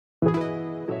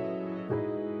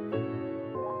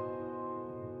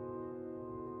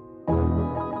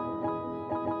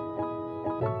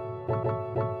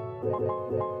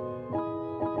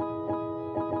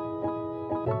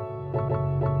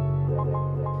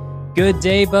Good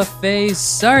day, buffet.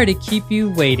 Sorry to keep you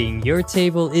waiting. Your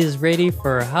table is ready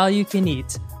for How You Can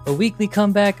Eat, a weekly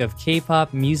comeback of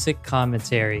K-pop music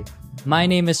commentary. My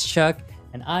name is Chuck,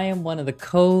 and I am one of the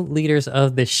co-leaders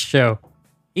of this show.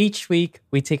 Each week,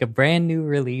 we take a brand new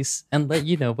release and let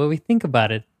you know what we think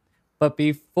about it. But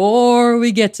before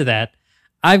we get to that,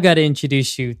 I've got to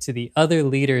introduce you to the other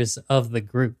leaders of the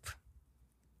group.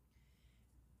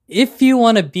 If you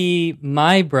want to be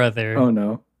my brother... Oh,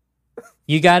 no.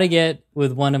 You got to get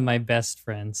with one of my best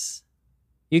friends.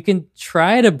 You can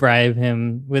try to bribe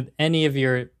him with any of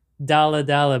your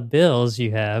dollar bills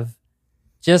you have.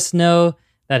 Just know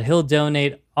that he'll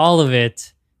donate all of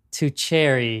it to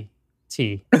charity.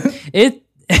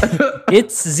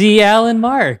 It's Z Allen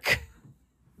Mark.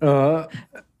 Hello.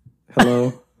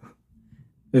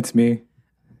 It's me.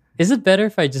 Is it better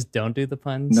if I just don't do the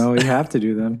puns? No, you have to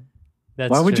do them.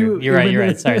 That's Why would true. You're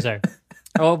right. Sorry.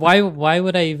 Oh, why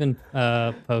would I even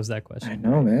pose that question? I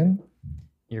know, man.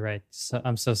 You're right. So,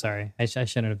 I'm so sorry. I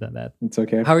shouldn't have done that. It's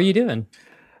okay. How are you doing?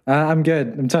 I'm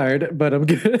good. I'm tired, but I'm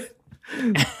good.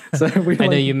 So I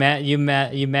know you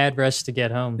mad rushed to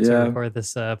get home to record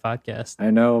this podcast.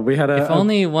 I know. We had if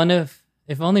only one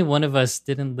of us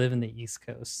didn't live in the East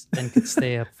Coast and could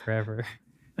stay up forever.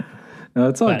 No,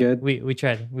 it's all good. We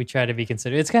try to be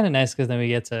considerate. It's kind of nice because then we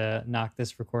get to knock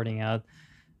this recording out.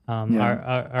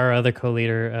 Our other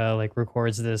co-leader like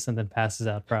records this and then passes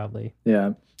out probably.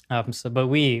 Yeah. But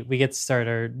we get to start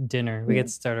our dinner. We get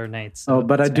to start our night. So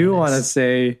but I do want to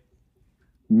say,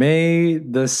 May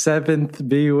the 7th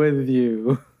be with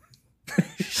you.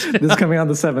 This is coming on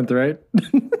the 7th, right?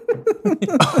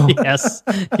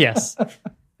 Yes.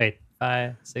 Wait,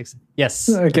 5, 6. Yes.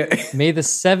 Okay. May the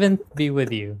 7th be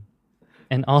with you,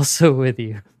 and also with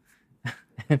you.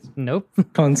 Nope.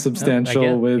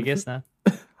 Consubstantial I guess not.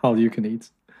 All you can eat.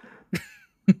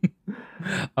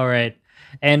 All right.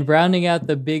 And rounding out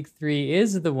the big three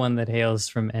is the one that hails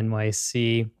from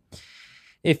NYC.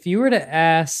 If you were to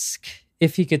ask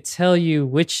if he could tell you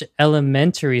which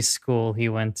elementary school he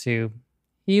went to,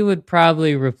 he would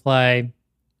probably reply,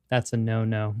 that's a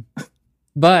no-no.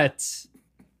 But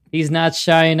he's not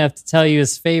shy enough to tell you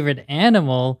his favorite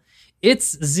animal.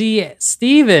 It's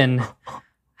Steven.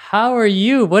 How are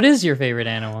you? What is your favorite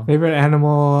animal? Favorite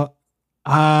animal...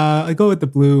 I go with the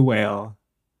blue whale.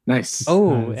 Nice.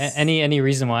 Oh, any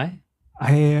reason why?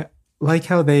 I like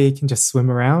how they can just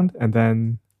swim around, and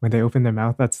then when they open their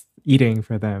mouth, that's eating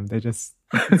for them. It's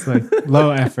like low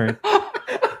effort.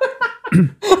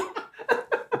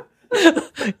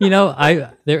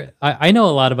 I know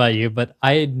a lot about you, but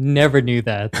I never knew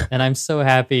that, and I'm so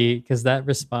happy because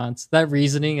that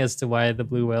reasoning as to why the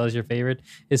blue whale is your favorite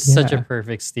is such a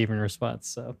perfect Steven response.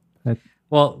 So.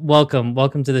 Well,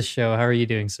 welcome to the show. How are you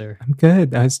doing, sir? I'm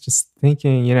good. I was just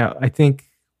thinking, I think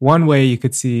one way you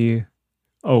could see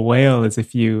a whale is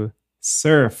if you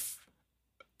surf,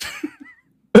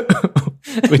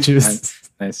 which is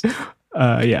nice.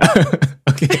 Yeah.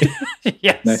 Okay.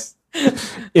 Yes. Nice.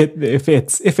 If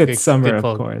it's summer,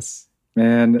 of course.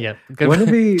 Man, yeah. Wouldn't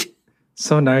it be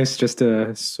so nice just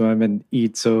to swim and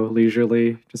eat so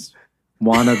leisurely? Just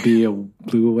wanna be a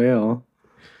blue whale.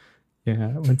 Yeah,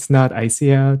 when it's not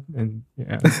icy out, and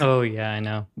Oh yeah, I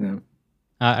know. Yeah.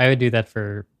 I would do that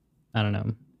for, I don't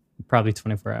know, probably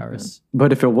 24 hours.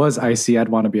 But if it was icy, I'd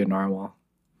want to be a narwhal.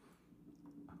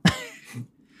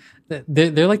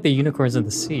 They're like the unicorns of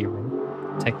the sea,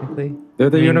 right? Technically,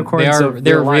 they're the unicorns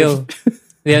they're real.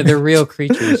 Yeah, they're real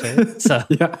creatures, right? So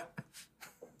yeah,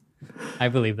 I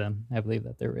believe them. I believe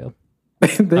that they're real.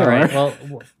 They All are. Right, well.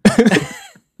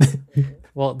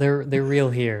 Well, they're real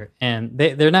here, and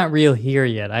they're not real here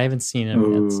yet. I haven't seen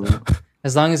them yet. So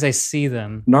as long as I see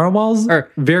them, narwhals are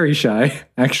very shy,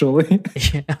 actually.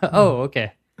 Yeah. Oh,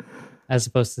 okay. As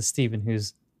opposed to Steven,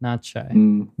 who's not shy,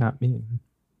 not me.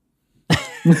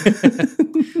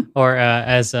 Or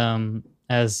as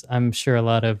I'm sure a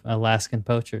lot of Alaskan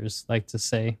poachers like to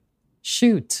say,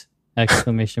 "Shoot!"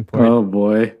 Exclamation point. Oh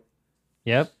boy.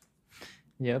 Yep.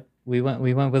 We went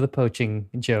with a poaching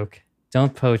joke.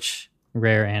 Don't poach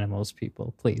rare animals,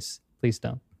 people. Please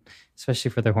don't.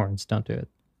 Especially for their horns. Don't do it.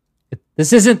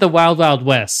 This isn't the Wild Wild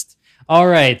West. All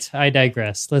right, I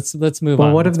digress. Let's move on.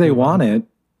 But what if they want it?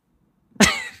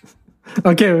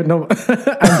 Okay, no,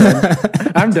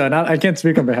 I'm done. I can't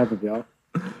speak on behalf of y'all.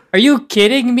 Are you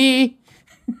kidding me?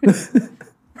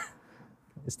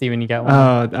 Steven, you got one?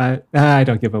 Oh, I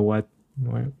don't give a what.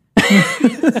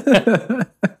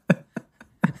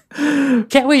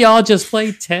 Can't we all just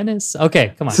play tennis?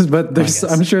 Okay, come on. But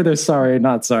I'm sure they're sorry,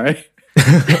 not sorry.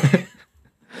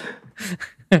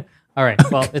 All right.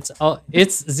 Well,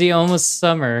 it's the almost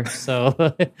summer, so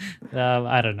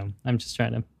I don't know. I'm just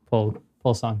trying to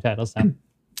pull song titles now.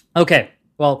 Okay,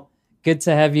 well, good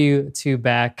to have you two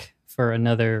back for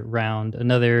another round,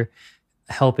 another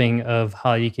helping of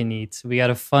All You Can Eat. We got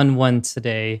a fun one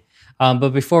today. But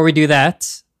before we do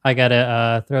that, I got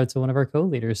to throw it to one of our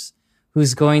co-leaders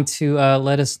who's going to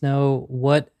let us know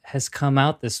what has come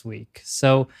out this week.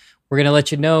 So we're going to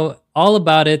let you know all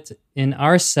about it in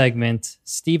our segment,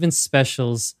 Steven's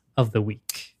Specials of the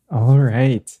Week. All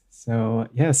right. So,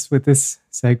 yes, with this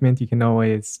segment, you can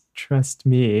always trust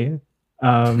me.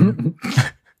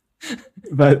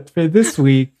 But for this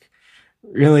week,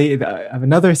 really, I have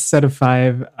another set of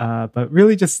 5, but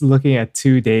really just looking at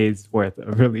 2 days worth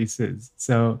of releases.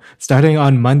 So starting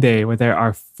on Monday, where there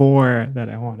are 4 that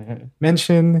I want to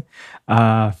mention.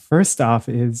 First off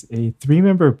is a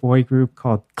 3-member boy group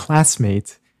called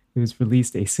Classmate, who's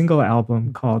released a single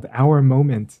album called Our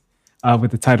Moment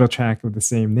with the title track of the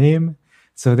same name.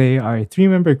 So they are a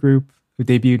 3-member group who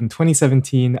debuted in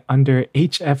 2017 under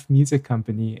HF Music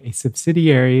Company, a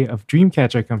subsidiary of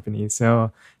Dreamcatcher Company.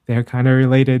 So they're kind of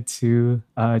related to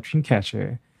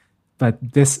Dreamcatcher. But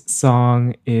this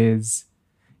song it's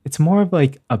more of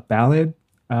like a ballad,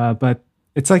 but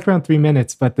it's like around 3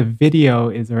 minutes, but the video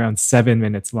is around 7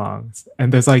 minutes long.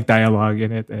 And there's like dialogue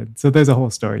in it. And so there's a whole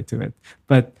story to it.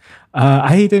 But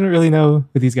I didn't really know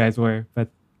who these guys were, but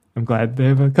I'm glad they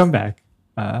have a comeback.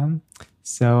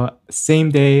 So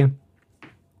same day,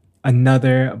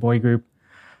 another boy group,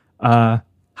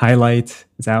 Highlight,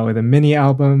 is out with a mini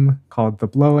album called The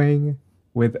Blowing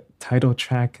with title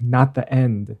track Not the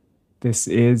End. This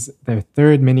is their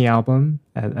 3rd mini album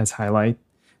as Highlight.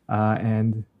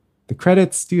 And the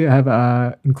credits do have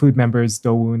include members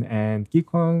Dowoon and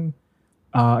Gikwang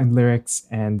in lyrics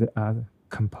and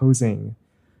composing.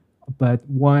 But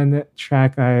one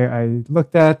track I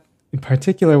looked at in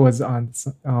particular was on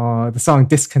the song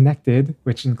Disconnected,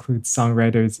 which includes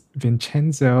songwriters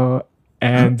Vincenzo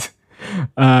and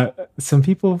some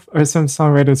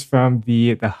songwriters from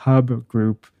the Hub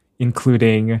group,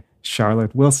 including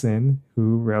Charlotte Wilson,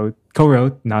 who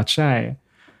co-wrote Not Shy.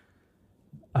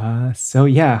 So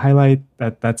yeah, Highlight,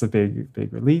 that's a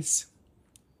big release.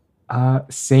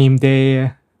 Same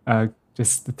day,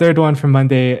 just the 3rd one from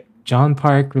Monday, John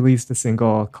Park released a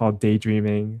single called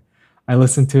Daydreaming. I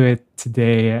listened to it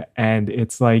today, and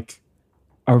it's like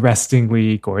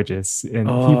arrestingly gorgeous. And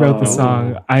he wrote the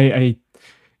song.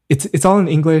 It's all in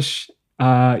English.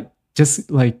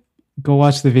 Just like go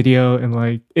watch the video, and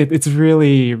like it's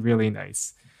really, really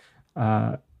nice.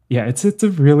 Yeah, it's a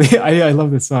really I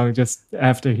love this song just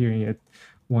after hearing it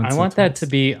once. I want that to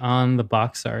be on the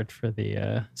box art for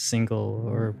the single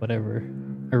or whatever.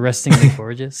 Arrestingly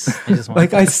gorgeous. I just want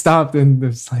like I stopped and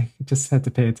was like just had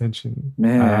to pay attention.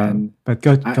 Man, but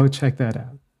go check that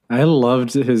out. I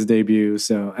loved his debut,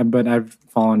 but I've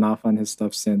fallen off on his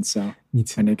stuff since. So Me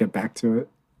too. I need to get back to it.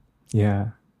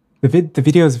 Yeah, the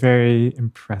video is very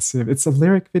impressive. It's a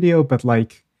lyric video, but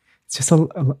like it's just a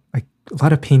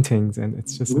lot of paintings, and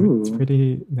it's just it's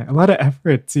pretty. A lot of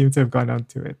effort seems to have gone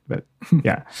onto it, but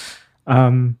yeah.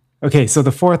 Okay, so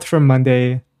the 4th from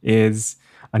Monday is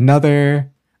another.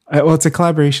 It's a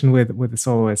collaboration with a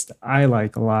soloist I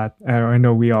like a lot, or I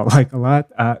know we all like a lot.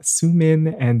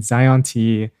 Sumin and Zion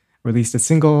T released a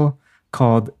single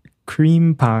called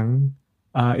Cream Pang.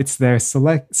 It's their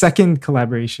second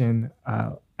collaboration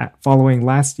following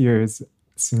last year's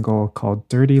single called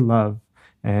Dirty Love.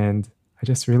 And I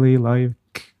just really like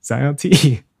Zion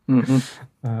T.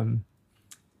 Mm-hmm.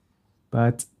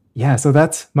 But yeah, so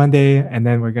that's Monday. And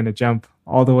then we're going to jump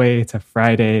all the way to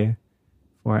Friday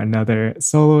for another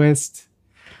soloist.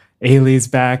 Ailey's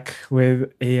back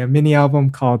with a mini album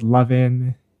called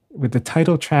Lovin', with the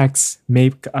title tracks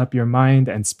Make Up Your Mind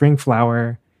and Spring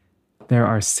Flower. There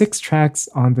are 6 tracks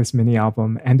on this mini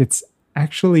album, and it's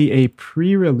actually a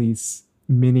pre-release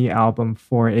mini album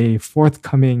for a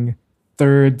forthcoming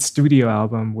 3rd studio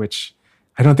album, which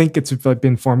I don't think it's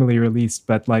been formally released,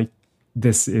 but like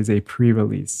this is a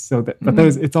pre-release. So, but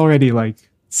it's already like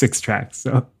 6 tracks.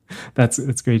 So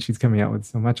it's great. She's coming out with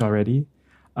so much already.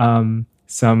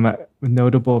 Some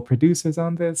notable producers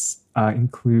on this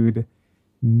include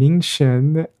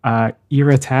Mingshen, Ear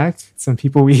Attack, some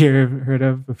people we heard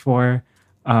of before,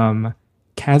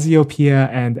 Cassiopeia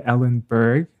and Ellen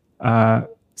Berg.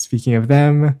 Speaking of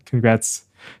them, congrats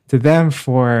to them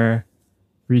for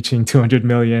reaching 200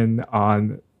 million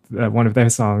on one of their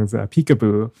songs,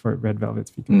 Peekaboo, for Red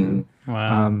Velvet's Peekaboo.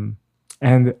 Wow.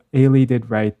 And Ailey did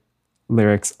write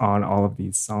lyrics on all of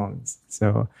these songs.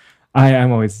 So I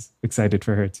am always excited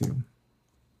for her too.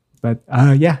 But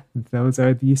yeah, those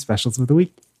are the specials of the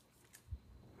week.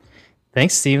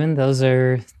 Thanks, Steven. Those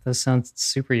sound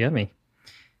super yummy.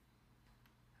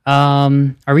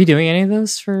 Are we doing any of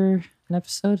those for an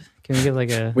episode? Can we give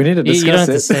like a? We need to You don't have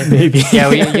discuss to it. say. Maybe.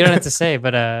 Yeah, you don't have to say.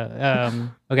 But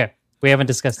okay, we haven't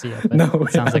discussed it yet. But No, it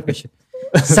we sounds like we haven't.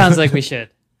 should. Sounds like we should.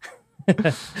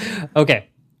 Okay,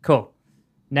 cool.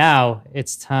 Now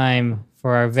it's time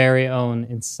for our very own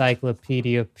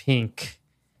Encyclopedia Pink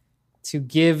to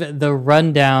give the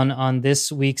rundown on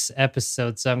this week's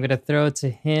episode. So I'm going to throw it to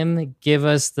him, give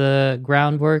us the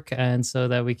groundwork, and so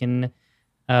that we can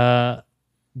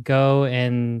go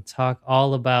and talk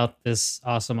all about this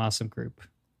awesome group.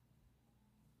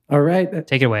 All right.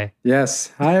 Take it away.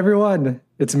 Yes. Hi, everyone.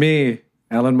 It's me,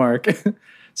 Alan Mark.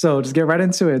 So just get right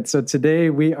into it. So today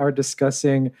we are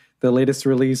discussing the latest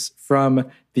release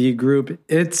from the group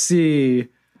Itzy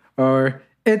or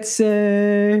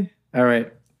Itzy. All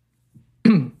right.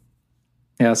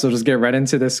 Yeah, so just get right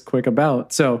into this quick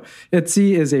about. So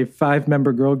Itzy is a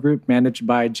 5-member girl group managed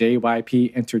by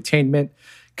JYP Entertainment,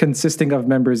 consisting of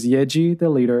members Yeji, the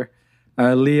leader,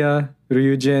 Leah,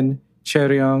 Ryujin,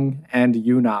 Chaeryeong, and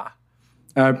Yuna.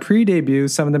 Pre-debut,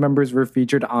 some of the members were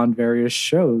featured on various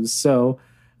shows. So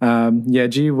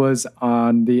Yeji was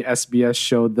on the SBS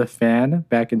show The Fan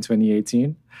back in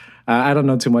 2018. I don't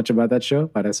know too much about that show,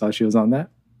 but I saw she was on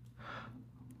that.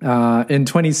 In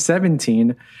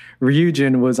 2017,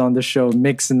 Ryujin was on the show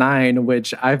Mix 9,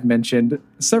 which I've mentioned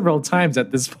several times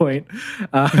at this point.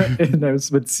 And I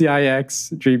was with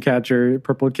CIX, Dreamcatcher,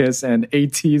 Purple Kiss, and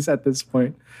ATEEZ at this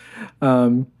point.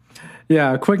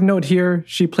 Yeah, quick note here.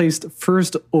 She placed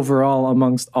first overall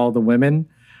amongst all the women,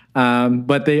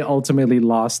 but they ultimately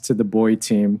lost to the boy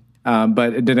team.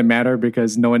 But it didn't matter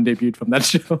because no one debuted from that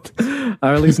show.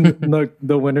 Or at least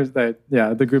the winners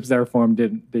the groups that were formed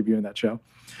didn't debut in that show.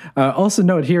 Also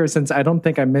note here, since I don't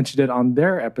think I mentioned it on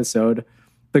their episode,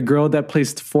 the girl that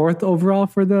placed 4th overall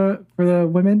for the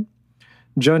women,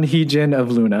 Jun Hee-jin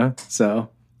of Luna. So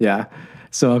yeah.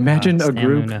 So imagine a Stan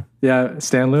group. Luna. Yeah,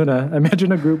 Stan Luna.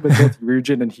 Imagine a group with both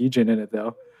Ryujin and Hee-jin in it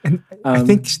though. And I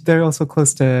think they're also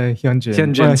close to Hyunjin.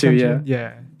 Hyunjin too,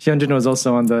 Yeah. Hyunjin was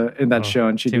also in that show,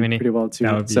 and she too did many. pretty well too.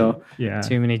 That would be, So yeah.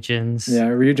 Too many gins. yeah,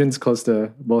 Ryujin's close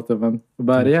to both of them.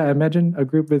 But yeah, imagine a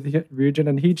group with Ryujin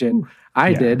and Heejin. I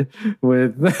Yeah. did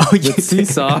with you with did.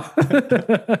 Seesaw.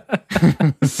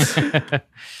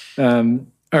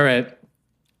 All right.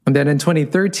 And then in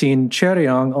 2013,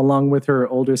 Chaeryeong, along with her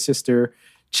older sister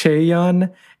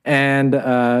Chaeyeon and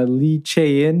Lee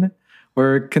Chae-in,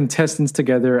 were contestants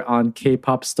together on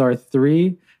K-pop Star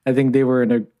 3. I think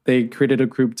they created a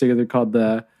group together called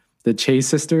the Chae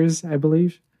Sisters, I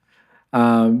believe.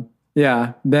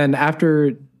 Yeah. Then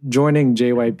after joining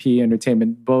JYP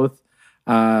Entertainment, both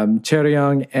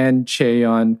Chaeryeong and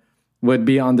Chaeyeon would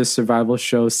be on the survival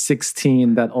show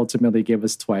 16 that ultimately gave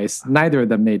us twice. Neither of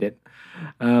them made it.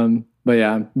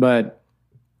 But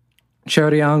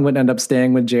Chaeryeong would end up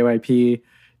staying with JYP.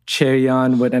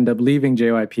 Chaeyeon would end up leaving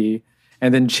JYP.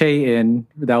 And then Chae-in,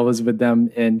 that was with them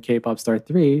in K-pop Star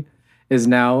 3, is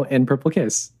now in Purple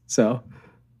Kiss. So,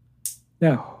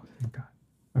 yeah. Oh, thank God.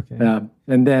 Okay.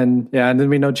 And then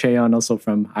we know Chaeyeon also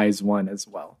from Eyes 1 as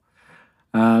well.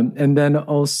 And then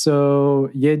also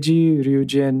Yeji,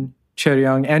 Ryujin,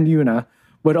 Chaeryeong, and Yuna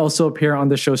would also appear on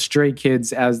the show Stray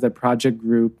Kids as the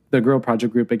girl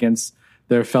project group against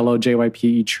their fellow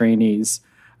JYP trainees.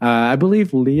 I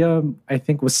believe Leah, I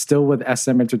think, was still with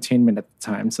SM Entertainment at the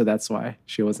time, so that's why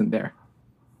she wasn't there.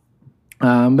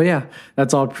 But yeah,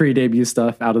 that's all pre-debut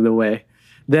stuff out of the way.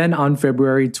 Then on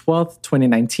February 12th,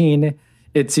 2019,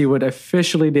 Itzy would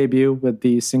officially debut with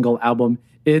the single album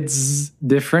It's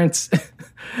Different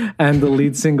and the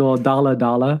lead single Dala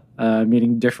Dala,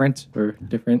 meaning different or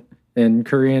different in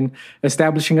Korean,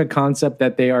 establishing a concept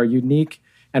that they are unique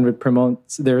and would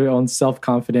promote their own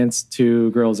self-confidence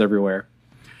to girls everywhere.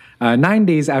 9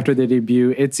 days after the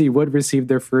debut, Itzy would receive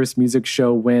their first music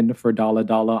show win for Dala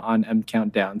Dala on M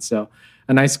Countdown. So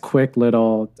a nice, quick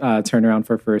little turnaround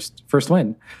for first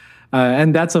win.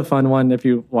 And that's a fun one if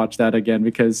you watch that again,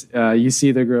 because you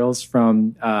see the girls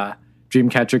from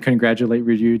Dreamcatcher congratulate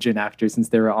Ryujin after, since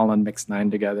they were all on Mix 9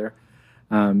 together.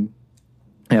 So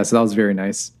that was very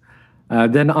nice.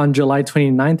 Then on July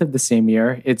 29th of the same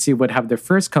year, Itzy would have their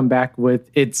first comeback with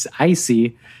It's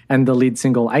Icy and the lead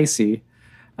single Icy.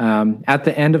 At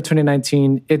the end of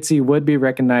 2019, Itzy would be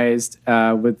recognized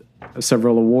with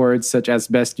several awards, such as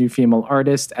Best New Female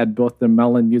Artist at both the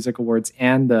Melon Music Awards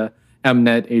and the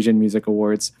Mnet Asian Music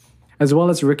Awards, as well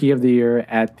as Rookie of the Year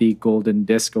at the Golden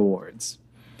Disc Awards.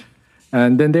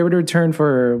 And then they would return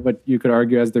for what you could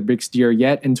argue as their biggest year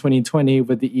yet in 2020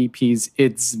 with the EPs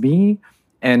It's Me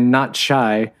and Not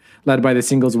Shy, led by the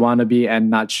singles Wannabe and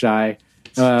Not Shy,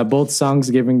 both songs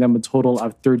giving them a total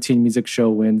of 13 music show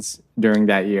wins during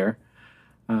that year.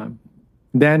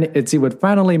 Then Itzy would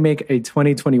finally make a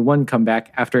 2021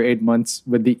 comeback after 8 months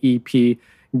with the EP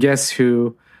Guess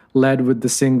Who, led with the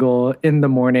single In the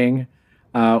Morning,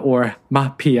 or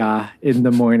Mapia in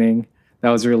the Morning, that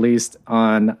was released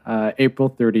on April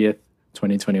 30th,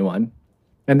 2021.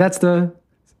 And that's the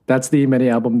mini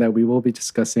album that we will be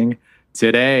discussing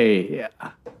today.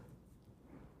 Yeah.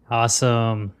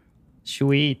 Awesome.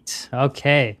 Sweet.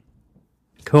 Okay.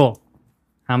 Cool.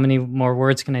 How many more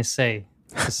words can I say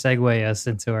to segue us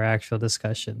into our actual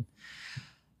discussion?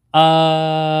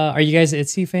 Are you guys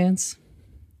Itzy fans?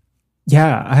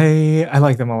 Yeah, I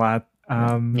like them a lot.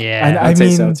 Yeah, I'd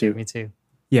say so too. Me too.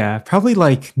 Yeah, probably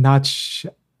like Not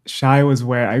Shy was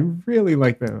where I really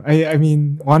like them. I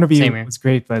mean, Wannabe was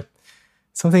great, but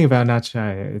something about Not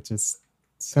Shy, it's just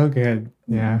so good.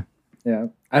 Yeah. Yeah.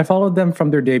 I followed them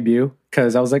from their debut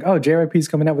because I was like, oh, JYP's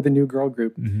coming out with a new girl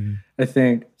group. Mm-hmm. I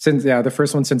think the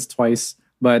first one since Twice,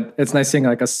 but it's nice seeing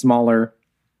like a smaller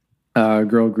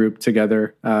girl group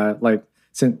together, like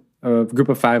a group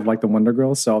of 5 like the Wonder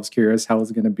Girls. So I was curious how it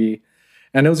was going to be.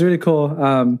 And it was really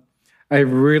cool. I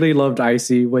really loved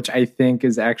Icy, which I think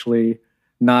is actually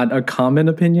not a common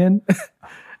opinion,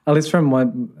 at least from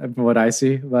what I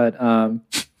see. But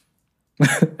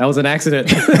that was an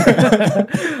accident.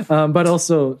 But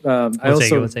also, I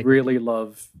really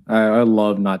love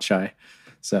Not Shy.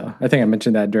 So I think I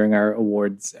mentioned that during our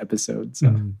awards episode.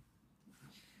 So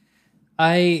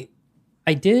I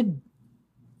did.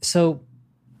 So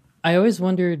I always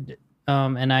wondered,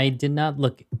 and I did not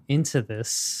look into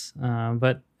this,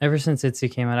 but ever since Itzy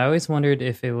came out, I always wondered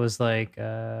if it was like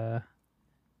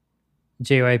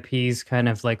JYP's kind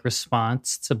of like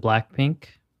response to Blackpink,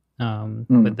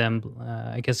 with them,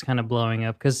 I guess, kind of blowing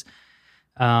up. Because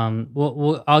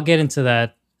I'll get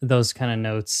into those kind of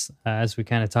notes as we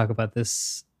kind of talk about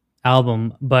this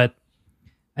album. But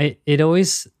it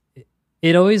always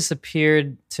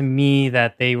appeared to me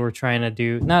that they were trying to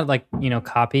do not like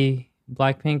copy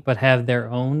Blackpink, but have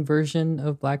their own version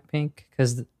of Blackpink.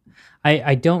 Because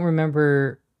I don't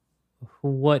remember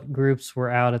what groups were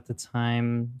out at the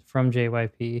time from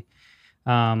JYP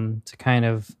to kind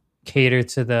of cater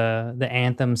to the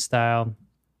anthem style,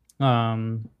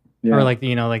 or like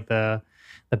like the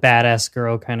badass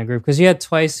girl kind of group. Because you had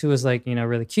Twice, who was like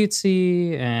really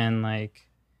cutesy and like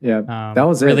that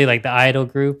was really it. like the idol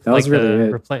group. That like was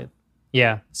really it.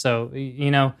 Yeah, so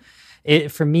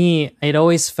it for me it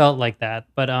always felt like that.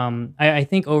 But I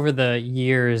think over the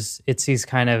years Itzy's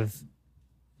kind of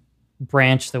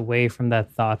branched away from that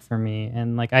thought for me,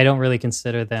 and like I don't really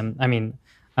consider them. I mean,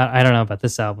 I don't know about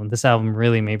this album. This album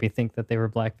really made me think that they were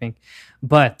Blackpink,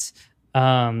 but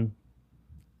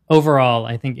overall,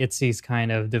 I think Itzy's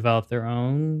kind of developed their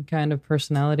own kind of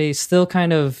personality. Still,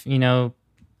 kind of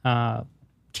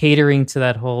catering to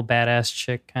that whole badass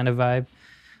chick kind of vibe,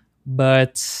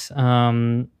 but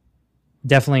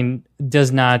definitely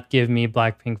does not give me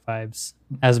Blackpink vibes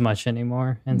as much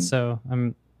anymore. And so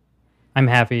I'm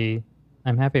happy.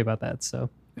 I'm happy about that.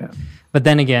 So, yeah. But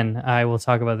then again, I will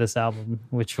talk about this album,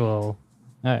 which I'll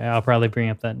probably bring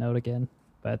up that note again.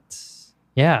 But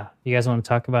yeah, you guys want to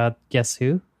talk about Guess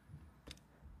Who?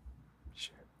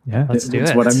 Sure. Yeah, let's do it.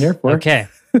 That's what I'm here for. Okay.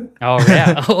 Oh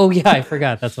yeah. Oh yeah. I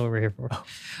forgot. That's what we're here for.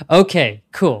 Okay.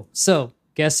 Cool. So,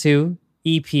 Guess Who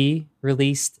EP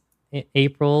released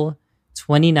April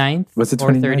 29th Was it or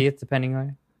 29th? 30th, depending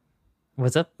on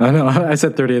what's up. Oh no, I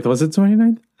said 30th. Was it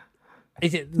 29th?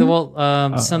 Well,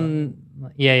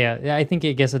 yeah. I think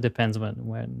it depends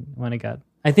when it got.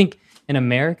 I think in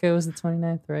America it was the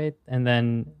 29th, right? And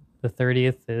then the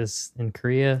 30th is in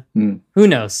Korea. Who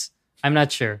knows? I'm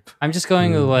not sure. I'm just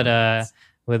going with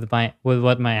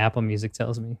what my Apple Music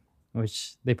tells me,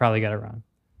 which they probably got it wrong.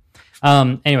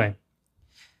 Anyway,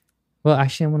 well,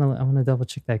 actually, I want to double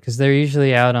check that because they're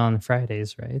usually out on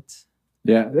Fridays, right?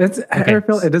 Yeah, I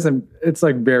feel it doesn't. It's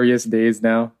like various days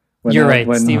now. You're right.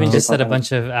 Steven just said a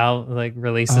bunch of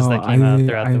releases that came out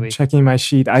throughout the week. I'm checking my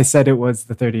sheet. I said it was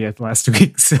the 30th last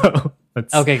week, so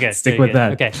let's stick with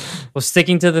that. Okay, well,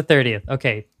 sticking to the 30th.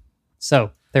 Okay,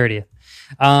 so 30th.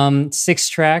 6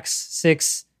 tracks,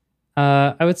 6.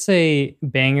 I would say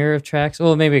banger of tracks.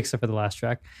 Well, maybe except for the last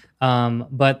track.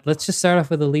 But let's just start off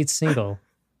with the lead single.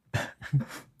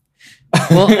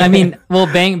 Banger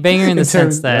in the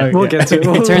sense that we'll get to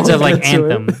in terms of like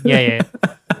anthem. Yeah.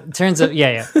 In terms of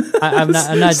I'm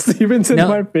not. Steven's in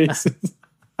my faces.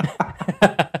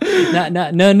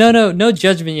 No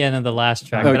judgment yet on the last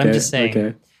track, but I'm just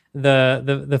saying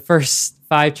the first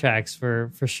 5 tracks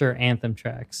for sure anthem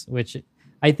tracks, which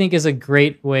I think is a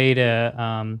great way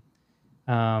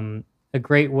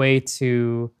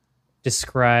to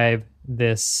describe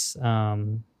this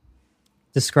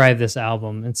describe this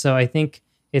album. And so I think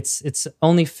it's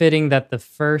only fitting that the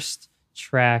first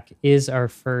track is our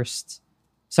first.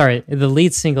 Sorry, the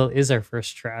lead single is our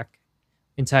first track,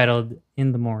 entitled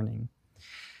 "In the Morning."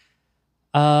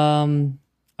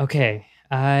 Okay.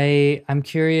 I'm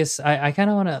curious. I kind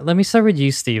of want to. Let me start with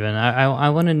you, Steven. I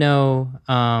want to know.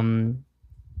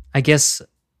 I guess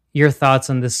your thoughts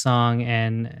on this song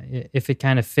and if it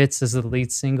kind of fits as the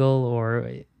lead single or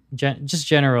just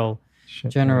general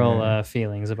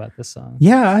feelings about this song.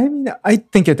 Yeah, I mean, I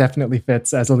think it definitely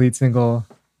fits as a lead single.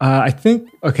 I think,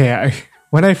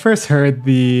 when I first heard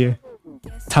the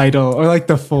title, or like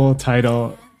the full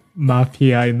title,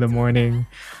 Mafia in the Morning,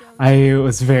 I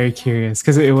was very curious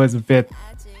because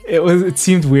it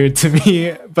seemed weird to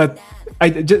me, but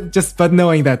but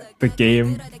knowing that the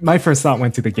game, my first thought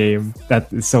went to the game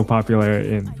that is so popular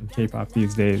in K-pop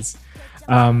these days.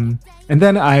 And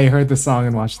then I heard the song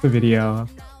and watched the video.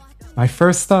 My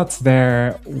first thoughts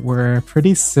there were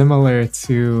pretty similar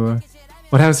to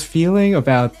what I was feeling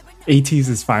about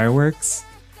ATEEZ's Fireworks.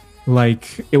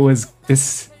 Like,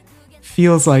 this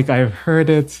feels like I've heard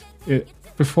it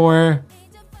before,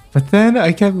 but then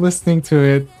I kept listening to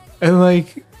it and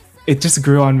like it just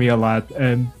grew on me a lot.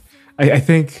 And I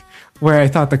think where I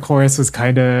thought the chorus was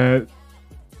kind of,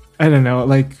 I don't know,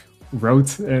 like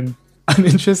rote and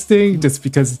uninteresting, just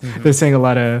because they're saying a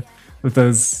lot of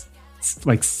those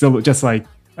like still just like,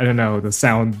 I don't know, the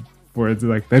sound words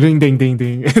like the ding ding ding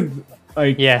ding.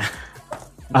 Like, yeah.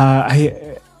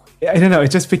 I don't know,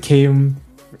 it just became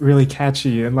really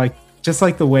catchy, and like just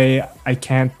like the way I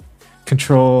can't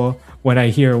control when I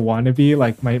hear wannabe,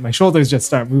 like my shoulders just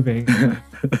start moving.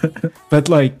 But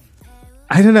like,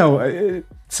 I don't know,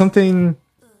 something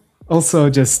also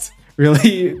just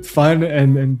really fun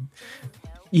and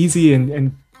easy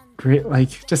and great,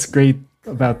 like just great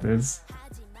about this.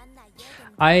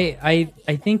 I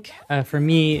think for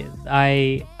me,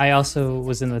 I also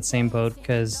was in that same boat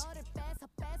because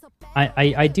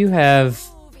I do have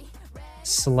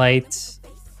slight,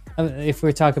 if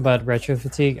we're talking about retro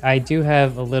fatigue, I do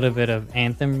have a little bit of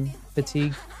anthem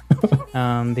fatigue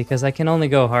because I can only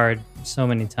go hard so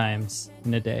many times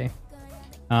in a day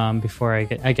before I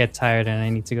get tired and I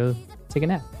need to go take a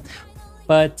nap.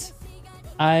 But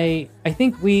I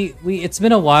think we it's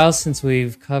been a while since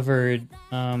we've covered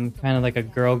kind of like a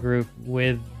girl group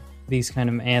with these kind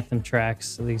of anthem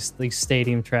tracks, these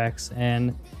stadium tracks,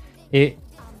 and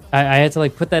I had to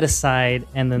like put that aside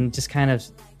and then just kind of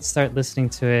start listening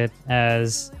to it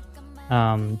as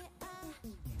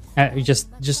just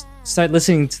start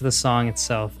listening to the song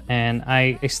itself, and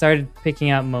I started picking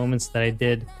out moments that I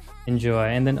did enjoy,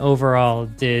 and then overall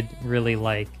did really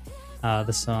like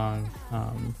the song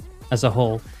as a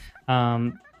whole,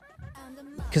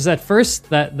 because at first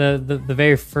that the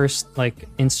very first like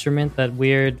instrument, that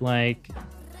weird like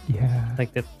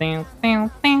like the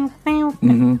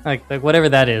like whatever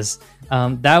that is,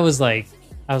 that was like,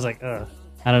 I was like, ugh,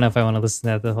 I don't know if I want to listen to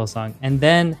that the whole song. And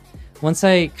then once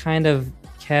I kind of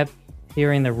kept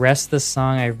hearing the rest of the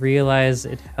song, I realized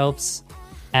it helps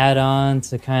add on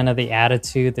to kind of the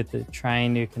attitude that they're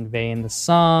trying to convey in the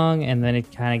song. And then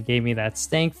it kind of gave me that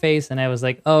stank face, and I was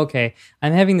like, oh, okay,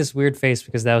 I'm having this weird face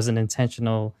because that was an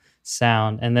intentional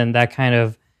sound. And then that kind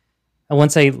of,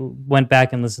 once I went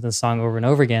back and listened to the song over and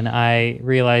over again, I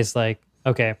realized like,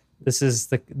 okay, this is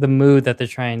the mood that they're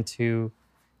trying to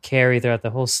carry throughout the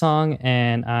whole song,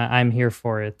 and I'm here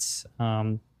for it.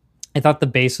 I thought the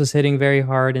bass was hitting very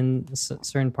hard in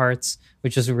certain parts,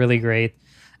 which is really great.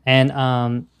 And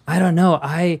I don't know,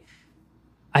 I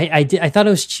thought it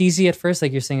was cheesy at first,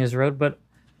 like you're saying, is road, but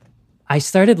I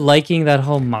started liking that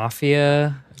whole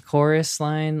mafia chorus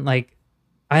line. Like,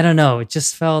 I don't know, it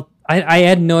just felt, I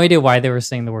had no idea why they were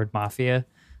saying the word mafia.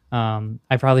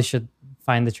 I probably should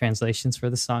find the translations for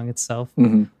the song itself.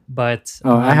 But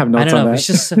I have notes I don't know, on that. it's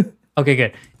just okay,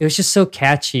 good. It was just so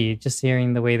catchy, just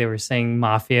hearing the way they were saying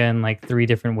mafia in like 3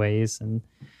 different ways. And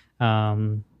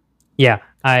yeah.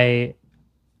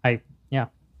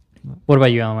 What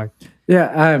about you, Elmar? Yeah,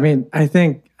 I mean, I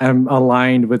think I'm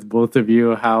aligned with both of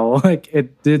you, how like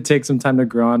it did take some time to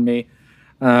grow on me.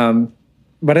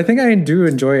 But I think I do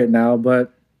enjoy it now,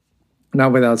 but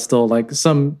not without still like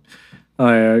some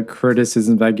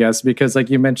criticisms, I guess, because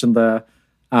like you mentioned the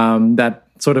that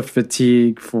sort of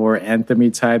fatigue for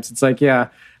anthemy types. It's like, yeah,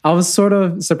 I was sort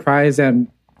of surprised and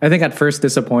I think at first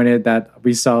disappointed that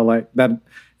we saw like that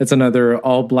it's another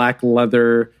all black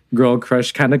leather girl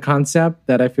crush kind of concept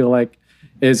that I feel like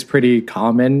is pretty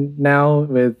common now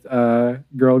with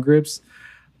girl groups.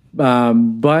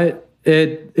 But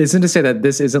it isn't to say that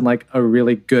this isn't like a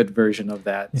really good version of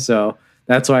that. Yeah. So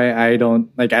that's why I don't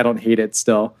hate it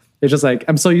still. It's just like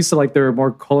I'm so used to like they're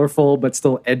more colorful but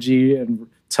still edgy and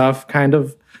tough kind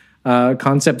of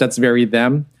concept that's very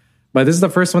them. But this is the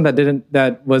first one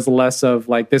that was less of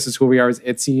like this is who we are as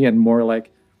Itzy and more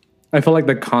like I feel like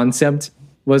the concept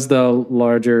was the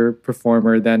larger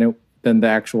performer than the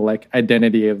actual like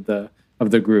identity of the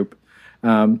group,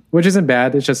 which isn't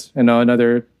bad. It's just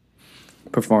another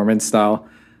performance style.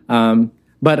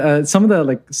 But some of the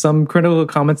like some critical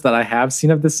comments that I have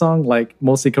seen of this song, like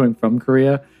mostly coming from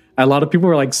Korea, a lot of people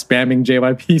were like spamming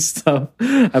JYP stuff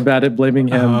about it, blaming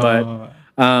him. But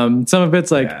some of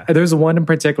it's like there's one in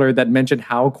particular that mentioned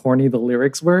how corny the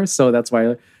lyrics were, so that's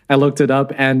why I looked it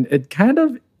up, and it kind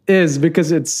of is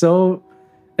because it's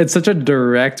such a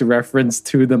direct reference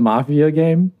to the Mafia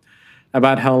game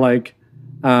about how like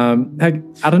I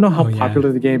don't know how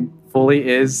popular the game fully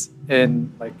is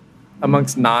in like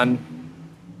amongst non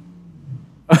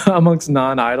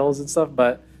idols and stuff,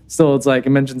 but still it's like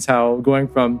it mentions how going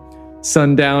from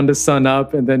sundown to sun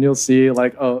up, and then you'll see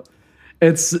like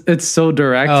it's so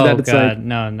direct that it's like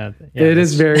no it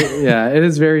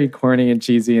is very corny and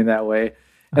cheesy in that way.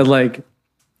 And like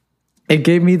it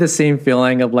gave me the same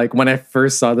feeling of like when I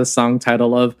first saw the song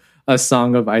title of A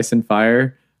Song of Ice and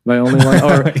Fire, my only one,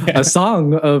 or a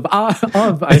song of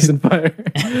Ice and Fire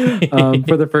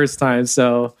for the first time.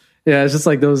 So yeah, it's just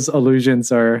like those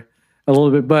allusions are a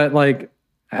little bit, but like,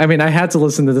 I mean, I had to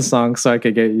listen to the song so I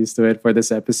could get used to it for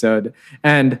this episode.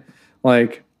 And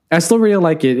like, I still really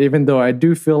like it, even though I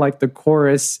do feel like the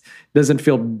chorus doesn't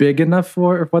feel big enough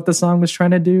for what the song was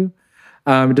trying to do.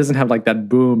 It doesn't have like that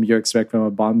boom you expect from a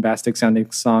bombastic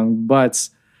sounding song, but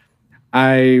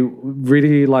I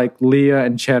really like Leah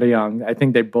and Chaeryeong. I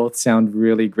think they both sound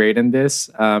really great in this.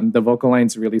 The vocal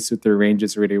lines really suit their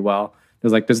ranges really well.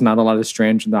 There's not a lot of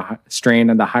strain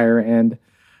on the higher end.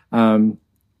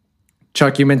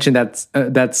 Chuck, you mentioned that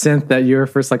synth that you were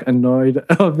first like annoyed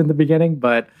of in the beginning,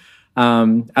 but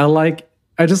I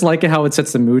just like it how it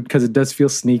sets the mood because it does feel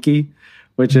sneaky,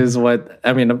 which is what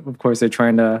I mean. Of course, they're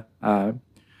trying to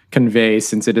convey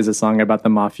since it is a song about the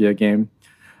Mafia game.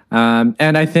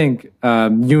 And I think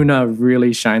Yuna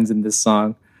really shines in this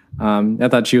song. I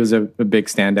thought she was a big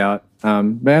standout.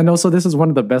 And also, this is one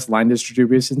of the best line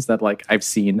distributions that like I've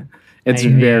seen. It's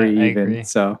very even. Agree.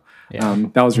 So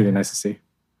that was really nice to see.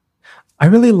 I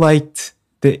really liked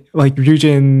the like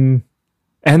Ryujin,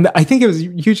 and I think it was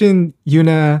Ryujin,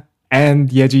 Yuna, and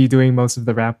Yeji doing most of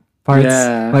the rap parts.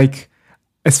 Yeah. Like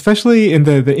especially in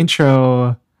the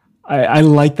intro. I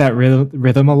like that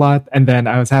rhythm a lot, and then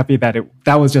I was happy that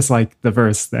that was just like the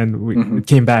verse, and we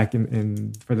came back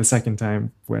in for the second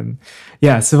time when,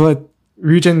 So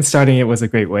Ryujin starting it was a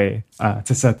great way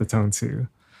to set the tone too.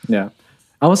 Yeah,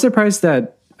 I was surprised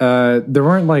that there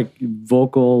weren't like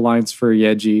vocal lines for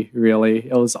Yeji. Really,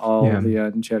 it was all Leah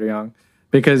and Chaeryeong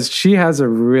because she has a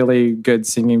really good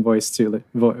singing voice too.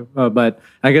 But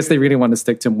I guess they really want to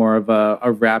stick to more of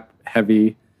a rap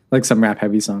heavy, like some rap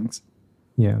heavy songs.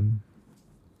 Yeah.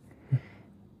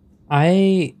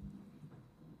 I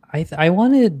was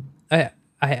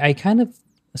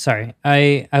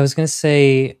gonna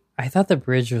say I thought the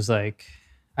bridge was like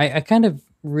I kind of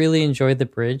really enjoyed the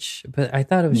bridge, but I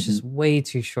thought it was just way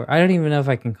too short. I don't even know if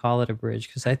I can call it a bridge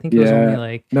because I think it was only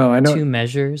like two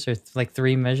measures or like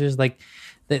three measures. Like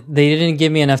they didn't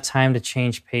give me enough time to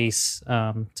change pace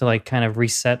to like kind of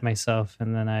reset myself,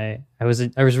 and then I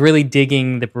was really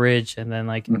digging the bridge, and then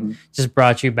like just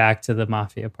brought you back to the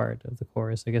Mafia part of the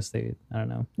chorus. I guess I don't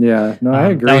know. Yeah, no, I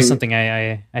agree. That was something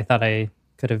I thought I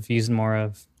could have used more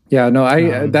of. Yeah,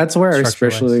 no, that's where I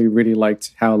especially really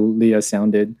liked how Leah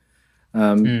sounded.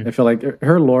 I feel like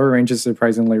her lower range is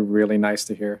surprisingly really nice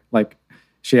to hear. Like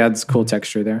she adds cool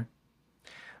texture there.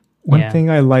 One thing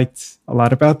I liked a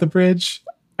lot about the bridge,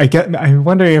 I'm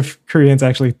wondering if Koreans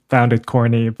actually found it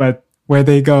corny, but where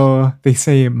they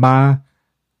say ma,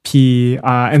 pi,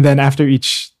 and then after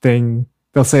each thing,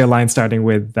 they'll say a line starting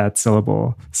with that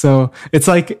syllable. So it's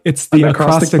like it's the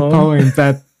acrostic poem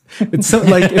that it's so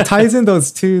like it ties in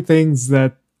those two things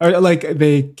that are like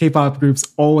the K-pop groups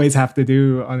always have to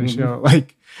do on a show,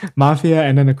 like Mafia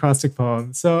and an acrostic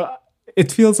poem. So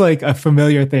it feels like a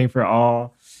familiar thing for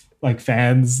all like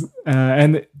fans,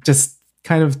 and just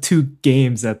kind of two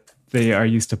games that they are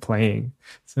used to playing.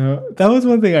 So that was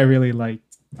one thing I really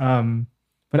liked.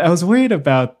 But I was worried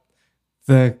about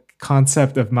the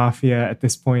concept of Mafia at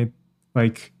this point.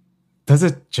 Like, does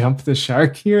it jump the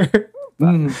shark here?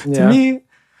 To me,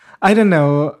 I don't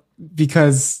know,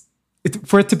 because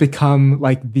for it to become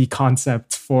like the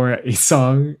concept for a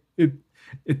song,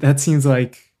 that seems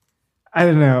like, I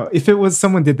don't know. If it was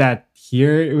someone did that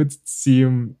here, it would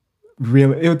seem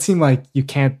really, it would seem like you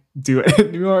can't do it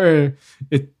anymore. Or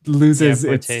it loses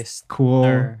poor its taste.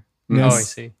 coolness. Oh, I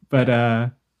see. But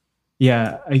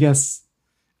yeah, I guess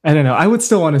I don't know. I would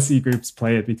still want to see groups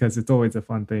play it because it's always a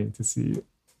fun thing to see.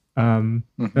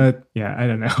 But yeah, I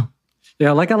don't know.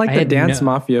 Yeah, like I like I the had Dance no-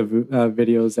 Mafia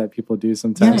videos that people do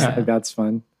sometimes. Yeah. Like that's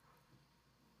fun.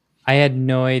 I had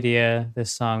no idea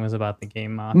this song was about the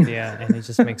game Mafia, and it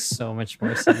just makes so much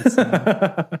more sense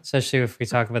now. Especially if we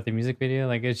talk about the music video.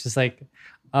 Like it's just like,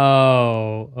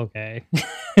 oh, okay.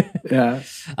 Yeah.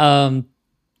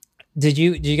 Did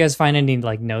you guys find any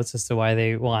like notes as to why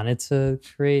they wanted to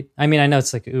create? I mean, I know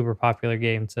it's like an uber popular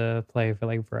game to play for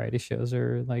like variety shows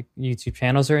or like YouTube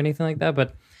channels or anything like that,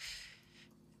 but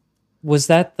was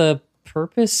that the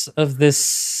purpose of this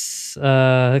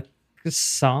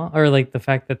song, or like the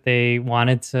fact that they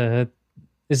wanted to?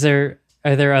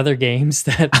 Are there other games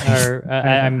that are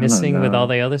I'm missing with all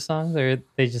the other songs, or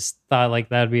they just thought like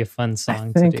that would be a fun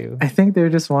song to do? I think they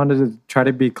just wanted to try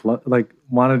to be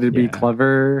be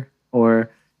clever, or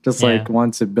just like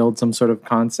want to build some sort of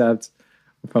concept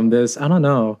from this. I don't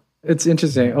know. It's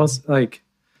interesting. Also, like,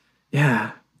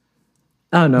 yeah,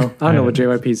 I don't know. I don't know what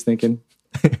JYP's thinking.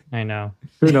 I know.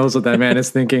 Who knows what that man is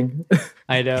thinking?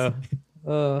 I know.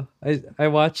 I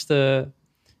watched the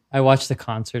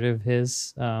concert of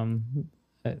his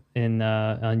in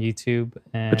on YouTube.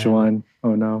 And Which one?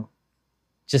 Oh no.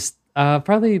 Just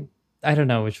probably I don't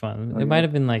know which one. Okay. It might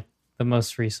have been like the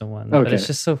most recent one. But Okay. it's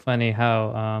just so funny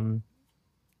how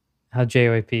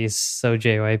JYP is so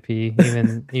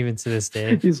JYP even to this day.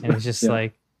 And it's just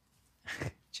like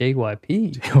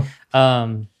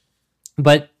JYP.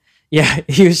 But yeah,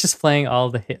 he was just playing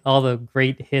all the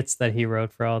great hits that he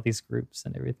wrote for all these groups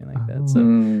and everything like that. So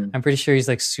I'm pretty sure he's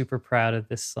like super proud of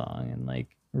this song and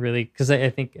like really, because I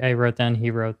think I wrote down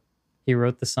he wrote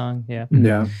the song. Yeah,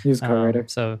 he's a co-writer.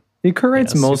 So He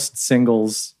co-writes most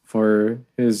singles for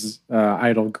his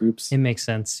idol groups. it makes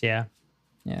sense. Yeah.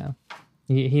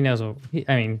 He knows what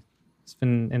I mean. He's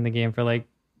been in the game for like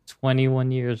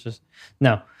 21 years.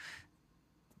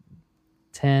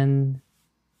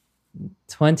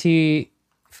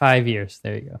 25 years.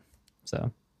 There you go.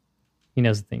 So he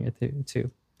knows a thing or two.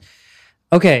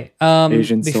 Okay.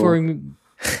 Asian before soul.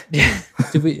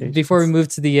 before we move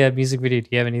to the music video, do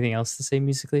you have anything else to say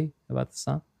musically about the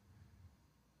song?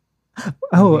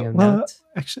 Oh, Anything of well, note?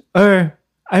 actually,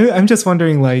 I'm just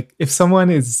wondering, like, if someone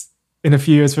is in a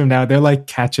few years from now, they're like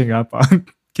catching up on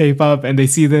K-pop and they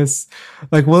see this,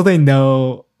 like, will they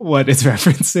know what it's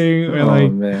referencing? Or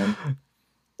like, man.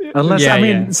 Unless, Yeah, I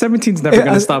mean, yeah. 17's never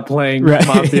going to stop playing Right.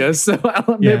 Mafia, so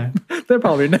Yeah. they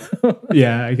probably know.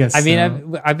 yeah, I guess. I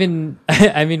mean, so. I've been,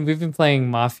 we've been playing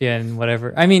Mafia and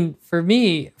whatever. I mean,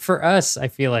 for us, I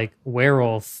feel like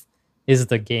Werewolf is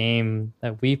the game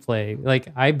that we play. Like,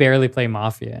 I barely play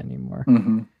Mafia anymore.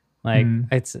 Mhm. Like,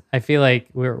 I feel like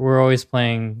we're always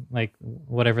playing like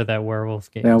whatever that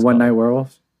Werewolf game. Yeah, is One called. Night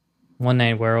Werewolf. One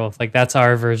Night Werewolf. Like, that's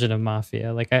our version of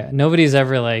Mafia. Like, nobody's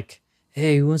ever like,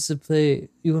 hey, who wants to play?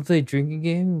 You want to play a drinking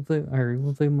game? You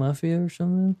want to play Mafia or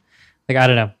something? Like, I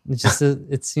don't know. It's just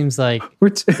it seems like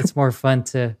it's more fun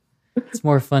to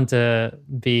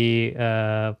be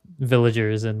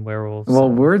villagers and werewolves. Well,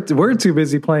 we're too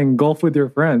busy playing golf with your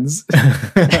friends.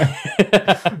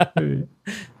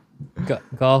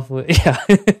 Golf.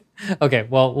 Okay.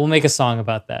 Well, we'll make a song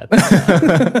about that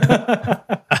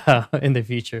in the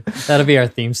future. That'll be our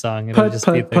theme song. It'll Put, just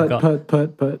be put, the put,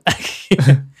 put, put,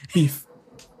 put. Beef.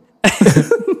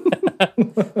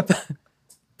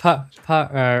 well,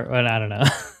 I don't know.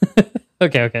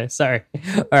 Okay. Sorry.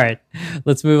 All right.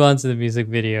 Let's move on to the music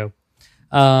video.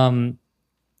 I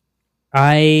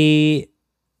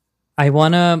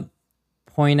want to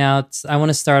point out, I want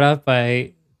to start off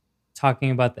by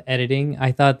talking about the editing.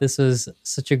 I thought this was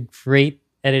such a great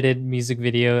edited music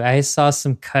video. I saw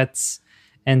some cuts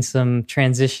and some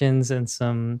transitions and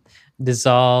some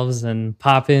dissolves and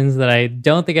pop-ins that I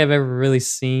don't think I've ever really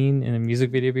seen in a music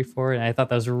video before, and I thought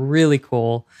that was really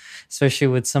cool, especially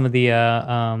with some of the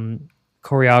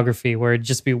choreography where it'd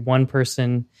just be one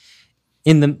person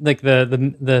in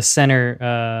the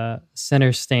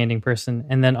center standing person,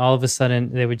 and then all of a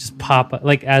sudden they would just pop up,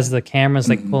 like as the camera's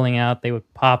like pulling out, they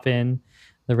would pop in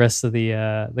the rest of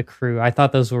the crew. I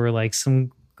thought those were like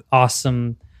some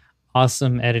awesome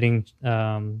editing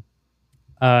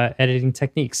editing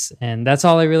techniques, and that's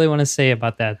all I really want to say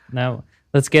about that. Now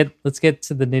let's get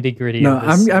to the nitty gritty. No,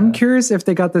 of this, I'm curious if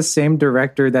they got the same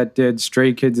director that did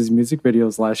Stray Kids' music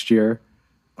videos last year,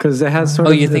 because it has sort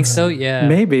of. Oh, you think so? Yeah,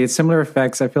 maybe it's similar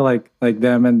effects. I feel like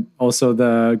them, and also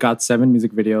the GOT7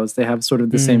 music videos. They have sort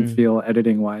of the same feel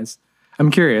editing wise.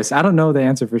 I'm curious. I don't know the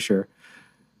answer for sure,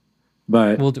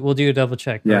 But we'll do a double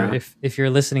check. Yeah. Or if you're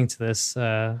listening to this,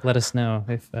 let us know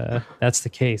if that's the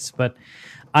case. But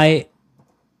I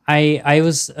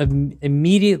was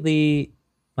immediately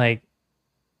like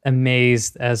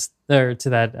amazed to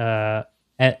that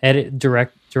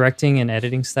directing and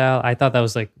editing style. I thought that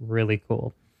was like really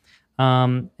cool.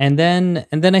 And then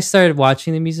I started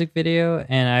watching the music video,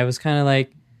 and I was kind of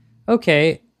like,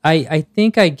 okay, I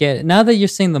think I get it. Now that you're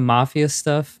saying the mafia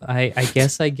stuff, I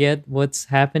guess I get what's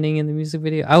happening in the music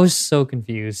video. I was so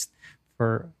confused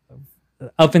for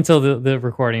up until the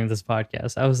recording of this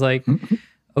podcast. I was like,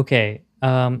 okay,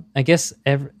 I guess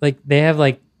they have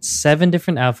like 7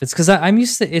 different outfits, because I'm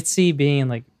used to Itzy being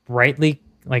like bright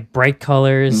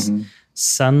colors,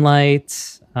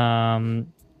 sunlight. What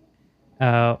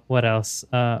else?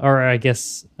 Or I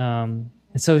guess, and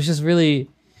so it's just really,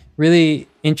 really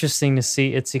interesting to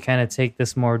see Itzy kind of take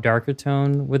this more darker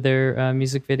tone with their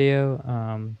music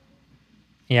video.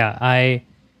 Yeah, I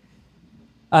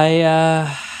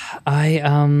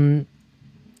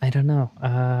don't know.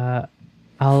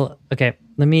 Okay.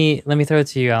 Let me throw it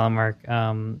to you, Alan Mark.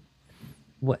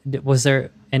 What was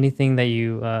there anything that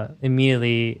you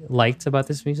immediately liked about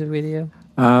this music video?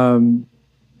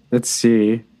 Let's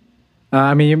see.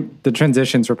 I mean, the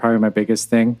transitions were probably my biggest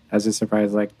thing as a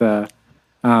surprise. The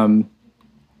one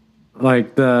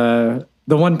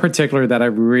particular that I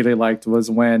really liked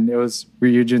was when it was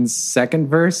Ryujin's second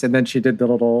verse, and then she did the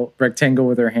little rectangle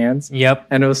with her hands. Yep,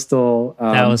 and it was still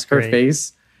that was her great.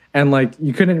 face, and like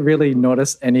you couldn't really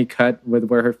notice any cut with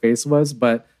where her face was,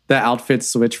 but the outfit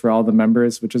switched for all the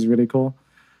members, which is really cool.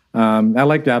 I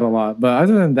like that a lot. But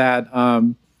other than that,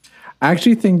 I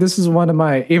actually think this is one of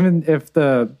my, even if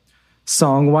the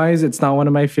song-wise, it's not one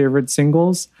of my favorite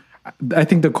singles, I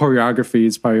think the choreography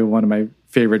is probably one of my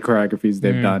favorite choreographies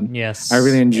they've done. Yes. I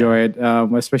really enjoy it,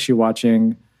 especially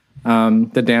watching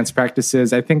the dance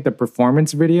practices. I think the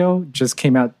performance video just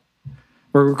came out.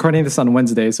 We're recording this on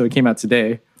Wednesday, so it came out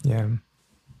today. Yeah.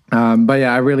 But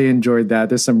yeah, I really enjoyed that.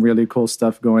 There's some really cool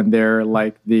stuff going there.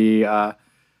 Like there's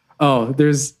in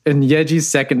Yeji's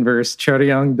second verse,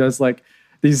 Choryong does like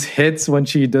these hits when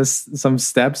she does some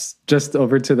steps just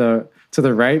over to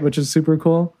the right, which is super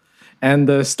cool. And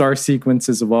the star sequence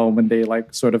as well, when they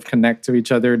like sort of connect to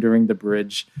each other during the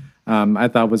bridge, I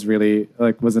thought was really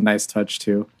was a nice touch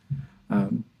too.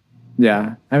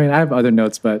 Yeah, I mean, I have other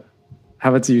notes, but how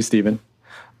about you, Steven?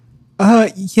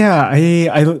 Yeah,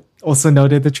 I also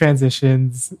noted the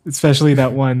transitions, especially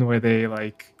that one where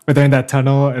they're in that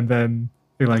tunnel and then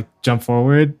they like jump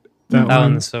forward. That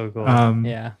one's so cool.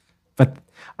 Yeah. But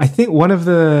I think one of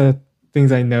the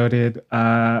things I noted,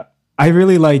 I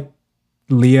really like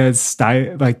Leah's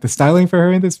style, like the styling for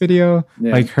her in this video,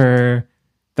 like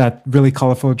that really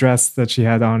colorful dress that she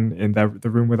had on in the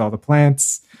room with all the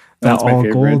plants. That all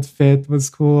gold fit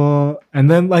was cool, and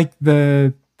then like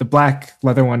the black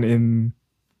leather one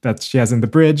that she has in the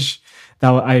bridge.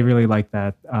 I really like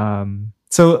that.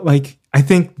 So like I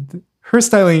think her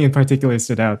styling in particular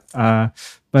stood out.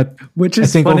 But which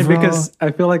is funny overall, because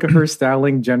I feel like her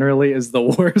styling generally is the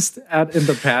worst in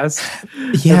the past.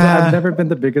 Yeah, I've never been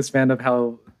the biggest fan of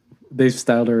how they've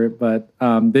styled her, but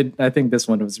I think this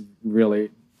one was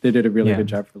they did a really good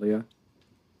job for Leah.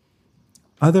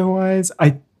 Otherwise,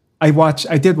 I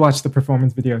did watch the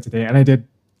performance video today, and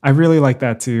I really like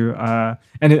that too. And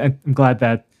I'm glad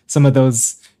that some of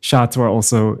those shots were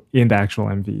also in the actual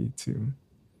MV too.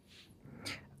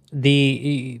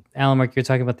 Alan Mark, you're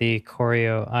talking about the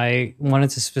choreo. I wanted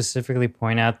to specifically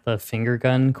point out the finger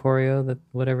gun choreo, that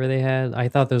whatever they had. I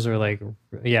thought those were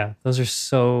those are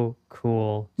so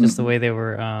cool. Just the way they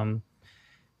were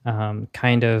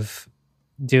kind of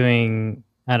doing.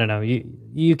 I don't know.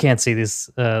 You can't see these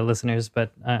listeners,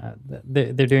 but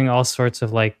they're doing all sorts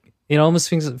of like. It almost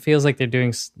feels like they're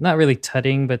doing not really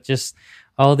tutting, but just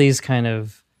all these kind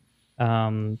of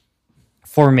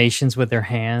formations with their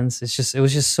hands. It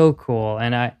was just so cool,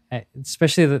 and I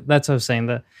especially that's what I was saying.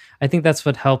 That I think that's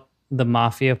what helped the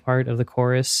mafia part of the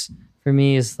chorus for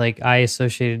me, is like I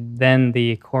associated then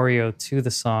the choreo to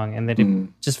the song, and that it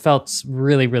just felt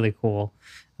really, really cool.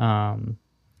 Yeah,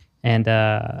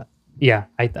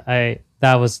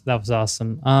 that was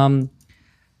awesome.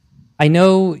 I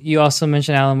know you also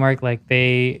mentioned, Alan Mark, like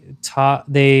they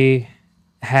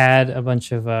had a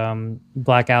bunch of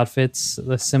black outfits,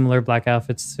 similar black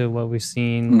outfits to what we've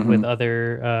seen with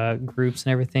other groups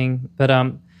and everything. But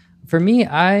for me,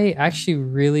 I actually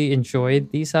really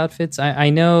enjoyed these outfits.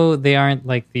 I know they aren't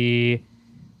like the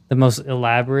most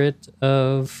elaborate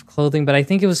of clothing, but I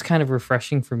think it was kind of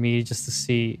refreshing for me just to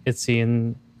see Itzy.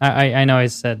 And I know I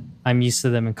said I'm used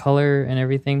to them in color and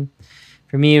everything.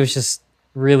 For me, it was just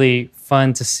really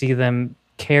fun to see them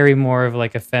carry more of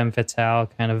like a femme fatale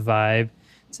kind of vibe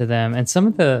to them. And some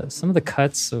of the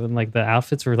cuts and like the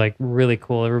outfits were like really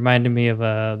cool. It reminded me of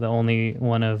the only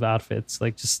one of outfits,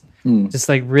 like just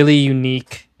like really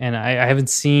unique. And I haven't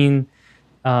seen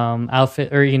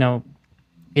outfit, or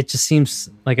it just seems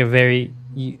like a very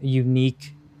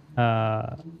unique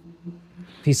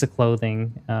piece of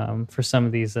clothing for some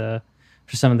of these for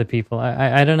some of the people.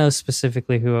 I don't know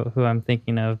specifically who I'm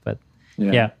thinking of, but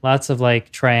yeah, lots of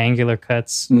like triangular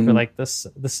cuts for like the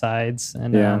sides,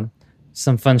 and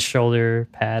some fun shoulder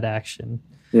pad action.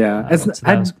 Yeah, so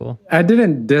that was cool. I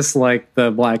didn't dislike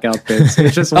the black outfits.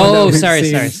 It's just one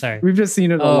that sorry. We've just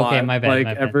seen it a lot. Okay, my bad. Like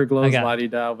my bad. Everglow's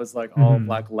La-Di-Da was like all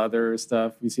black leather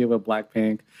stuff. We see it with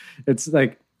Blackpink. It's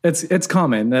like it's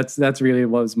common. That's really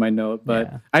was my note.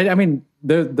 But I mean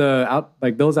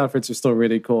those outfits are still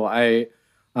really cool. I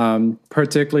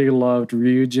particularly loved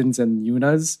Ryujin's and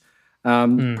Yuna's.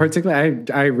 Particularly,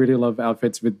 I really love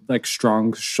outfits with like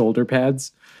strong shoulder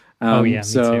pads. Me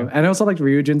too. And I also like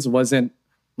Ryujin's wasn't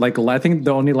like, I think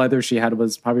the only leather she had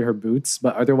was probably her boots,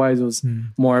 but otherwise it was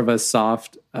more of a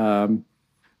soft cloth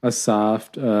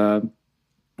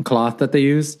that they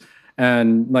use,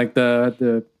 and like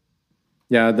the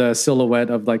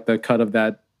silhouette of like the cut of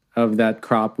that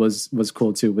crop was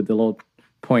cool too, with the little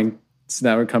points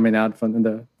that were coming out from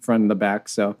the front and the back.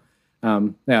 So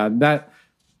that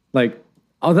like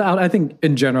I think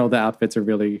in general the outfits are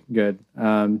really good.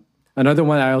 Another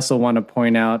one I also want to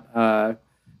point out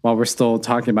while we're still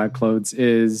talking about clothes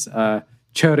is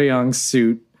Choryong's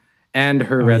suit and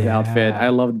her red outfit. I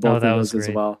loved both of those as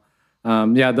well.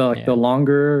 The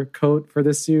longer coat for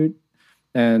the suit,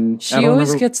 and she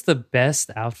always gets the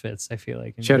best outfits, I feel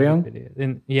like, in Choryong. videos.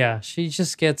 And she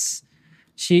just gets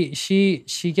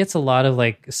she gets a lot of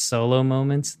like solo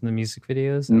moments in the music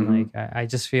videos, and like I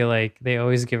just feel like they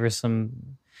always give her some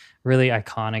really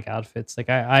iconic outfits. Like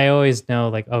I always know,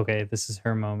 like, okay, this is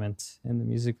her moment in the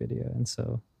music video. And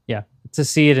so to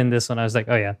see it in this one, I was like,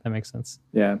 oh yeah, that makes sense.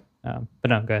 But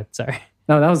no, go ahead, sorry.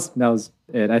 No, that was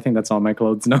it. I think that's all my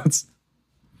clothes notes.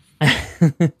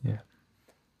 I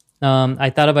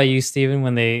thought about you, Steven,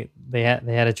 when they had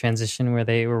a transition where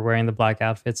they were wearing the black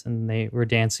outfits and they were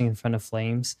dancing in front of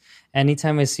flames.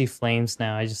 Anytime I see flames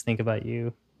now, I just think about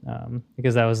you,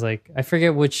 because I was like, I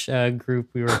forget which group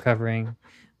we were covering,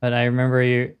 but I remember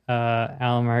you,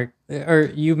 Alan,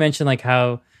 or you mentioned like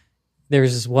how there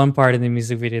was this one part in the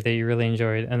music video that you really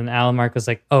enjoyed, and then Alan Mark was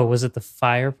like, "Oh, was it the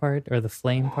fire part or the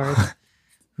flame part?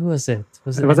 Who was it?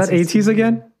 Was that ATEEZ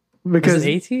again?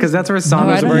 Because that's where Sam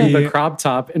was wearing the crop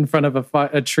top in front of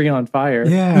a tree on fire.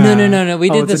 Yeah. No. We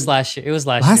did this last year. It was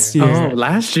last year. Oh,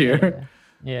 last year.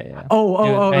 Yeah. It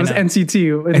was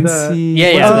NCT.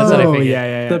 That's what I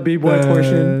figured. The B-boy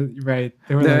portion. Right.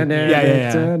 They were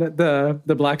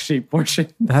the black sheep portion.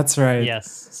 That's right.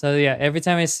 Yes. So every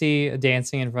time I see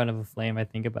dancing in front of a flame, I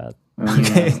think about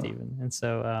Steven. And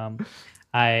so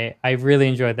I really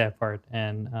enjoyed that part,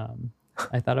 and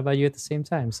I thought about you at the same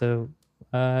time. So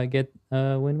get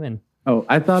a win-win. Oh,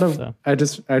 I thought of I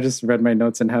just read my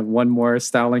notes and have one more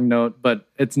styling note, but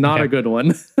it's not a good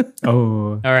one.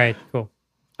 Oh. All right, cool.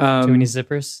 Too many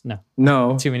zippers?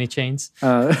 No. Too many chains?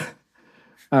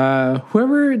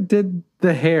 Whoever did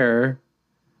the hair,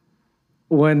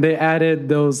 when they added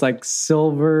those like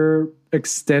silver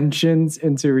extensions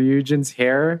into Ryujin's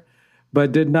hair,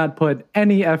 but did not put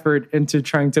any effort into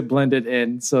trying to blend it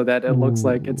in so that it looks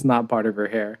like it's not part of her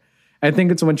hair. I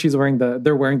think it's when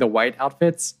they're wearing the white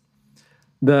outfits.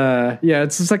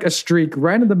 It's just like a streak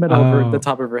right in the middle of the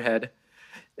top of her head.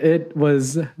 It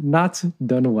was not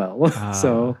done well.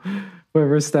 So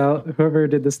whoever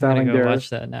did the styling there, watch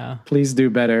that now. Please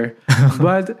do better.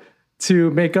 But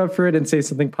to make up for it and say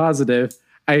something positive,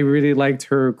 I really liked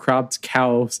her cropped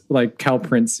cow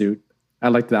print suit. I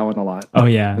liked that one a lot. Oh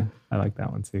yeah, I like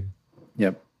that one too.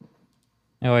 Yep.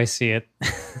 Oh, I see it.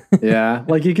 Yeah,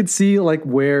 like you could see like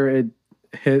where it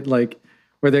hit, like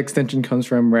where the extension comes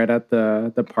from, right at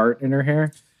the part in her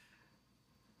hair.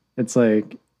 It's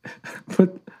like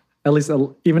put at least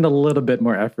even a little bit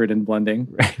more effort in blending.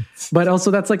 Right. But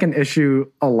also that's like an issue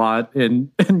a lot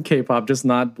in K-pop, just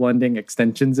not blending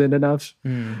extensions in enough.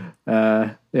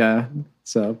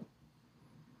 So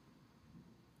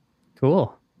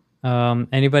cool.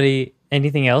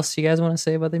 Anything else you guys want to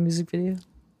say about the music video?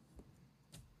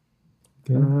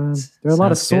 There are a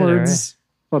lot of swords,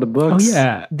 a lot of books. Oh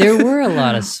yeah, there were a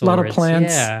lot of swords. A lot of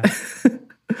plants. Yeah.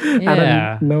 Out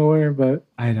of nowhere, but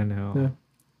I don't know.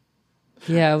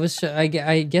 Yeah, it was. I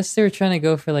guess they were trying to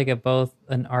go for like both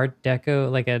an Art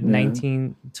Deco, like a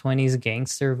 1920s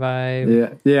gangster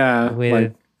vibe. Yeah,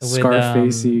 with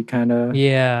Scarfacey kind of.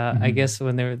 Yeah, I guess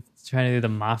when they were trying to do the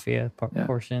mafia Yeah.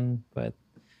 portion, but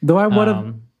Though I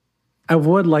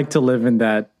would like to live in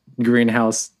that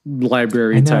greenhouse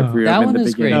library I know. type room that in one the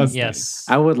is great. beginning. was Yes.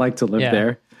 I would like to live Yeah.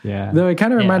 there. Yeah. Though it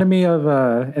kind of Yeah. reminded me of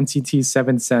NCT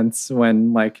 7 Cents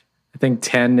when like I think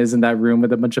 10 is in that room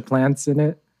with a bunch of plants in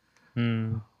it.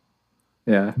 Hmm.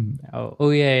 Yeah. Oh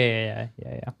yeah.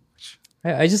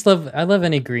 I just love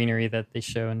any greenery that they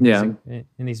show in Yeah.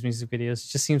 in these music videos. It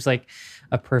just seems like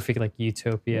a perfect like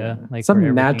utopia, like where Some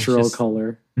everything's natural just-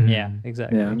 color. Yeah,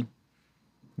 exactly. Yeah.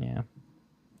 Yeah.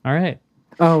 All right.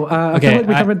 Oh, I Okay, feel like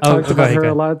we haven't talked go about ahead, her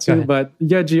go a lot ahead. too, but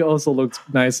Yeji also looks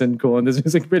nice and cool in this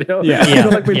music video. Yeah. I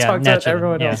feel like we Yeah, talked about naturally,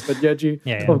 everyone yeah. else, but Yeji,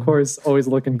 Yeah, yeah. of course, always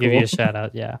looking Give cool. you a shout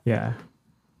out. Yeah. Yeah.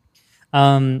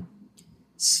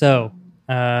 So,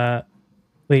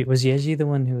 wait, was Yeji the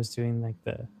one who was doing like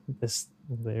this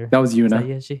there? That was Is that Yuna.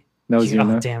 Yeji? That was Oh,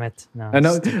 Yuna. damn it! No, I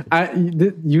know. stupid.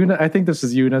 Yuna. I think this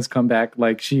was Yuna's comeback.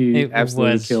 Like she It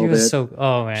absolutely was. She killed was it. so.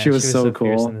 Oh man, She was so fierce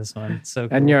cool. in this one. So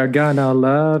cool. And you're gonna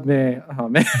love me. Oh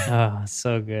man. Oh,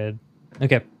 so good.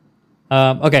 Okay.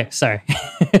 Okay. Sorry.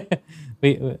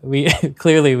 we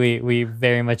clearly we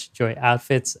very much enjoy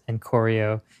outfits and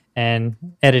choreo and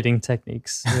editing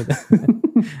techniques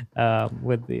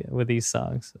with these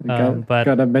songs. But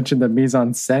Gotta mention the mise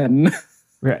en scène.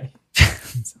 Right.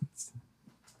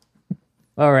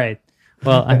 all right.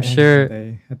 Well, I'm sure.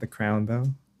 They had the crown though.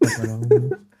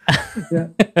 Yeah.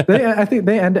 I think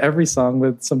they end every song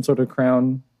with some sort of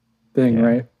crown thing, Yeah.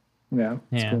 right? Yeah.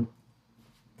 it's Yeah. cool.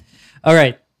 All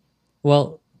right.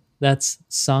 Well, that's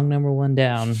song number one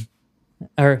down,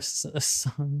 or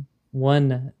song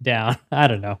one down. I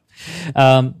don't know.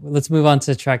 Let's move on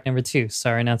to track number two.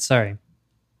 Sorry, not sorry.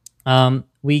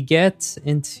 We get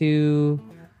into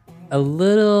a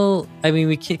little. I mean,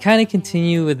 we kind of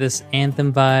continue with this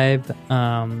anthem vibe.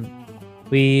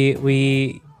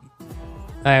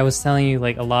 I was telling you,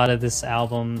 like, a lot of this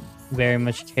album very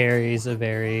much carries a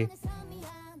very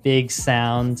big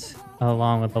sound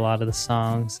along with a lot of the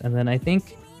songs. And then I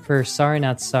think for Sorry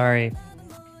Not Sorry,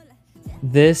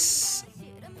 this,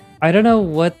 I don't know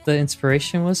what the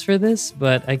inspiration was for this,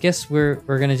 but I guess we're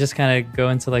gonna just kind of go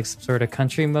into like some sort of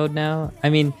country mode now. I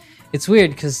mean, it's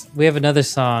weird because we have another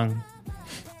song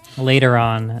later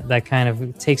on that kind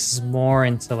of takes us more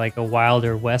into like a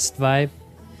Wilder West vibe.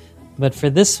 But for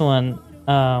this one,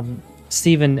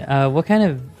 Steven, what kind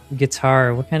of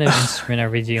guitar, what kind of instrument are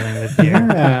we dealing with here?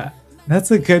 Yeah, that's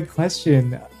a good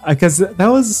question. Because I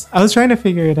was trying to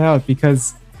figure it out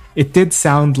because it did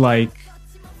sound like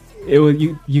it was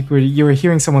you were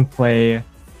hearing someone play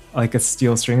like a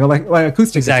steel string or like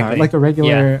acoustic guitar, Exactly. like a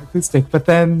regular acoustic, but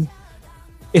then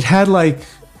it had like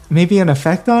maybe an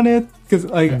effect on it because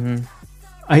like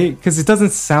because it doesn't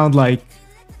sound like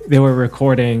they were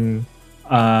recording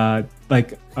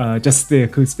just the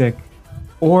acoustic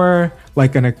or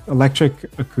like an electric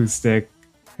acoustic.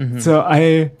 So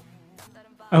I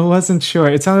wasn't sure.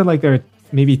 It sounded like there were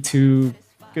maybe two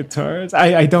guitars.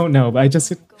 I don't know, but I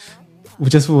just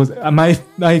was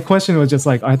my question was just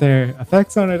like, are there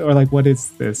effects on it or like what is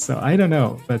this? So I don't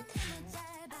know, but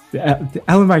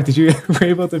Alan Mike, did you were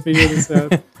able to figure this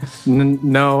out?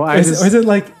 No, Or is it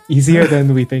like easier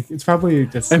than we think? It's probably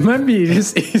just it might be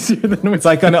just easier than it's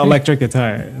like an electric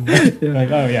guitar.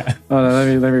 Like, oh yeah. Oh, no,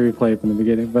 let me replay it from the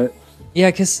beginning. But Yeah,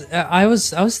 because I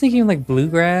was thinking like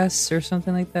bluegrass or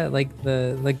something like that, like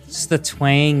just the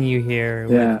twang you hear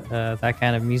with that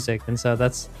kind of music, and so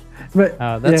that's what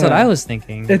I was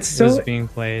thinking. It's was so- being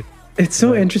played. it's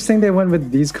so interesting they went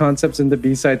with these concepts in the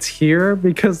B-sides here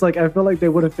because like I feel like they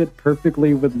would have fit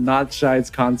perfectly with Not Shy's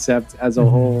concept as a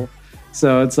whole.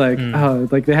 So it's like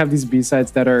like they have these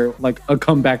B-sides that are like a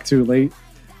comeback too late,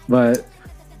 but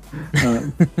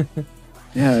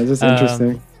yeah, it's just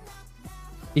interesting.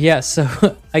 Yeah, so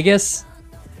I guess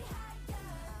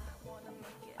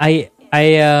I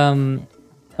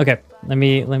okay. Let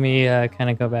me kind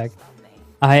of go back.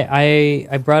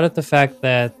 I brought up the fact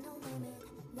that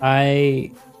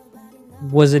I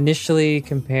was initially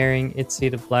comparing Itzy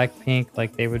to Blackpink,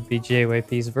 like they would be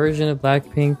JYP's version of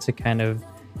Blackpink to kind of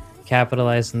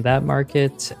capitalize on that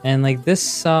market, and like this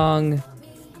song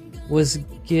was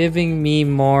giving me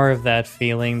more of that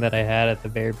feeling that I had at the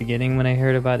very beginning when I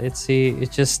heard about Itzy.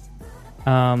 It just,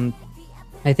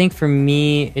 I think for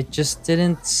me, it just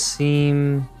didn't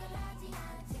seem.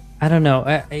 I don't know.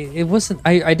 It wasn't.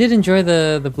 I did enjoy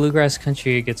the bluegrass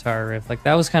country guitar riff. Like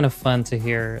that was kind of fun to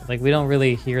hear. Like we don't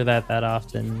really hear that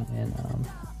often,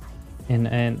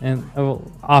 and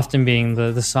often being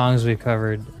the songs we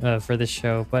covered for this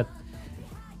show. But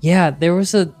yeah, there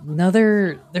was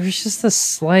just a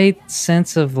slight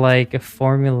sense of like a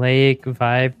formulaic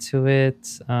vibe to it.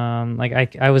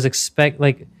 Like I was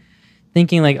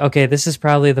thinking like, okay, this is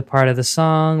probably the part of the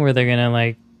song where they're gonna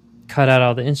like cut out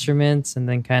all the instruments and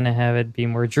then kind of have it be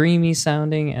more dreamy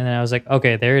sounding. And then I was like,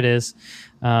 okay, there it is.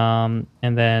 And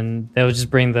then they'll just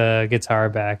bring the guitar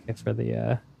back for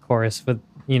the chorus with,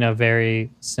 very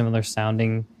similar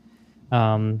sounding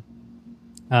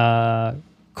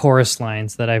chorus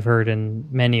lines that I've heard in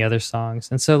many other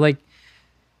songs. And so like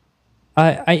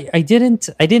I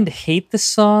didn't hate the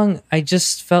song. I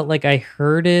just felt like I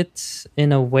heard it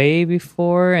in a way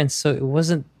before, and so it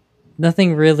wasn't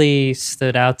nothing really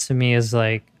stood out to me as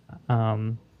like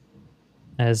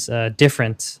as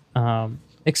different,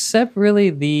 except really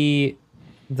the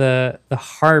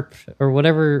harp or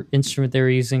whatever instrument they were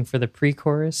using for the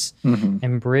pre-chorus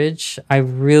and bridge. I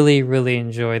really really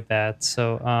enjoyed that.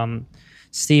 So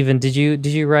Steven, did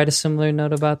you write a similar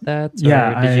note about that?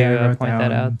 Yeah, or did you I wrote point that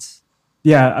down- out?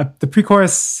 Yeah, the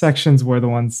pre-chorus sections were the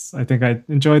ones I think I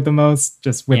enjoyed the most,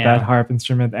 just with Yeah. that harp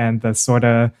instrument and the sort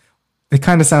of, they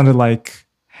kind of sounded like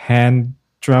hand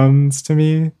drums to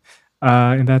me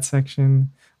in that section,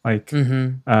 like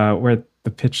where the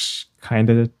pitch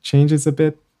kind of changes a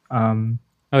bit. Oh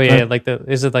yeah, But-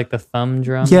 is it like the thumb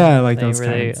drum? Yeah, like thing those where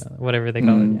they, kinds. whatever they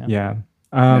call it. Yeah. Yeah.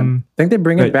 I think they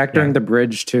bring it but, back during yeah. the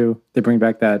bridge too. They bring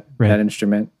back that Right.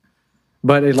 instrument,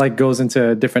 but it like goes into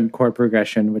a different chord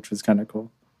progression, which was kind of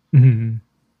cool. Mhm.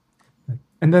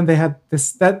 And then they had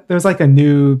there's like a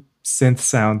new synth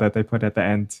sound that they put at the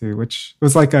end too, which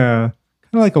was like a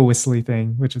kind of like a whistly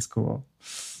thing, which is cool.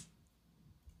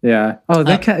 Yeah. Oh,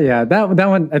 that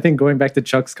one. I think going back to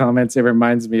Chuck's comments, it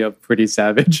reminds me of Pretty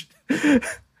Savage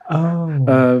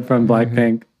Oh, from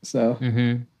Blackpink. So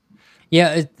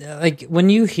Yeah, like when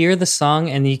you hear the song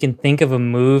and you can think of a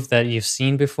move that you've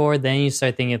seen before, then you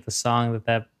start thinking of the song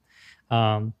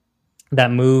that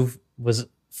move was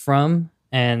from.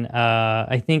 And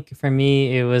I think for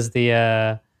me, it was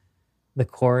the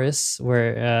chorus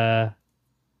where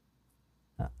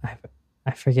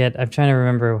I forget. I'm trying to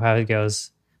remember how it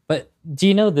goes. But do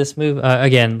you know this move?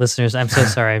 Again, listeners, I'm so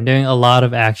sorry. I'm doing a lot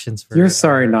of actions. you're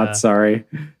sorry, not sorry.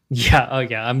 Yeah. Oh,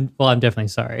 yeah. I'm definitely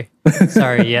sorry.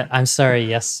 Sorry. Yeah. I'm sorry.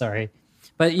 Yes. Sorry.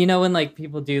 But you know when like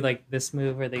people do like this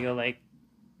move where they go like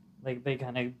they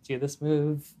kind of do this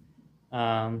move.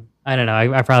 I don't know.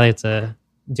 I probably have to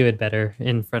do it better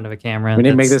in front of a camera. We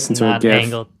need to make that's this into a not GIF.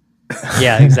 angled.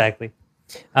 Yeah. Exactly.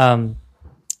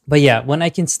 But yeah, when I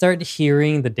can start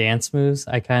hearing the dance moves,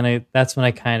 that's when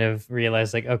I kind of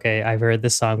realize like, okay, I've heard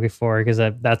this song before because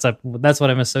that's what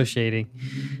I'm associating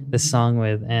this song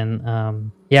with,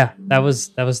 and yeah, that was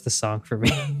the song for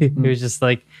me. It was just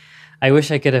like, I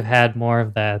wish I could have had more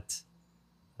of that,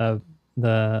 the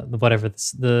whatever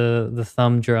the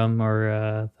thumb drum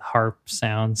or harp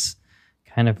sounds,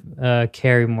 kind of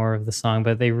carry more of the song,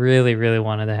 but they really really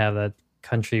wanted to have that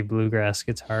country bluegrass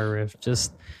guitar riff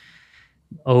just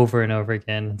over and over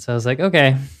again. And so I was like,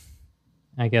 okay,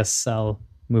 I guess I'll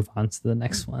move on to the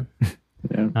next one.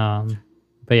 Yeah.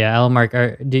 But yeah,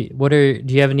 Alamark,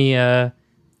 do you have any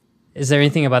is there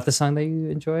anything about the song that you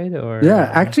enjoyed? Or Yeah,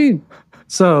 actually,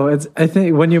 so I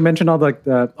think when you mentioned all like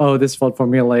this felt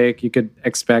formulaic, you could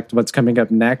expect what's coming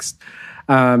up next.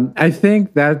 I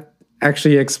think that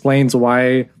actually explains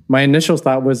why my initial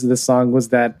thought was this song was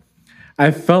that I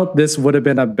felt this would have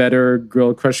been a better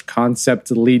Girl Crush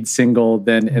concept lead single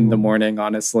than In the Morning,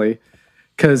 honestly,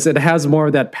 because it has more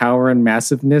of that power and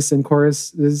massiveness in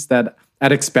choruses that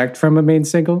I'd expect from a main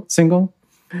single.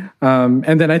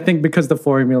 And then I think because the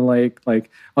formula,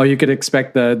 like you could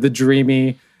expect the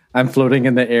dreamy, I'm floating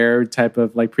in the air type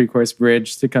of like pre-chorus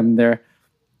bridge to come there,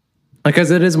 because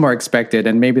it is more expected,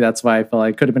 and maybe that's why I felt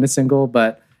like it could have been a single.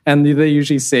 And they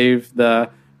usually save the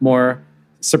more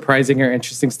surprising or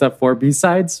interesting stuff for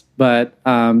B-sides. But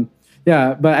but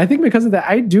I think because of that,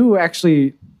 I do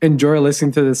actually enjoy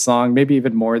listening to this song, maybe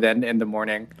even more than In the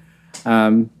Morning.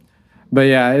 But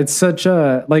yeah, it's such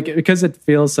a because it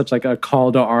feels such like a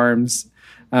call to arms,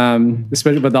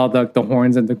 especially with all the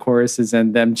horns and the choruses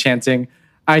and them chanting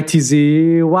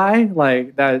ITZY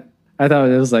like that. I thought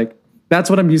it was like, that's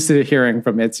what I'm used to hearing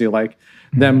from Itzy, like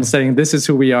them saying, this is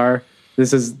who we are.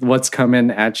 This is what's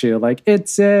coming at you, like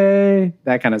Itzy,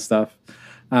 that kind of stuff.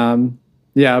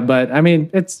 Yeah, but I mean,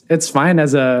 it's fine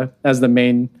as the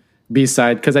main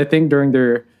B-side, because I think during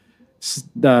their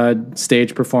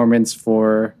stage performance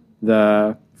for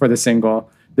the single,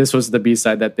 this was the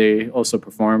B-side that they also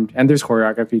performed, and there's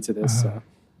choreography to this. So.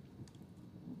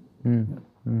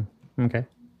 Okay,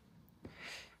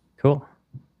 cool.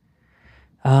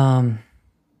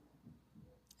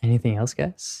 Anything else,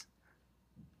 guys?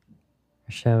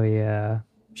 Or shall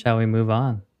we move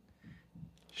on?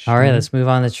 All right, let's move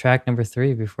on to track number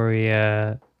 3 before we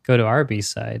go to our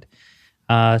B-side.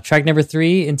 Track number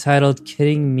 3, entitled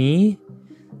Kidding Me.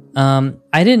 I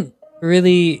didn't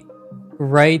really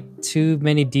write too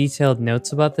many detailed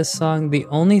notes about this song. The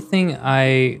only thing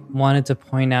I wanted to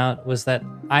point out was that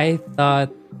I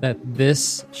thought that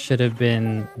this should have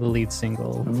been the lead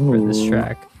single for this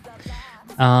track.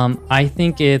 I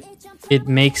think it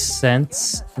makes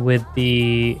sense with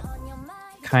the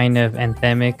kind of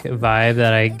anthemic vibe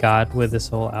that I got with this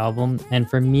whole album. And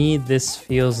for me, this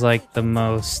feels like the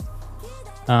most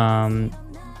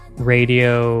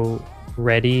radio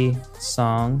ready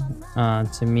song.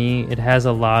 To me, it has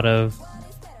a lot of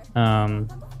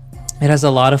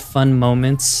fun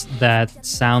moments that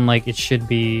sound like it should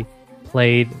be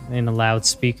played in a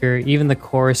loudspeaker. Even the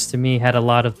chorus to me had a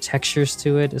lot of textures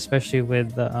to it, especially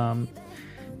with the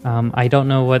I don't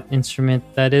know what instrument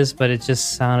that is, but it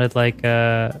just sounded like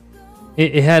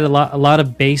it had a lot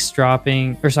of bass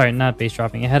dropping, or sorry, not bass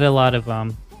dropping. It had a lot of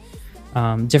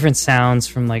different sounds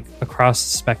from like across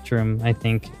the spectrum, I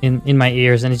think, in my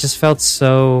ears, and it just felt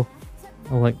so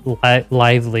like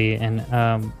lively. And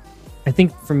I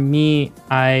think for me,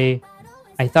 I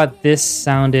thought this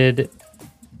sounded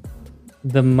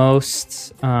the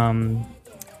most.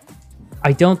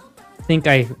 I don't think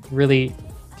I really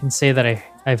can say that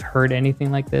I've heard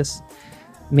anything like this.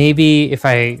 Maybe if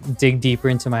I dig deeper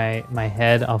into my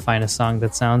head, I'll find a song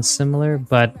that sounds similar.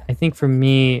 But I think for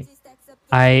me,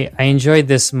 I enjoyed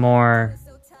this more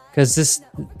because this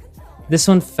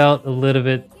one felt a little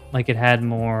bit like it had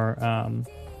more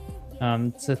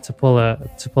to pull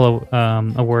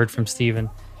a word from Steven,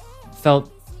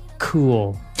 felt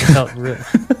cool. Felt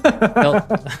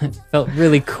felt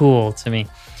really cool to me.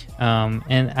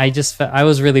 And I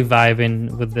was really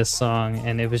vibing with this song,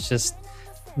 and it was just,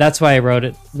 that's why I wrote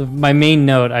it. My main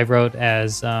note I wrote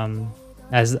as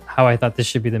how I thought this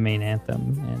should be the main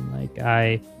anthem, and like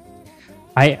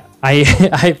I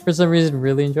for some reason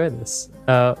really enjoyed this.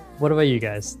 What about you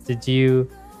guys? Do you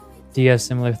have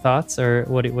similar thoughts, or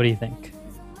what do you think?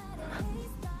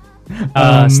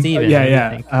 Steven,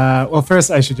 yeah. Well,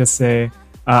 first I should just say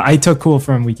I took cool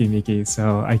from Wiki Miki,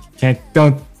 so I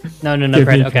don't. No,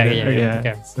 Fred. Okay, yeah.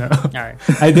 Okay. So all right.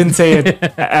 I didn't say it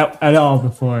at all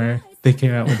before they came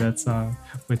out with that song,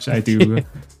 which I do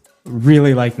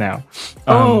really like now.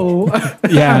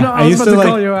 Yeah. No, I was about to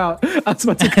call you out. I was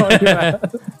about to call you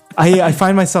out. I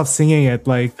find myself singing it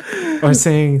or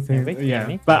saying things.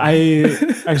 Yeah, but I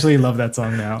actually love that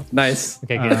song now. Nice.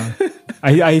 Okay, good.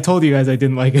 I told you guys I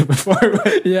didn't like it before.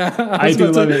 But yeah, I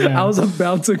do love it now. I was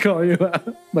about to call you out,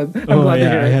 but I'm glad to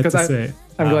hear it because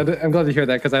I'm glad to hear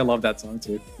that because I love that song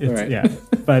too. Right. Yeah,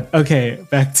 but okay,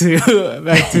 back to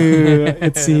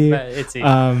Itzy. Itzy.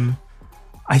 I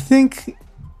think,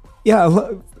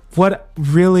 what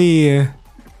really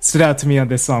stood out to me on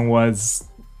this song was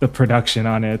the production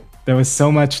on it. There was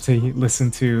so much to listen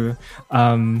to,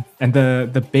 and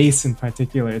the bass in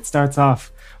particular. It starts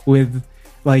off with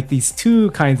like these two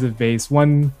kinds of bass.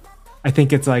 One, I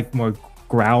think it's like more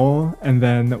growl, and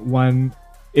then one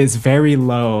is very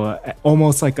low,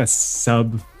 almost like a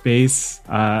sub bass.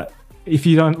 If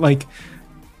you don't like,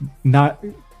 not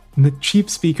the cheap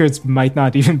speakers might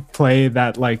not even play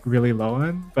that like really low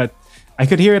one, but I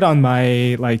could hear it on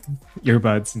my like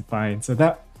earbuds and fine.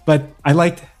 But I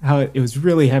liked how it was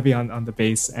really heavy on the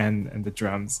bass and the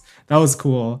drums. That was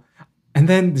cool. And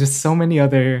then just so many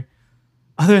other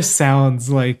sounds,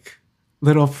 like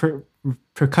little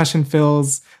percussion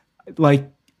fills, like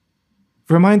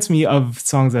reminds me of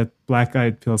songs that Black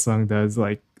Eyed Peas song does,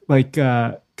 like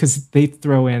because they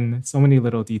throw in so many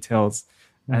little details,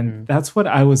 and that's what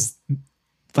I was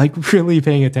like really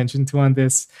paying attention to on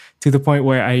this, to the point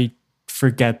where I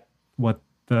forget what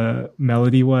the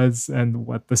melody was and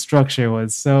what the structure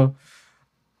was. So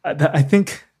I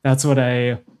think that's what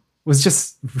I was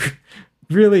just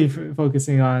really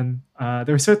focusing on.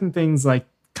 There were certain things like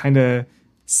kind of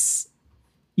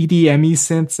EDM-y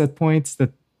synths at points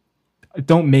that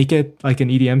don't make it like an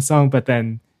EDM song, but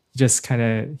then you just kind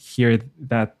of hear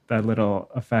that little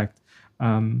effect.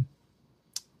 But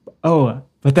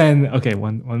then, okay,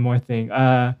 one more thing.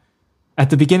 At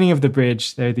the beginning of the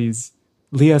bridge, there are these,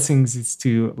 Leah sings these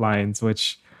two lines,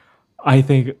 which I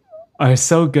think are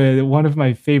so good. One of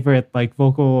my favorite like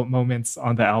vocal moments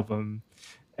on the album.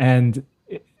 And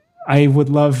I would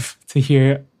love to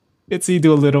hear Itzy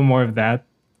do a little more of that,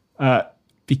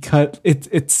 because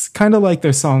it's kind of like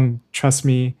their song Trust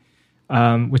Me,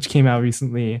 which came out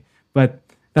recently. But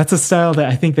that's a style that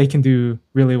I think they can do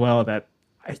really well, that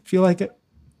I feel like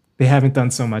they haven't done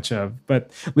so much of.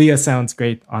 But Leah sounds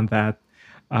great on that.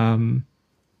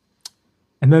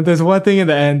 And then there's one thing in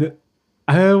the end.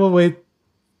 I will wait.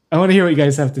 I want to hear what you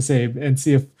guys have to say and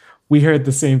see if we heard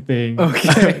the same thing.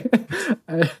 Okay.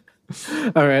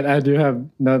 All right, I do have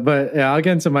no, but yeah, I'll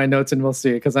get into my notes and we'll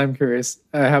see because I'm curious.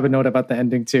 I have a note about the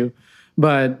ending too,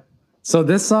 but so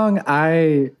this song,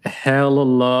 I hella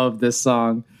love this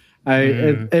song.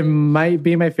 It might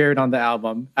be my favorite on the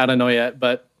album. I don't know yet,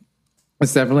 but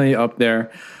it's definitely up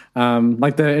there.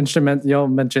 Like the instrument, you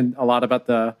mentioned a lot about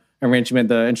the arrangement,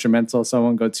 the instrumental, so I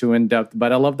won't go too in depth.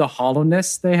 But I love the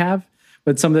hollowness they have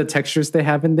with some of the textures they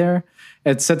have in there.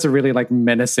 It sets a really like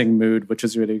menacing mood, which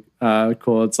is really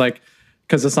cool. It's like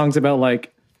because the song's about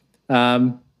like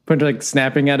like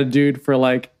snapping at a dude for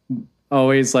like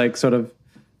always like sort of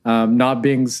not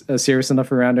being serious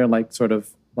enough around her, like sort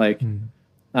of like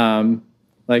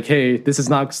like hey, this is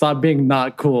not stop being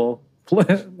not cool,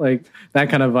 like that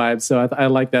kind of vibe. So I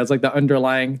like that. It's like the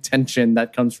underlying tension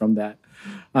that comes from that.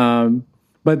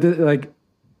 But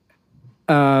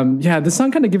yeah, this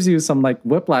song kind of gives you some like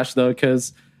whiplash though,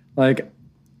 because like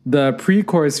the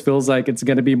pre-chorus feels like it's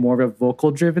going to be more of a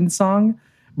vocal driven song,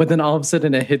 but then all of a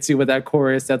sudden it hits you with that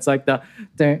chorus that's like the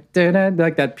like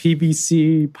that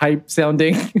PVC pipe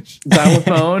sounding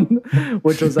xylophone,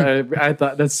 which was I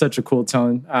thought that's such a cool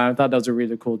tone. I thought that was a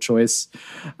really cool choice.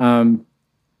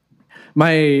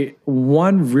 My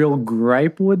one real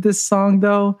gripe with this song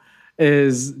though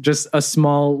is just a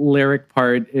small lyric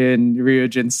part in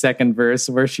Ryujin's second verse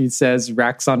where she says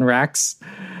racks on racks.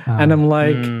 And I'm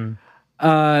like,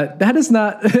 that is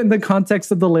not, in the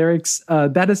context of the lyrics,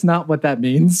 that is not what that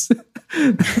means.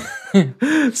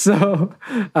 So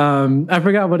I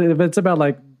forgot what if it's about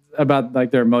like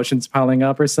their emotions piling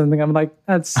up or something. I'm like,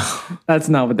 that's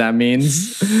not what that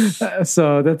means.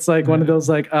 So that's like one of those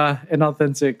like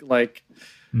inauthentic like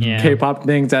K-pop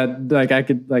things that like I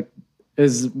could like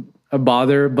is a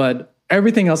bother, but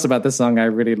everything else about this song I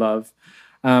really love,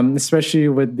 especially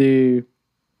with the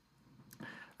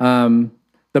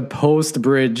post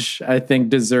bridge. I think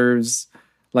deserves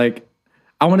like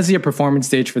I want to see a performance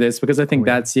stage for this because I think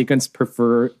that sequence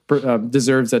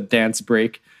deserves a dance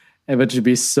break, which would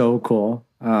be so cool.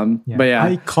 But yeah,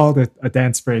 I called it a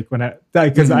dance break when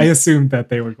because I assumed that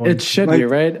they were going. It should be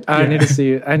right. I need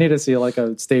to see like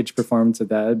a stage performance of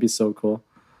that. It'd be so cool.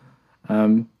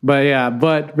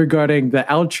 But regarding the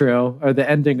outro or the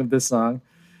ending of this song,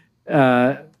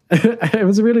 it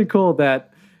was really cool that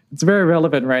it's very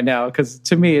relevant right now because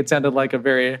to me it sounded like a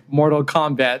very Mortal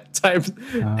Kombat type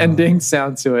ending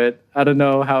sound to it. I don't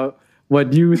know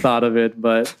what you thought of it,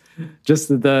 but just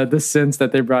the sense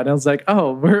that they brought in, I was like,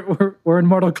 oh, we're in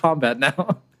Mortal Kombat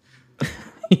now.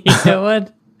 You know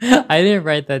what? I didn't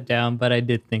write that down, but I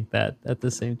did think that at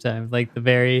the same time, like the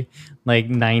very like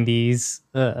 90s,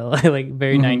 like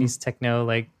very 90s techno,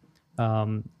 like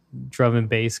drum and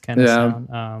bass kind of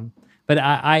sound. But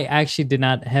I actually did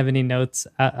not have any notes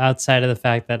outside of the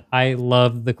fact that I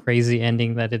loved the crazy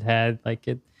ending that it had. Like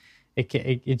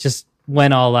it just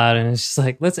went all out, and it's just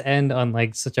like, let's end on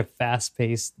like such a fast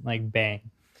paced like bang.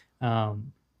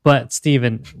 But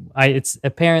Steven, it's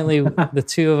apparently the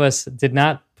two of us did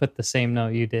not put the same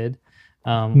note you did.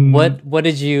 What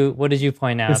did you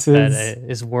point out that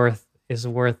is worth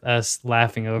us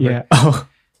laughing over? Yeah. Oh,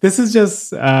 this is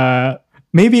just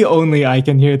maybe only I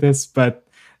can hear this, but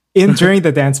during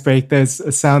the dance break, there's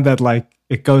a sound that like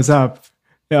it goes up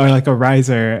or like a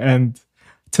riser, and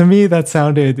to me that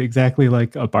sounded exactly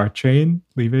like a BART train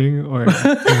leaving or leaving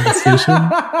the station.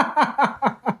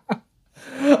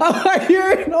 Oh, I hear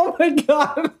it! Oh my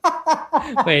god!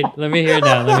 Wait, let me hear it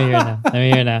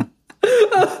now.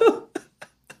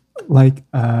 Like,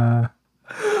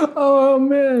 oh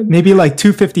man, maybe like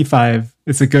 255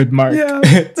 is a good mark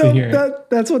to hear.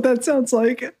 That's what that sounds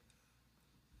like.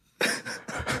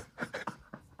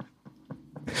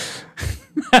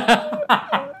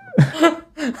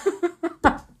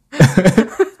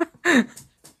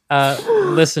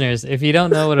 Listeners, if you don't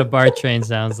know what a BART train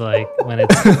sounds like when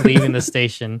it's leaving the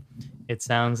station, it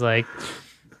sounds like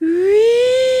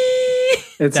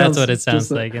that's what it sounds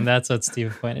like, and that's what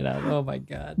Steve pointed out. Oh my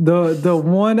god! The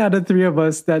one out of three of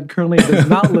us that currently does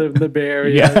not live in the Bay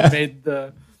Area made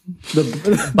the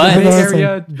Bay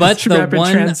Area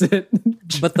transit.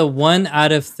 But the one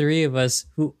out of three of us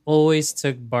who always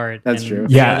took BART. That's true.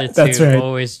 Yeah, that's right.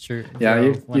 Always true. Yeah,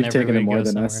 you've taken it more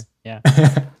than us. Yeah,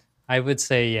 I would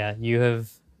say you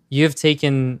have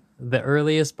taken the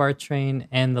earliest BART train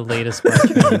and the latest BART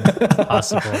train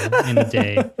possible in a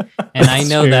day, and I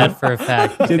know that for a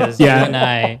fact because you and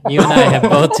I have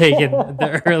both taken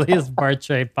the earliest BART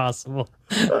train possible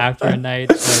after a night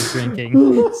of drinking.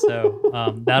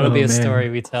 So that'll be a story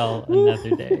we tell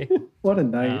another day. What a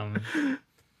night!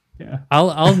 Yeah.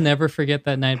 I'll never forget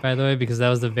that night, by the way, because that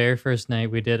was the very first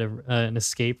night we did an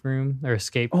escape room or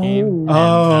escape game.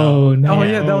 Oh, no. Oh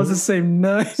yeah, that was the same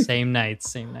night. Same night.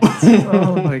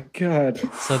 Oh my god.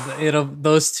 So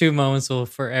those two moments will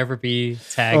forever be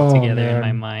tagged Oh, together in my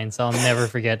man. mind. So I'll never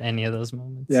forget any of those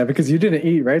moments. Yeah, because you didn't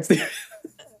eat, right, Steve?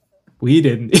 We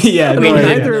didn't. Yeah, mean, no, I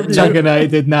neither didn't. of you. Chuck and I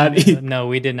did not eat. No,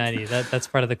 we did not eat. That's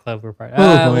part of the club we're part of.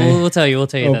 Oh, boy. We'll tell you. We'll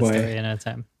tell you Oh, that boy. story another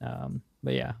time.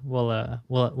 But yeah,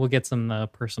 we'll get some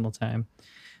personal time.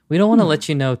 We don't want to let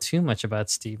you know too much about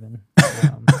Steven.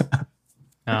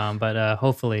 But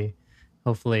hopefully,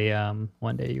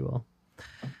 one day you will.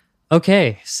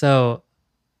 Okay, so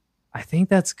I think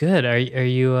that's good. Are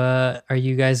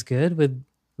you guys good with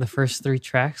the first 3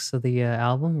 tracks of the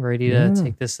album? Ready to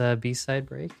take this B-side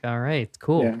break? All right,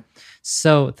 cool. Yeah.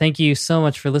 So thank you so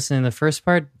much for listening to the first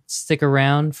part. Stick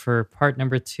around for part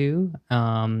number 2,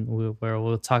 where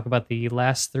we'll talk about the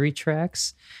last 3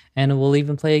 tracks, and we'll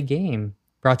even play a game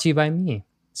brought to you by me.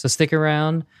 So stick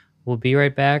around. We'll be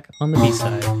right back on the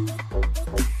B-side.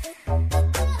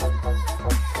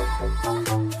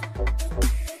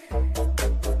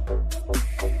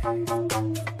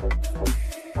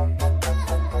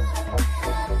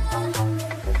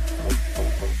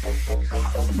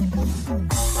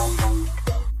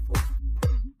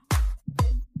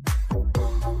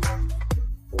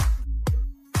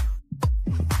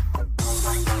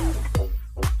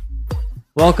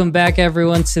 Welcome back,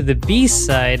 everyone, to the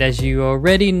B-side. As you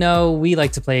already know, we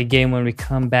like to play a game when we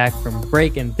come back from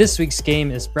break, and this week's game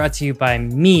is brought to you by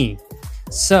me.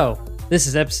 So, this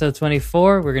is episode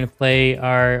 24. We're going to play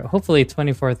our, hopefully,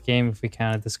 24th game, if we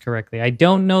counted this correctly. I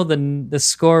don't know the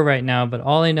score right now, but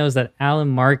all I know is that Alan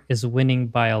Mark is winning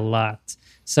by a lot.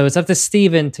 So, it's up to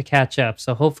Steven to catch up.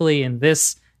 So, hopefully, in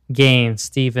this game,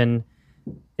 Steven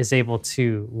is able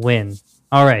to win.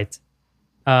 All right.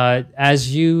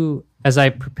 As I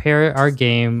prepare our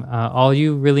game, all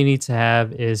you really need to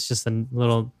have is just a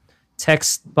little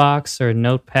text box or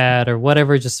notepad or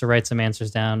whatever, just to write some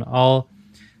answers down.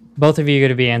 Both of you are going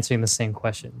to be answering the same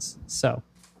questions. So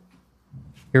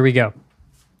here we go.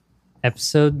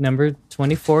 Episode number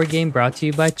 24 game brought to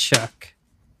you by Chuck.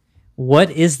 What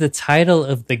is the title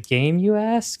of the game, you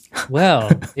ask?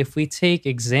 Well, if we take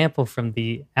example from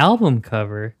the album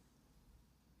cover,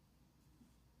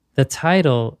 the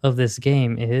title of this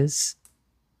game is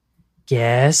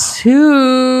Guess Who?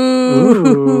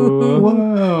 Ooh.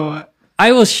 Whoa.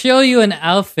 I will show you an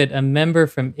outfit a member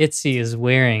from Itzy is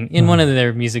wearing in one of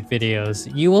their music videos.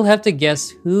 You will have to guess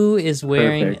who is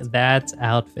wearing Perfect. that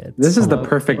outfit. This is the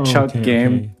perfect Chuck Okay,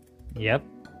 game. okay. Yep,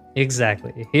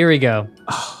 exactly. Here we go.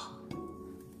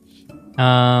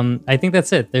 I think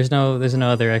that's it. There's no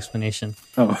other explanation.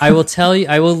 Oh. I will tell you.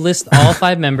 I will list all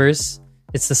 5 members.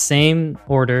 It's the same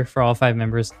order for all 5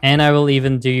 members, and I will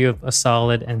even do you a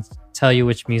solid and tell you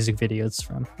which music video it's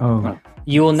from. Oh,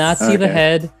 You will not see the Okay.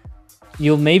 head.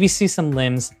 You'll maybe see some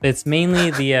limbs, but it's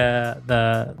mainly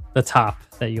the top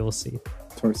that you will see.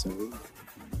 Torso.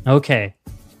 Okay,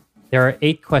 there are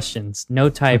 8 questions, no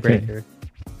tiebreaker.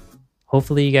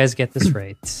 Hopefully, you guys get this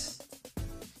right.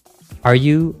 Are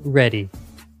you ready?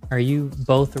 Are you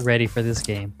both ready for this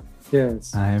game?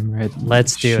 Yes. I'm ready.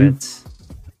 Let's do Shoot.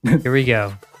 it. Here we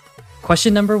go.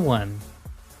 Question number 1.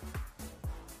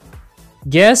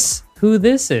 Guess who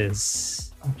this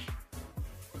is?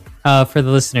 For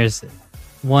the listeners,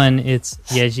 1, it's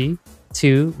Yeji.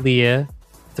 2, Leah.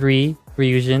 3,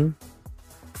 Ryujin.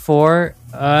 4,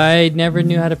 I never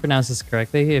knew how to pronounce this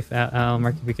correctly. If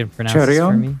Mark, if you can pronounce this for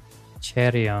Cheryong? me.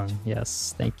 Cheryong.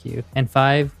 Yes, thank you. And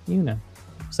 5, Yuna.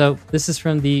 So this is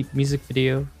from the music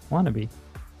video Wannabe.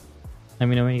 Let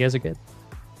me know when you guys are good.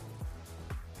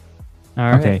 All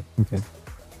right. Okay. Okay.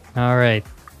 All right.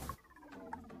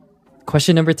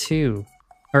 Question number 2,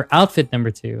 or outfit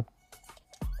number 2.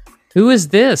 Who is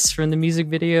this from the music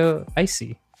video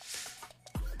Icy?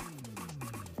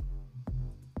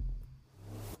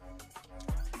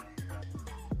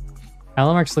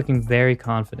 Alamark's looking very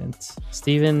confident.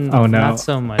 Steven, Oh, no. not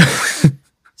so much.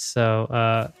 So,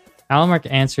 Alamark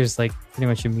answers like pretty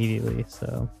much immediately.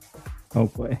 So, Oh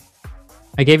boy.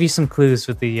 I gave you some clues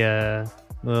with the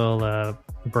little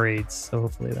braids. So,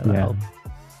 hopefully that'll Yeah. help.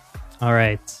 All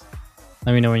right.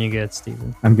 Let me know when you get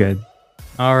Steven. I'm good.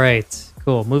 All right.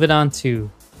 Cool. Moving on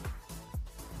to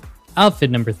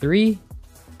outfit number 3.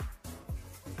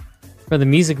 For the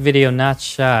music video Not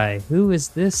Shy, who is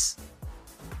this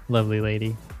lovely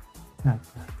lady? All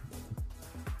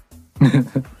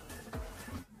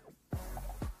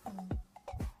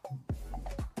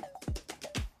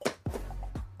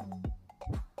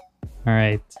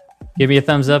right. Give me a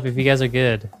thumbs up if you guys are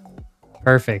good.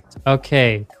 Perfect.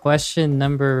 Okay, question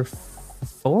number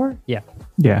 4? Yeah.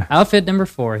 Yeah. Outfit number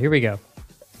 4. Here we go.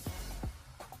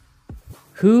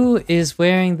 Who is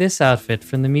wearing this outfit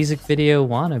from the music video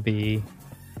Wannabe?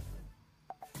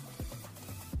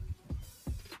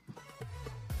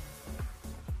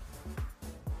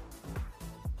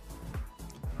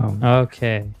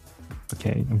 Okay.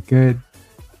 Okay, I'm good.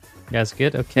 You guys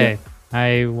good? Okay.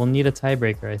 I will need a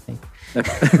tiebreaker, I think.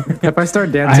 If I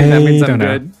start dancing, that means I'm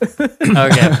don't good.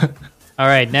 Okay. All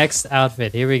right, next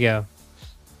outfit. Here we go.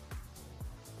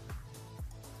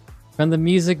 From the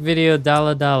music video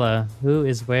Dala Dala, who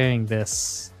is wearing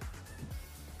this?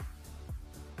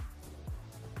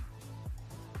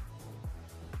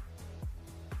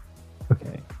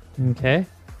 Okay. Okay.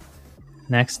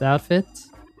 Next outfit.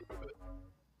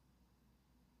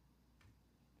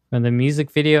 From the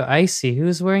music video Icy,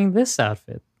 who's wearing this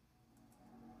outfit?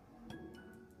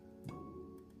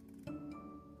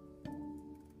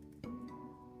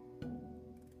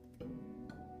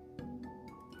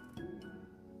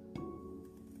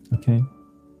 Okay.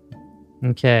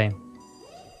 Okay.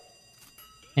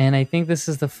 And I think this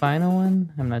is the final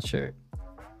one. I'm not sure.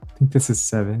 I think this is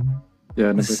 7. Yeah, The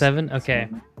number 7? Okay.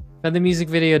 From the music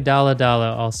video Dala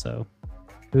Dala also.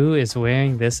 Who is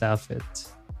wearing this outfit?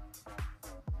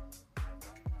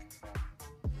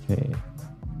 Okay.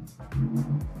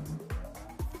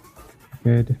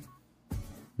 Good.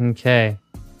 Okay.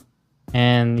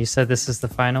 And you said this is the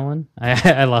final one?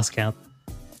 I lost count.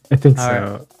 I think All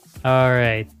so. All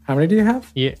right. How many do you have?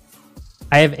 Yeah.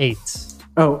 I have 8.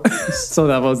 Oh, so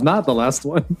that was not the last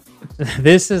one.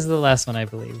 This is the last one, I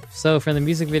believe. So from the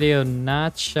music video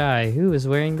Not Shy, who is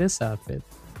wearing this outfit?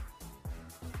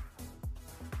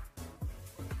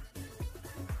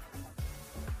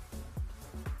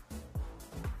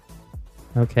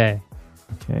 Okay.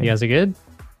 Okay. You guys are good?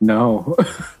 No.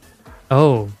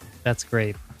 Oh, that's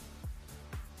great.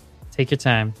 Take your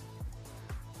time.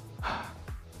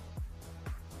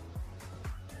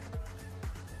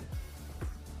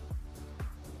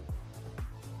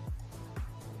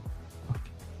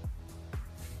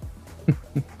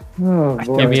 Oh, Give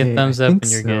boy. me a Okay, thumbs I up think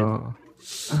and you're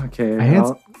so. Okay. I had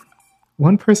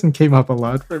one person came up a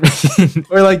lot for me,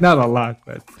 or like not a lot,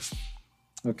 but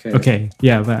okay. okay.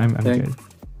 Yeah, but I'm Thank- good.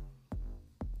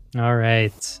 All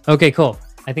right. Okay, cool.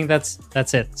 I think that's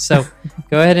it. So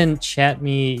go ahead and chat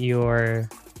me your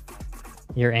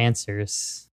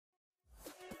answers.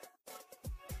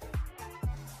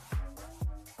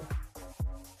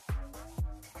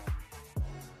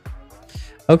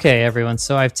 Okay, everyone.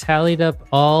 So I've tallied up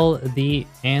all the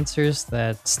answers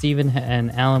that Steven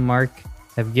and Alan Mark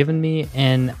have given me,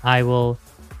 and I will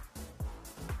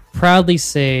proudly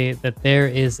say that there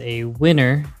is a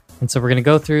winner. And so we're going to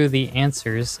go through the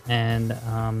answers, and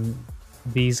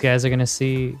these guys are going to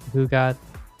see who got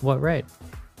what right.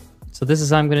 So this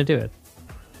is how I'm going to do it.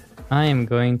 I am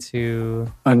going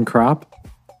to, Uncrop.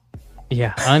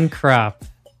 uncrop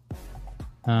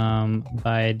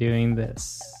by doing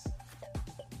this.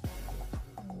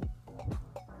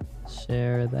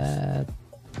 Share that.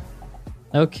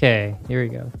 Okay, here we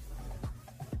go.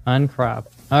 Uncrop.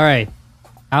 All right.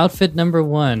 Outfit number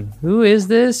 1. Who is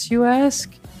this, you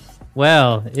ask?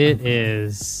 Well, it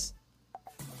is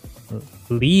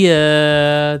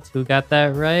Leah. Who got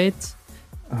that right?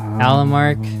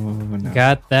 Alamark no.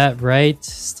 got that right.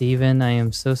 Steven, I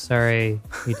am so sorry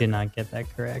you did not get that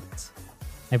correct.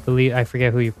 I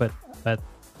forget who you put, but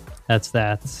that's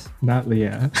that. Not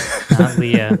Leah. Not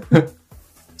Leah.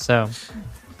 So,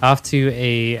 off to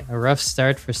a rough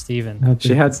start for Steven.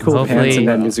 She had cool Hopefully- pants in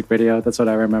that music video. That's what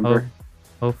I remember.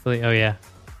 Hopefully,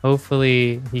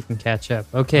 hopefully he can catch up.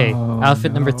 Okay, Oh,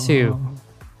 outfit number 2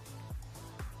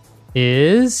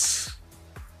 is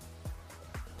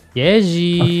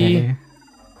Yeji. Okay.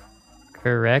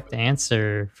 Correct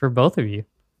answer for both of you.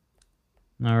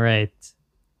 All right.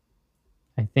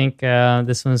 I think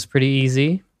this one's pretty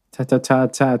easy. Ta ta ta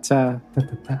ta ta. Ta,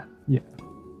 ta, ta. Yeah.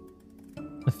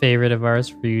 A favorite of ours,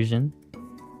 Fusion.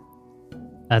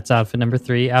 That's outfit number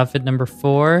 3. Outfit number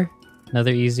 4,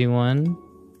 another easy one.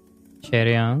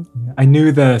 Cheryong. I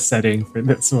knew the setting for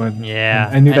this one. Yeah,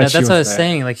 I knew that she that's what I was there.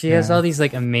 saying. Like, she has Yeah. all these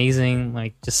like amazing,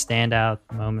 like just standout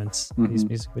moments in these Mhm.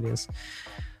 music videos.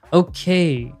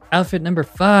 Okay, outfit number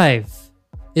 5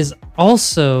 is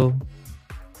also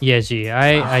Yeji.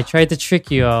 I tried to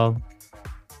trick you all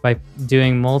by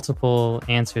doing multiple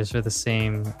answers for the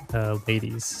same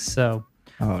ladies. So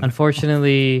Oh,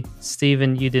 unfortunately,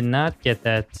 Steven, you did not get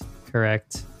that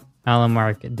correct. Alan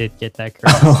Mark did get that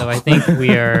correct. So I think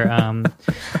we are.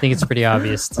 I think it's pretty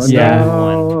obvious to see Yeah. who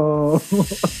won. No.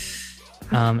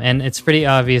 And it's pretty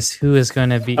obvious who is going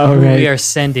to be Oh, who right. we are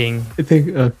sending I think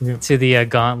okay. to the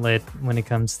gauntlet when it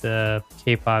comes to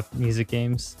K-pop music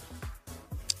games.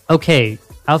 Okay,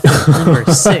 outfit number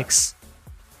 6.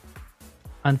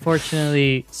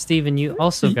 Unfortunately, Steven, you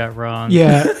also got wrong.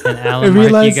 Yeah, And I Alan Mark, you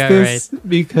realized got this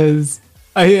because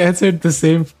I answered the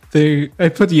same thing. I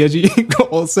put Yeji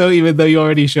also, even though you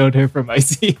already showed her from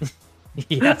Itzy. right.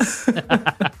 Yes.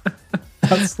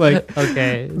 That's like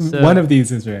Okay, so one of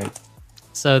these is right.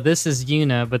 so this is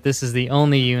Yuna, but this is the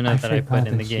only Yuna that I forgot put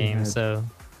in the that she game. had So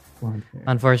Blonde hair.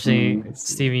 unfortunately, I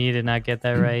see. Steven, you did not get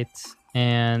that right.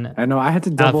 And I know. I had to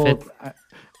double. Outfit. I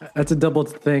had to double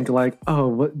think. Like, oh,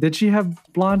 what did she have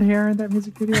blonde hair in that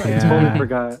music video? I Yeah. totally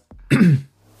forgot.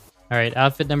 all right,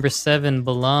 outfit number 7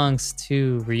 belongs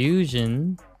to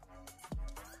Ryujin.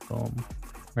 Boom.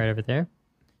 Right over there.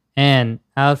 And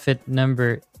outfit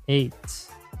number 8,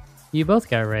 you both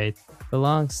got right,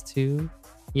 belongs to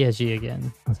Yeji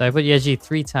again. So I put Yeji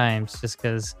 3 times just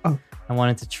because Oh. I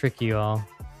wanted to trick you all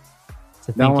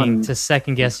to That thinking one- to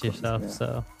second guess of course, yourself. yeah.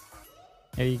 So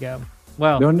there you go.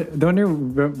 Well, The only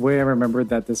way I remembered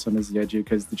that this one is Yeju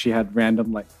because she had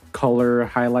random like color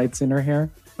highlights in her hair,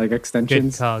 like good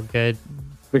extensions. call. Good.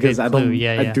 Because good I don't, clue.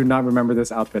 Yeah, I yeah. do not remember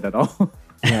this outfit at all.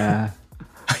 Yeah.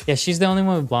 Yeah, she's the only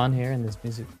one with blonde hair in this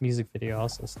music video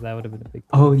also. So that would have been a big.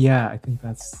 Oh yeah, I think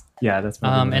that's probably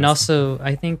what And I also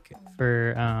I think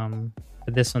for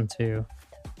this one too.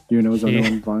 You know, was the only She-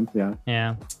 one blonde. Yeah.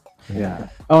 Yeah. said. Yeah.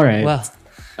 All right. Well,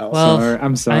 Oh, well, sorry.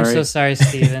 I'm sorry. I'm so sorry,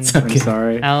 Steven. It's I'm okay.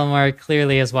 sorry. Alamar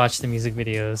clearly has watched the music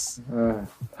videos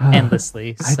Ah,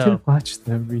 endlessly. I So, did watch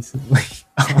them recently.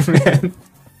 Oh man.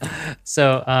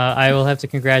 I will have to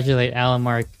congratulate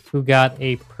Alamar, who got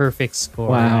a perfect score.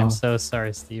 Wow. I'm so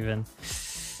sorry, Steven.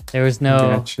 There was no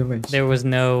Congratulations.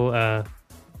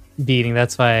 beating.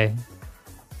 That's why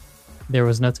there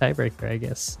was no tiebreaker, I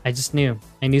guess. I just knew.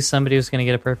 I knew somebody was going to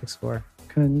get a perfect score.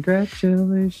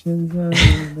 Congratulations.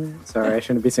 Sorry, I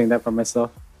shouldn't be saying that for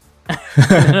myself.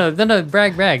 no,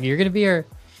 brag. You're gonna be our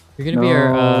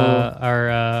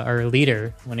our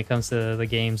leader when it comes to the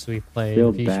games we play Feel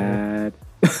in the future. bad.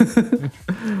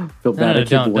 Feel bad. I keep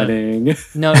don't. winning.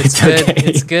 No, it's It's good. okay.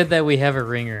 It's good that we have a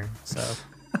ringer. So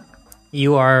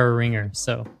you are a ringer.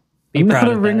 So be I'm proud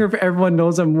not a of ringer if everyone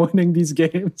knows I'm winning these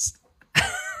games.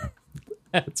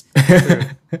 That.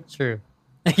 True.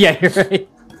 Yeah, you're right.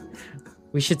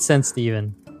 We should send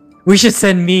Steven. We should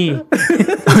send me.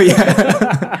 Oh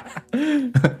yeah.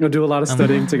 We'll do a lot of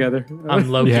studying together. I'm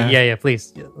Loki. Yeah. Yeah,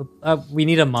 please. We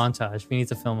need a montage. We need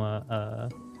to film a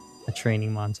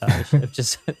training montage of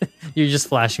just you're just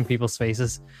flashing people's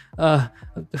faces.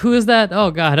 Who is that? Oh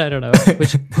God, I don't know.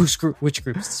 Which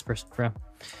group is this person from?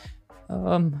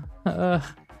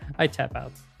 I tap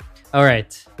out. All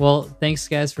right. Well, thanks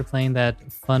guys for playing that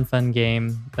fun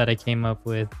game that I came up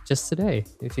with just today.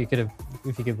 If you could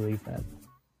believe that.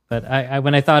 But I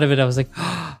when I thought of it, I was like,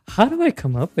 how do I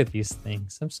come up with these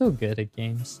things? I'm so good at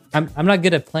games. I'm not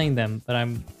good at playing them, but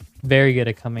I'm very good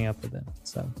at coming up with them.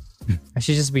 So I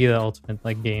should just be the ultimate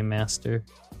like game master.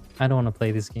 I don't want to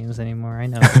play these games anymore. I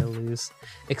know I'm gonna lose.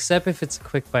 Except if it's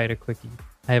quick bite or quickie.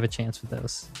 I have a chance with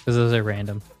those because those are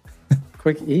random.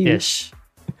 Quick eat. Ish.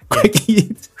 Quick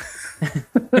eat.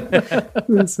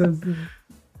 Who says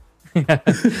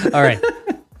that? All right.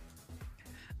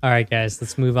 All right, guys,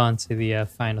 let's move on to the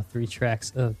final 3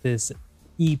 tracks of this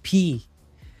EP.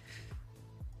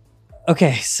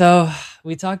 Okay, so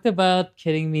we talked about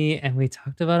Kidding Me and we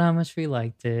talked about how much we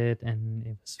liked it and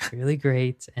it was really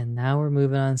great. And now we're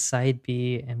moving on side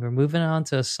B and we're moving on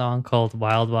to a song called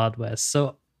Wild Wild West.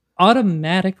 So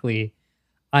automatically,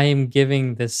 I am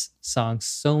giving this song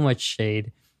so much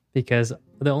shade because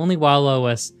the only Wild Wild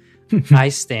West I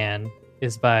stan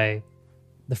is by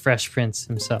the Fresh Prince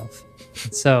himself.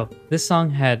 So this song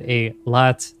had a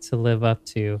lot to live up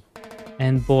to,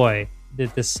 and boy, did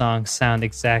this song sound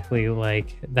exactly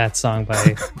like that song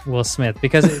by Will Smith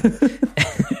because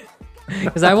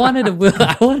I wanted a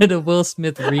Will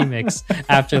Smith remix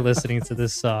after listening to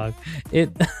this song.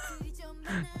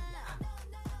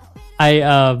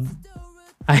 I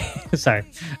sorry.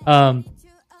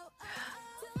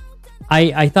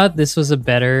 I thought this was a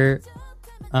better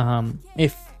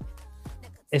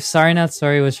if Sorry Not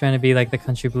Sorry was trying to be like the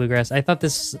country bluegrass, I thought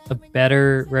this was a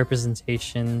better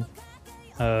representation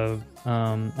of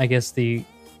I guess the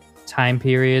time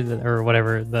period or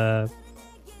whatever the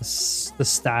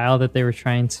style that they were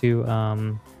trying to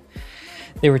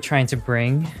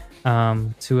bring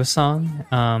to a song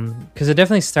because it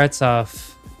definitely starts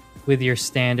off with your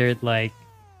standard like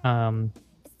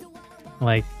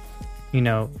you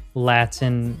know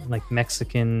Latin like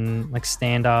Mexican like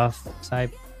standoff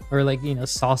type or like, you know,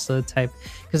 salsa type,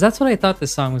 because that's what I thought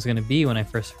this song was going to be when I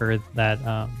first heard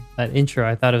that intro.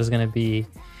 I thought it was going to be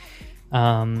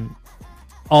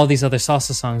all these other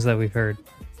salsa songs that we've heard,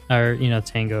 or, you know,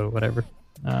 tango, whatever.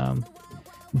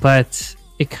 But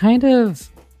it kind of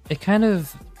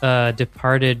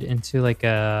departed into like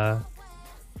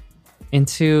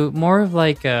into more of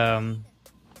like I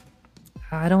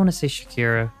don't want to say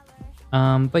Shakira,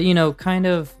 but you know, kind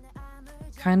of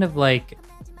like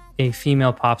a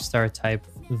female pop star type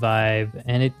vibe,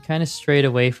 and it kind of strayed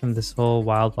away from this whole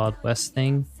Wild Wild West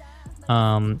thing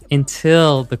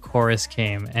until the chorus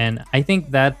came, and I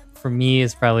think that for me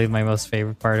is probably my most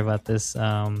favorite part about this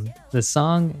this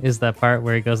song, is that part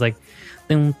where it goes like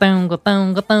dun, dun, ga,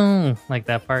 dun, ga, dun, like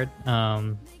that part.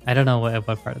 I don't know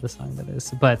what part of the song that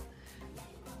is, but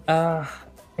I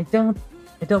don't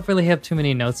really have too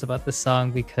many notes about this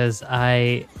song because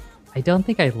I don't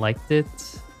think I liked it.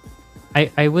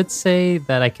 I would say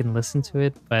that I can listen to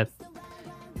it, but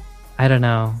I don't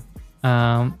know.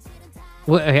 I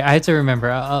have to remember.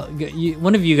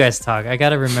 One of you guys talk. I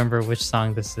gotta remember which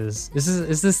song this is.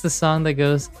 Is this the song that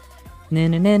goes na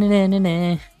na na na na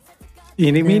na?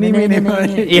 Eeny, meeny, meeny,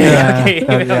 miny. Yeah. Okay.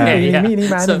 Yeah. Okay. Eeny, Yeah. meeny,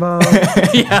 miny, So- mo.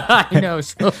 Yeah, I know.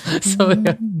 So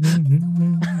yeah.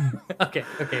 Okay.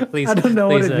 Please. I don't know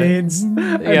what please, it means. I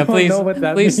Yeah, don't please. know what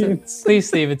that please, means. please,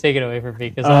 Steven, take it away from me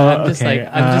because Oh, I'm just okay,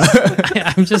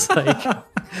 like I'm just like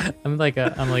I'm like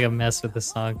a mess with this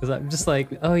song because I'm just like,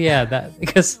 oh yeah, that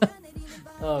because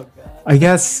oh god. I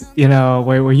guess, you know,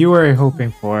 where you were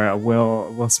hoping for a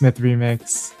Will Smith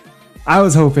remix, I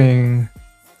was hoping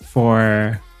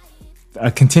for a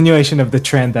continuation of the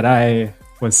trend that I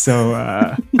was so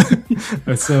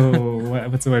what's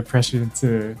the word, pressured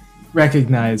to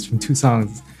recognize from two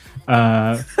songs.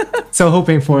 So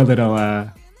hoping for a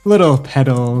little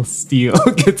pedal steel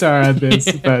guitar on this,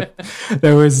 but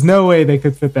there was no way they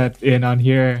could fit that in on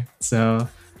here. So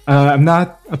I'm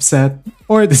not upset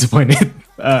or disappointed.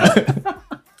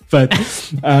 But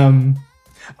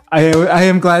I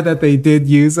am glad that they did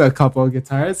use a couple of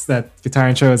guitars. That guitar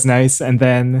intro was nice, and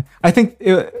then I think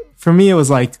for me it was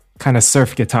like kind of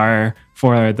surf guitar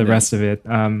for the rest of it.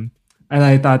 And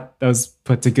I thought that was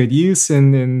put to good use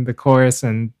in the chorus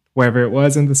and wherever it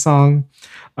was in the song.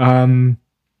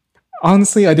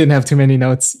 Honestly, I didn't have too many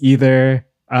notes either.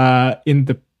 In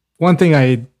the one thing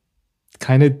I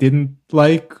kind of didn't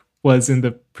like was in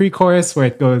the pre-chorus where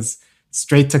it goes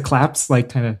straight to claps, like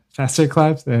kind of faster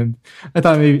claps, and I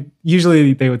thought maybe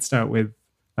usually they would start with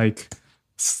like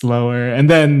slower and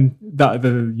then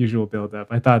the usual build up.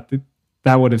 I thought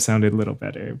that would have sounded a little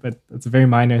better, but that's a very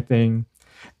minor thing.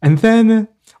 And then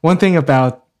one thing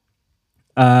about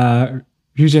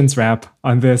Ryujin's rap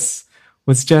on this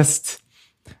was just,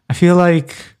 I feel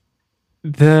like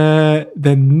the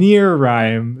near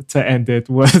rhyme to end it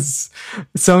was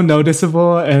so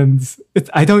noticeable, and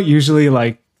I don't usually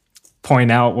like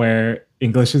point out where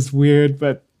English is weird,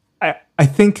 but I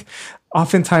think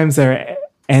oftentimes there are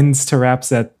ends to raps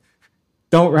that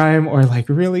don't rhyme or like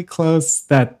really close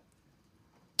that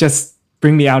just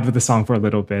bring me out of the song for a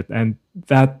little bit, and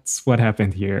that's what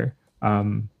happened here.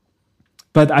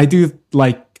 But I think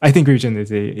Ryujin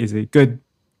is a good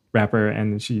rapper,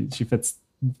 and she fits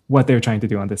what they were trying to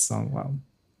do on this song well.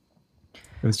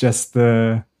 It was just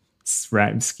the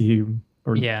rhyme scheme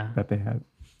that they had.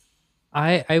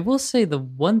 I will say the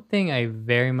one thing I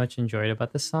very much enjoyed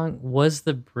about this song was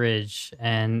the bridge,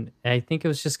 and I think it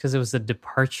was just because it was a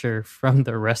departure from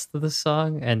the rest of the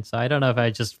song, and so I don't know if I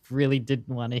just really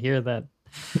didn't want to hear the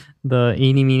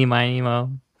eeny meeny miny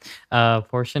mo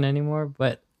portion anymore,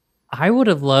 but I would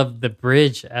have loved the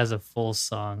bridge as a full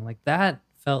song. Like that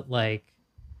felt like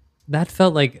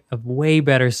a way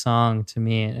better song to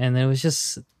me, and it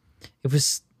was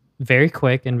very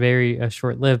quick and very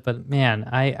short-lived, but man,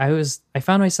 I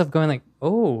found myself going like,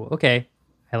 oh, okay,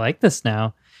 I like this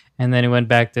now, and then it went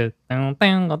back to and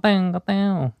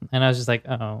I was just like,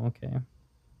 oh, okay,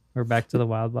 we're back to the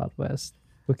Wild Wild West,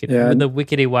 the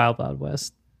wickedy Wild Wild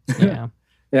West. Yeah.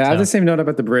 Yeah, I have the same note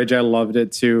about the bridge. I loved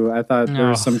it too. I thought there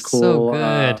was some cool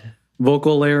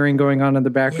vocal layering going on in the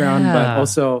background, but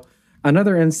also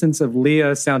another instance of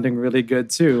Leah sounding really good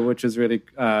too, which is really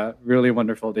really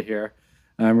wonderful to hear.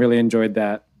 I really enjoyed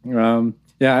that. I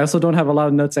also don't have a lot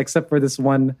of notes except for this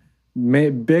one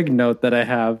big note that I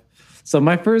have. So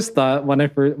my first thought when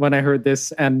I heard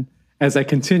this, and as I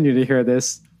continue to hear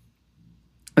this,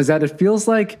 is that it feels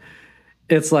like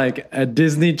it's like a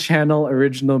Disney Channel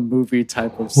original movie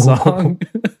type of song.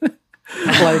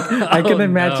 I can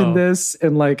imagine this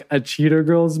in like a Cheetah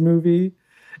Girls movie,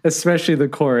 especially the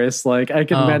chorus. Like I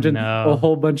can imagine a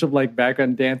whole bunch of like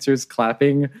background dancers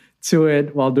clapping to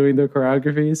it while doing the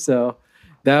choreography. So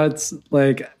that's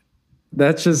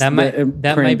just that might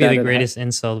be the it greatest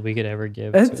insult we could ever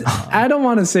give to a song. I don't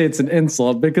want to say it's an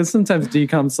insult because sometimes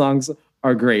decom songs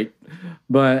are great,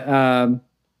 but I mean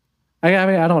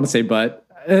I don't want to say but.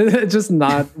 It's just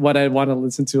not what I want to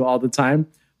listen to all the time.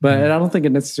 But I don't think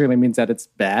it necessarily means that it's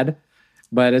bad.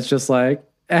 But it's just like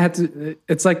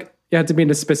it's like you have to be in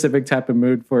a specific type of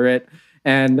mood for it.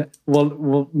 And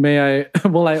will I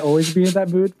always be in that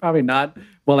mood? Probably not.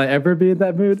 Will I ever be in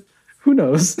that mood? Who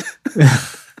knows?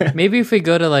 Maybe if we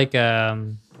go to like I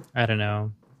don't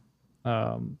know,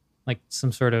 like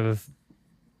some sort of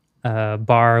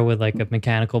bar with like a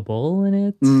mechanical bull in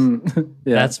it.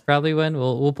 Yeah. That's probably when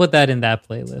we'll put that in that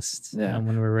playlist. Yeah.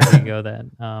 When we're ready to go.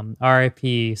 Then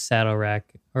R.I.P. Saddle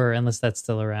Rack, or unless that's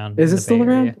still around. Is it still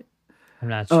around? I'm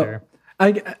not sure.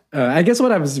 I guess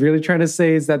what I was really trying to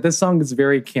say is that this song is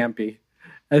very campy.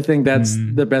 I think that's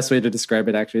the best way to describe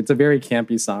it. Actually, it's a very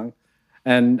campy song,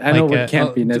 and I know with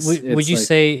campiness. Would you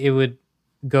say it would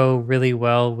go really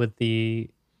well with the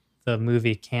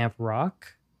movie Camp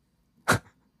Rock?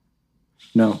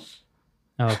 No.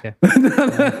 Oh, okay. All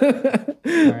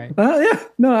right. Yeah.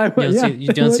 No, you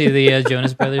don't see the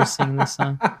Jonas Brothers sing this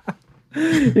song?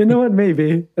 You know what?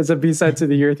 Maybe as a B-side to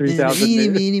the year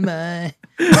 3000.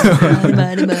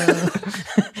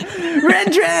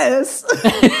 Red dress.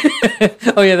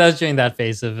 Oh yeah, that was during that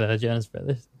phase of Jonas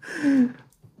Brothers.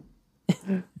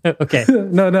 Okay.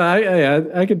 No.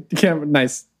 I could camp.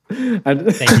 Nice.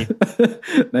 Thank you.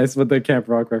 Nice with the Camp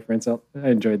Rock reference. I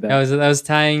enjoyed that. I was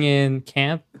tying in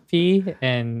Camp P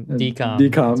and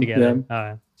decom together.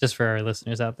 Yeah. Just for our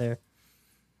listeners out there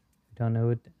who don't know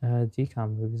what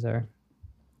decom movies are.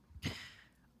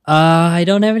 I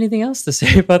don't have anything else to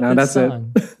say about this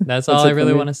song. That's all I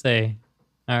really want to say.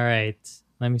 All right.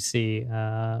 Let me see.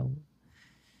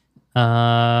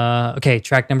 Okay,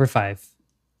 track number 5.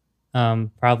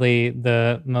 Probably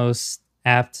the most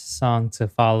apt song to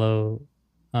follow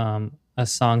a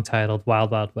song titled Wild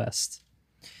Wild West.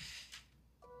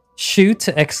 Shoot! !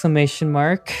 I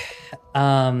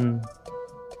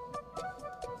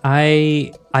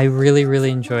really, really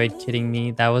enjoyed Kidding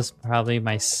Me. That was probably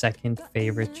my second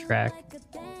favorite track.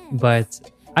 But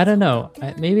I don't know.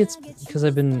 Maybe it's because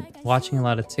I've been watching a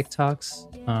lot of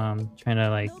TikToks, trying to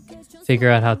like figure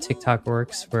out how TikTok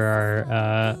works for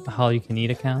our All You Can Eat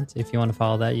account. If you want to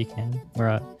follow that, you can. We're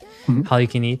at All You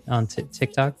Can Eat on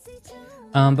TikTok.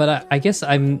 But I guess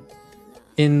I'm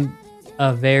in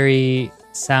a very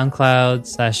SoundCloud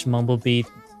 / Mumblebeat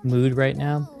mood right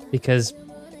now because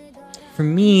for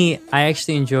me, I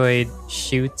actually enjoyed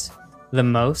Shoot the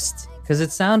most because it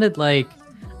sounded like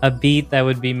a beat that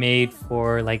would be made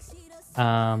for like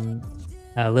Lil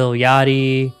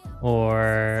Yachty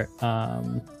or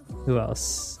who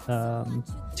else? 2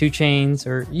 Chainz,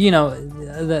 or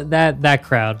that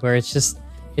crowd where it's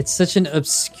such an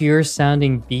obscure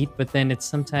sounding beat, but then it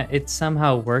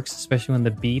somehow works, especially when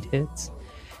the beat hits.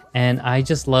 And I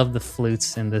just love the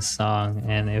flutes in this song,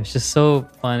 and it was just so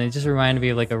fun. It just reminded me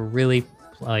of like a really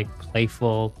like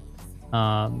playful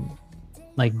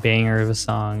like banger of a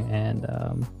song. And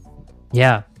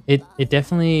yeah, it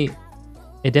definitely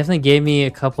gave me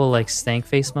a couple like stank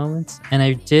face moments. And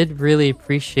I did really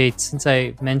appreciate, since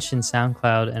I mentioned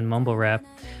SoundCloud and mumble rap,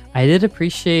 I did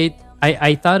appreciate,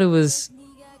 I thought it was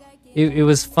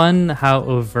fun how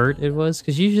overt it was,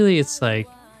 because usually it's like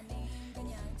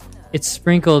it's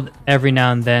sprinkled every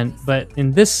now and then, but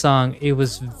in this song it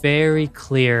was very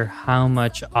clear how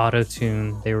much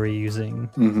auto-tune they were using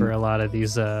for a lot of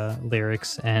these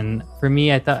lyrics. And for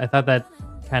me, I thought that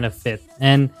kind of fit.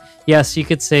 And yes, you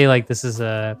could say like this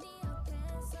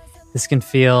can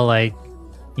feel like,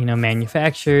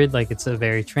 manufactured, like it's a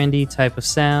very trendy type of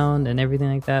sound and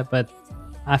everything like that, but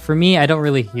for me, I don't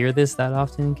really hear this that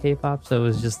often in K-pop, so it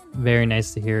was just very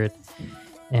nice to hear it.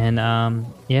 And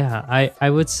yeah, I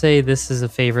would say this is a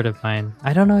favorite of mine.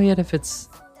 I don't know yet if it's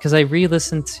because I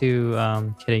re-listened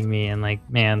to Kidding Me, and like,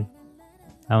 man,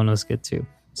 that one was good too.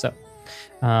 So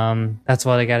that's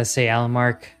what I gotta say. Alan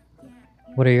Mark,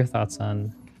 what are your thoughts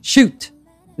on Shoot?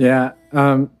 Yeah.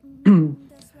 So in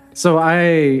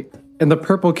the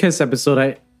Purple Kiss episode,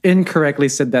 I incorrectly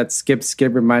said that Skip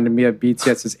Skip reminded me of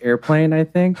BTS's Airplane, I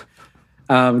think.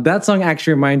 That song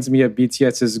actually reminds me of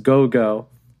BTS's Go Go,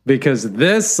 because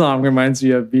this song reminds me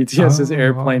of BTS's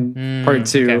Airplane Part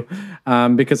 2,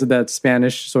 okay. Because of that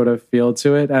Spanish sort of feel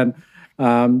to it. And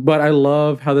but I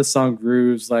love how this song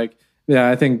grooves. Like,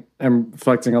 yeah, I think I'm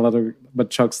reflecting a lot of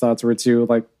what Chuck's thoughts were too.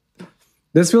 Like,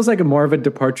 this feels like more of a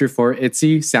departure for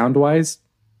Itzy sound-wise.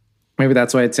 Maybe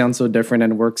that's why it sounds so different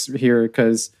and works here,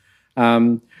 because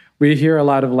we hear a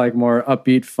lot of like more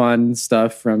upbeat, fun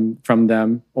stuff from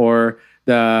them, or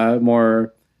the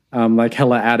more like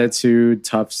hella attitude,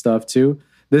 tough stuff too.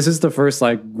 This is the first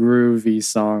like groovy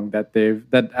song that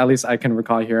at least I can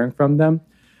recall hearing from them.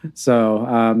 So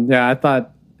yeah, I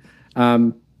thought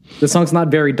the song's not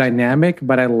very dynamic,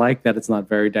 but I like that it's not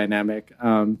very dynamic.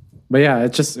 But yeah,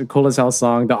 it's just a cool as hell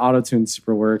song. The auto tune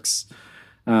super works.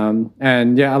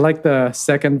 And yeah, I like the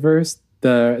second verse.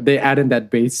 They add in that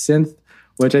bass synth,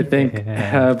 which I think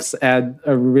helps add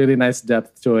a really nice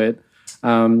depth to it.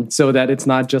 So that it's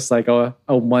not just like a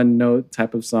one note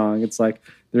type of song. It's like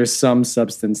there's some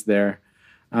substance there.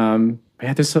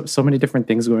 Yeah, there's so many different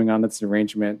things going on. That's the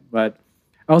arrangement, but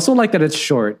I also like that it's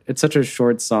short. It's such a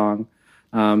short song,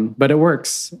 but it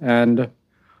works. And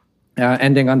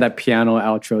ending on that piano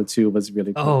outro too was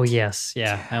really cool. Oh yes,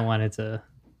 yeah. I wanted to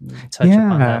touch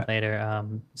upon that later.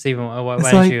 Stephen,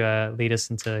 why don't you lead us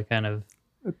into kind of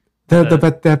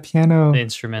the piano, the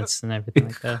instruments and everything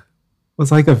like that?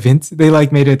 Was like they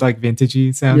like made it like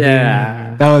vintagey sounding.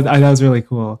 Yeah, that was really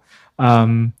cool.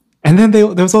 And then there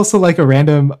was also like a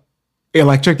random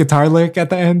electric guitar lick at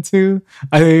the end too.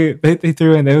 They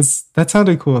threw in, that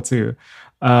sounded cool too.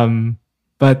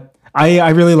 But I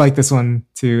really like this one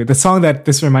too. The song that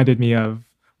this reminded me of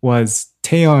was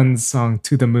Taeyeon's song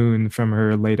 "To the Moon" from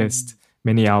her latest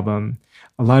mini album.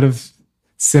 A lot of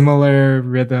similar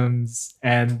rhythms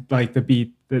and like the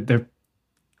beat, they're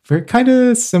kind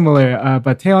of similar,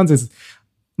 but Taeyeon's is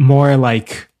more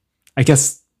like, I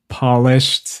guess,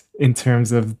 polished in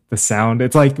terms of the sound.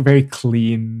 It's like very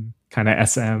clean kind of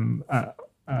SM,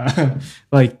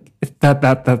 like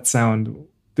that sound.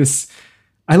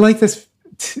 I like this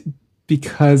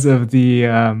because of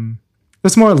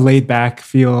there's more laid back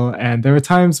feel, and there were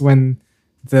times when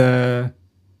the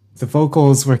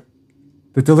vocals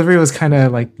the delivery was kind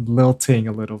of like lilting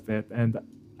a little bit, and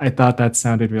I thought that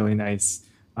sounded really nice.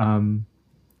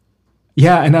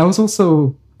 Yeah, and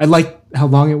I liked how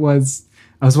long it was.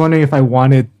 I was wondering if I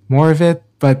wanted more of it,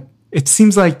 but it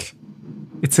seems like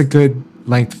it's a good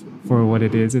length for what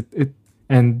it is.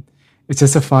 And it's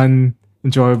just a fun,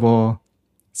 enjoyable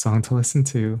song to listen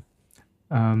to.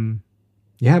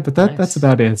 Yeah, but that's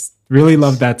about it. Really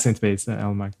love that synth bass that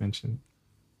Elmark mentioned.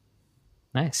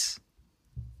 Nice.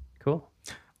 Cool.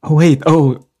 Oh wait.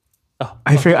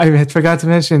 I had forgot to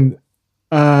mention.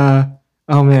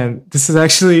 Oh man, this is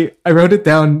actually, I wrote it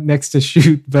down next to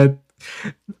Shoot, but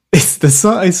it's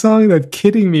a song that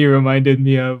Kidding Me reminded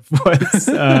me of was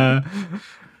a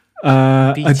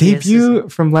debut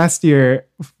from last year.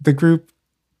 The group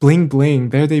Bling Bling,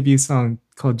 their debut song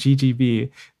called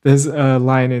GGB. There's a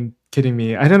line in Kidding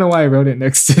Me. I don't know why I wrote it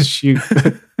next to Shoot.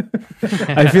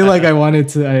 I feel like I wanted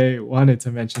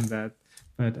to mention that,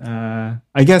 but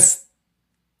I guess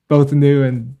both new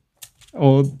and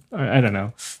old. I don't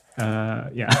know.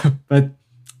 Yeah, but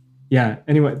yeah.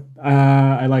 Anyway,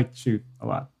 I like Shoot a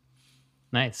lot.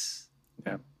 Nice.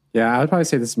 Yeah. I'd probably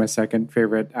say this is my second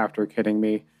favorite after Kidding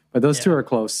Me, but those two are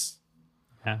close.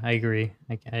 Yeah, I agree.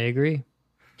 I agree.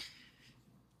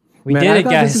 I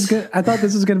thought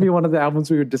this was going to be one of the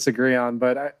albums we would disagree on,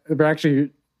 but we're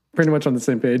actually pretty much on the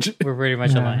same page. We're pretty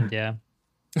much aligned, yeah.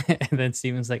 And then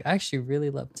Steven's like, I actually really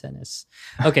love Tennis.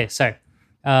 Okay, sorry.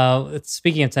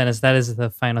 Speaking of Tennis, that is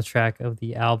the final track of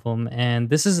the album,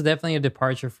 and this is definitely a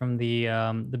departure from the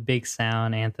big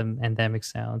sound anthemic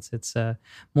sounds. It's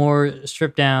more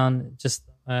stripped down, just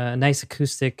a nice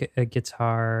acoustic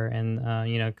guitar, and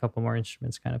a couple more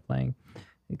instruments kind of playing.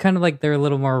 Kind of like they're a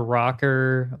little more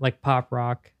rocker, like pop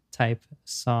rock type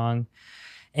song.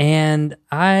 And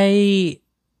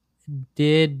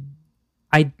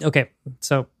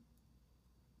so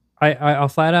I'll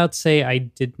flat out say I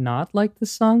did not like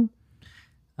this song.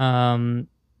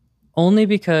 Only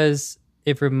because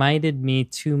it reminded me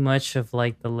too much of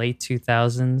like the late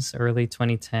 2000s, early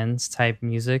 2010s type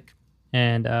music.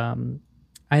 And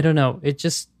I don't know, it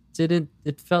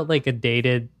felt like a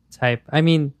dated type. I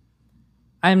mean,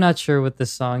 I'm not sure what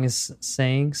this song is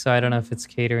saying, so I don't know if it's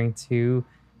catering to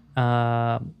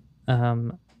a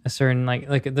certain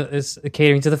is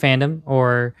catering to the fandom,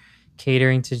 or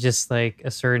catering to just like a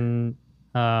certain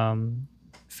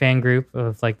fan group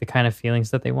of like the kind of feelings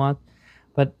that they want.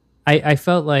 But I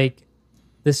felt like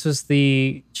this was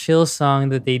the chill song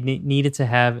that they needed to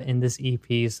have in this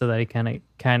EP, so that it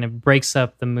kind of breaks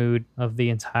up the mood of the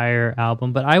entire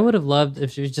album. But I would have loved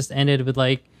if it just ended with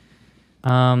like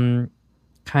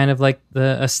kind of like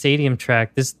a stadium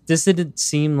track. This didn't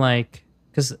seem like,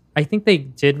 because I think they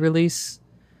did release.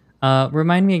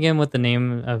 Remind me again what the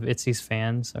name of Itzy's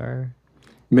fans are.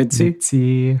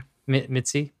 Mitzi.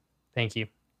 Mitzi. Thank you.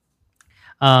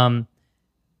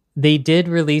 they did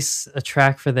release a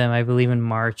track for them, I believe in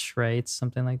March, right?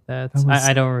 Something like that. That was-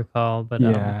 I don't recall, but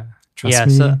Yeah. Trust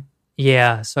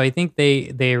yeah, me. so I think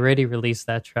they already released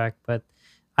that track, but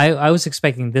I was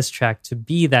expecting this track to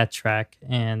be that track,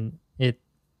 and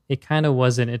it kind of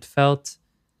wasn't. It felt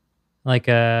like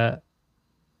a,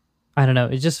 I don't know,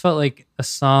 it just felt like a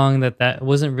song that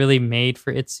wasn't really made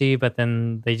for Itzy, but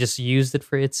then they just used it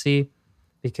for Itzy,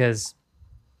 because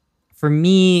for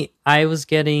me, I was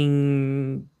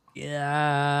getting,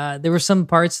 yeah, there were some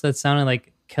parts that sounded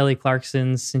like Kelly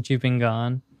Clarkson's "Since You've Been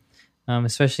Gone,"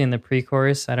 especially in the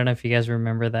pre-chorus. I don't know if you guys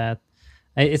remember that.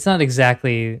 It's not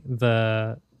exactly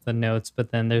the notes,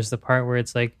 but then there's the part where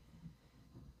it's like,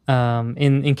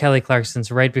 in Kelly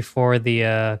Clarkson's right before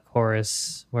the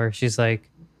chorus, where she's like,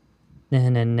 na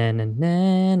na na na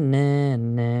na na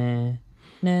na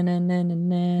na na na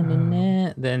na na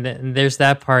na. Then there's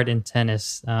that part in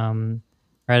Tennis,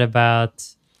 right about,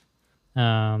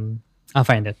 I'll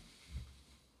find it.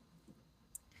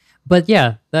 But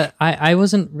yeah, that I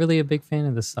wasn't really a big fan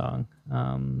of the song.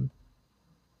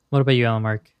 What about you, Alan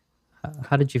Mark?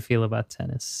 How did you feel about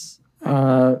Tennis?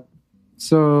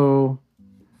 So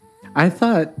I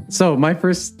thought, so my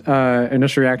first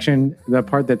initial reaction, the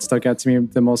part that stuck out to me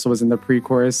the most was in the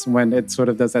pre-chorus when it sort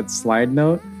of does that slide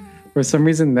note. For some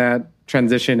reason, that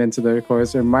transition into the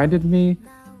chorus reminded me,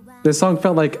 the song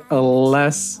felt like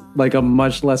a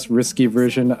much less risky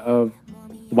version of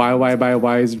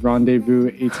YYYY's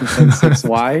Rendezvous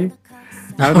 1876Y.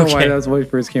 I don't know why that's what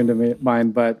first came to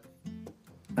mind, but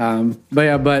I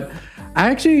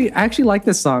actually like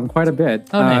this song quite a bit.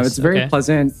 Oh, nice. It's very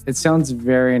pleasant. It sounds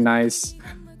very nice.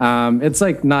 It's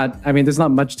like not, I mean, there's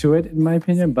not much to it in my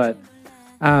opinion, but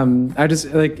I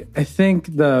just like, I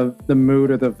think the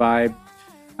mood or the vibe,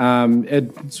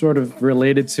 it sort of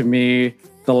related to me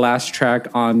the last track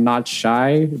on Not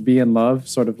Shy, Be in Love,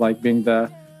 sort of like being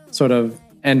the sort of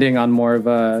ending on more of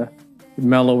a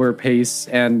mellower pace,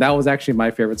 and that was actually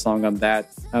my favorite song on that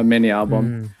mini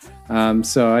album.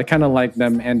 So I kind of like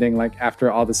them ending like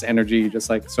after all this energy, just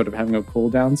like sort of having a cool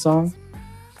down song.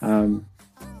 I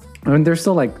mean, there's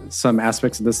still like some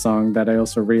aspects of this song that I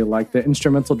also really like. The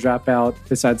instrumental dropout,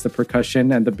 besides the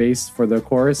percussion and the bass for the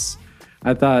chorus,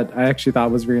 I actually thought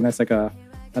was really nice, like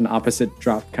an opposite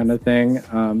drop kind of thing.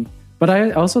 But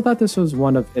I also thought this was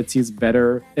one of Itzy's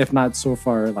better, if not so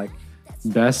far, like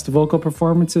best vocal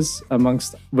performances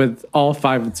with all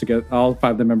five of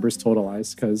the members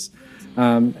totalized, because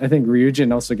I think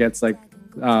Ryujin also gets like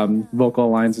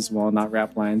vocal lines as well, not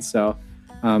rap lines. So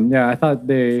yeah, I thought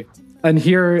and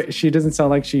here she doesn't sound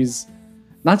like she's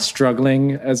not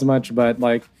struggling as much, but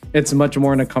like it's much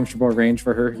more in a comfortable range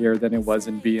for her here than it was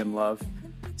in Be in Love.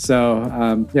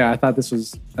 So yeah, I thought this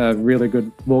was a really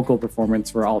good vocal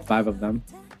performance for all five of them.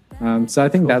 So I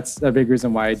think that's a big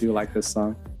reason why I do like this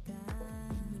song.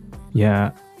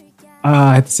 Yeah,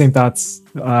 I had the same thoughts.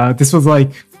 This was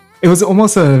like, it was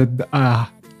almost a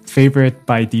favorite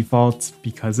by default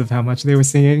because of how much they were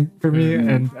singing for me,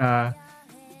 and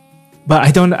but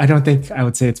I don't think I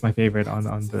would say it's my favorite on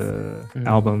the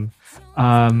album.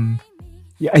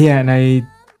 Yeah, and I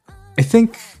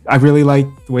think I really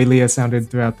liked the way Leah sounded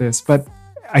throughout this, but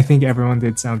I think everyone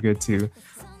did sound good too,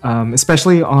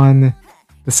 especially on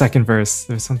the second verse.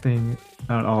 There's something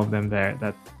about all of them there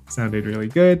that sounded really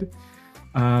good.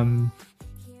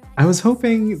 I was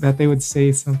hoping that they would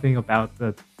say something about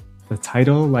the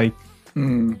title, like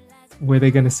were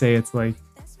they gonna say it's like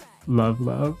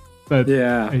love, but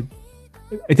yeah,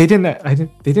 they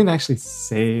didn't actually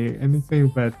say anything,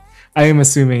 but I am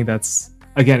assuming that's,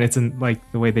 again, it's in like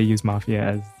the way they use mafia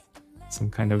as some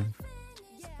kind of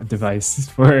a device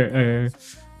for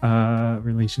a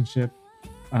relationship.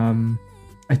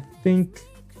 I think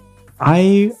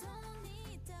I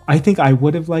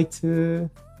would have liked to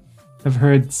have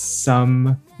heard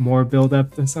some more build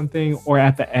up to something, or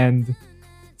at the end,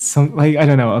 some, like, I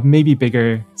don't know, a maybe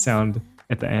bigger sound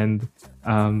at the end,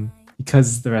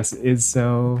 because the rest is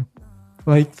so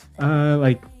like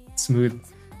smooth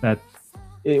that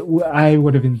I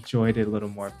would have enjoyed it a little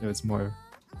more if there was more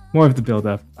of the build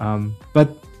up. But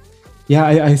yeah,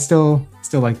 I still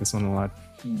like this one a lot.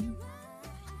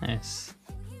 Nice.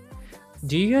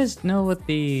 Do you guys know what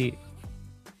the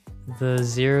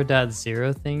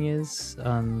 0.0 thing is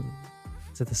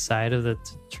to the side of the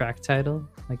track title?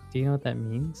 Like, do you know what that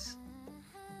means?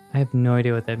 I have no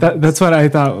idea what that means. That's what I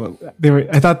thought.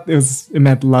 I thought it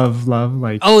meant love.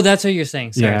 Like, oh, that's what you're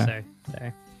saying. Sorry, yeah.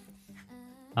 sorry.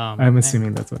 I'm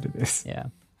assuming that's what it is. Yeah.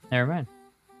 Never mind.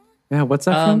 Yeah, what's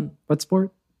that from? What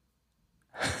sport?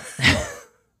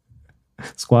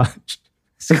 Squash.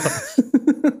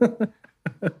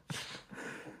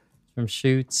 From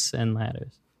Chutes and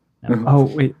Ladders. No. Oh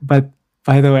wait, but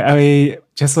by the way, I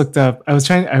just looked up.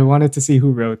 I wanted to see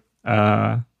who wrote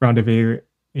Rendezvous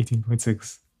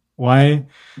 18.6. Why?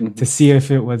 To see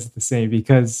if it was the same,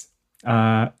 because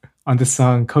on the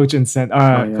song Coach and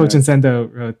Coach and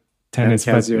Sendo wrote Tennis,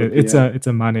 but it's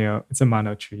a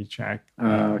mono tree track.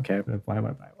 Okay. Blah, blah,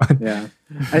 blah. Yeah.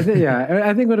 I think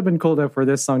it would have been cool though for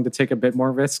this song to take a bit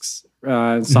more risks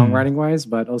songwriting wise,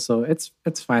 but also it's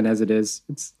fine as it is.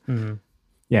 It's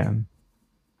yeah.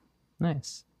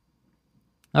 Nice.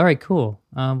 All right, cool.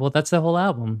 Well, that's the whole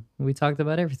album. We talked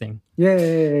about everything.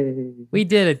 Yay! We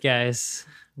did it, guys.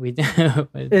 We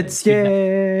It's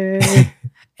yay!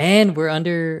 And we're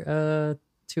under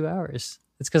 2 hours.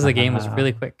 It's because the game was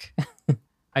really quick.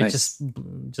 I Nice.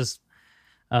 just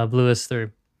blew us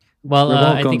through. Well,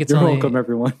 I think it's You're only welcome,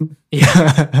 everyone.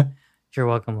 Yeah. You're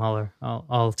welcome, Holler.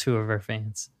 All 2 of our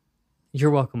fans.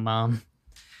 You're welcome, Mom.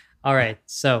 All right,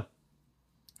 so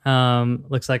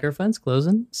looks like our fun's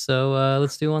closing. So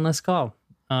let's do one last call.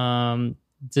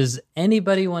 Does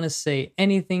anybody want to say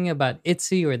anything about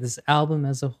Itzy or this album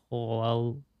as a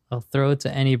whole? I'll throw it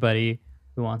to anybody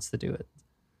who wants to do it.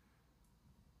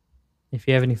 If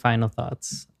you have any final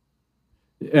thoughts.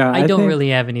 Yeah, I don't really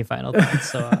have any final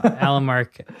thoughts. So Alan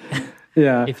Mark,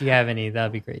 yeah, if you have any,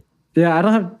 that'd be great. yeah, I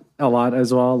don't have a lot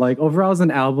as well. Like overall as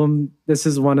an album, this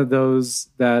is one of those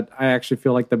that I actually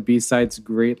feel like the B-sides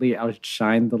greatly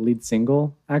outshine the lead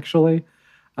single, actually.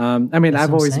 I mean, That's I've what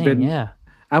I'm always saying, been yeah.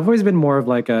 I've always been more of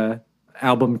like a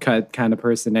album cut kind of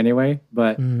person anyway,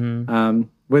 but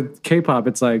with K-pop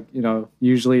it's like, you know,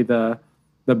 usually the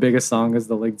biggest song is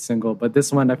the lead single, but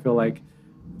this one I feel like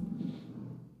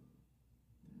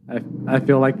I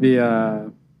feel like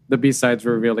the B-sides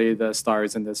were really the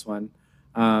stars in this one.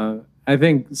 I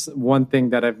think one thing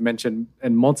that I've mentioned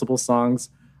in multiple songs,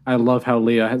 I love how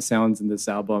Leah sounds in this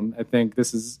album. I think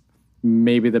this is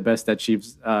maybe the best that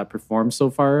she's performed so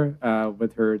far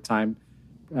with her time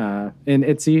in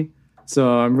Itzy.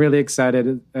 So I'm really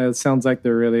excited. It sounds like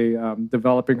they're really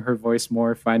developing her voice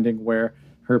more, finding where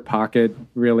her pocket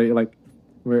really, like,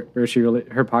 where she really,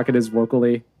 her pocket is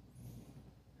vocally.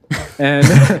 And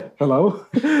hello,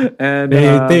 and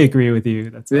They agree with you.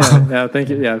 That's yeah, thank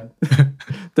you. Yeah,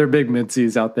 they're big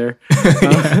midsies out there.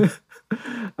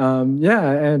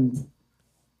 Yeah, and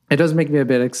it does make me a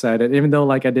bit excited, even though,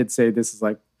 like I did say, this is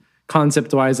like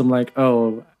concept wise, I'm like,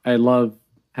 oh, I love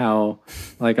how,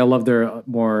 like, I love their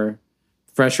more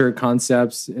fresher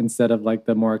concepts instead of like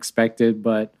the more expected.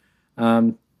 But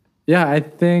yeah, I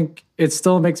think it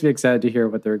still makes me excited to hear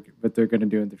what they're going to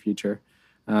do in the future.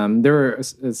 They're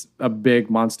a big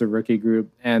monster rookie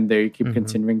group, and they keep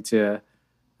continuing to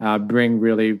bring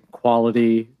really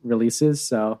quality releases.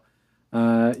 So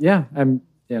yeah, I'm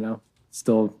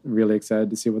still really excited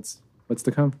to see what's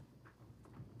to come.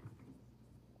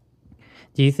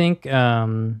 Do you think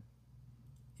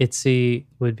Itzy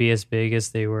would be as big as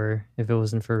they were if it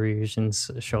wasn't for Ryujin's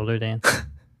shoulder dance?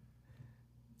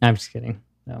 I'm just kidding.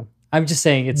 No, I'm just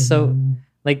saying it's so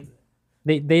like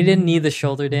they didn't need the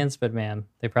shoulder dance, but man,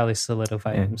 they probably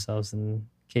solidified themselves in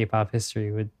K-pop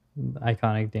history with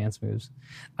iconic dance moves.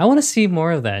 I want to see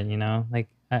more of that. You know, like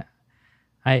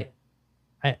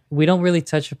we don't really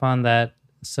touch upon that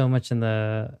so much in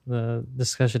the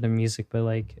discussion of music, but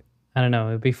like I don't know,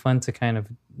 it'd be fun to kind of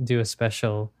do a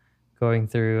special going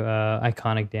through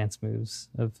iconic dance moves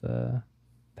of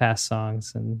past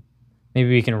songs, and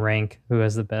maybe we can rank who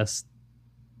has the best,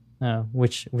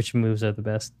 which moves are the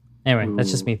best. Anyway, that's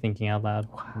just me thinking out loud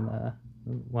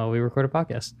while we record a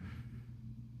podcast.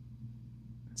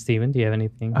 Steven, do you have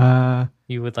anything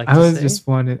you would like to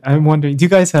say? I'm wondering, do you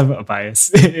guys have a bias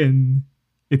in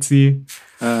Itzy?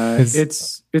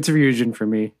 It's Ryujin for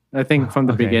me. I think from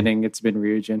the beginning it's been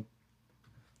Ryujin.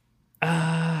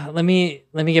 Let me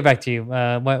get back to you.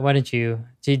 Why did you?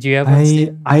 Did you have one,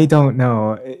 Steven? I don't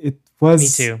know. It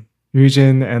was me too.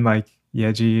 Ryujin and like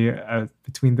Yeji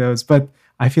between those, but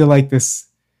I feel like this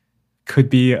could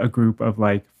be a group of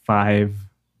like 5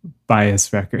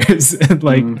 bias records,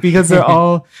 like because they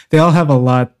all have a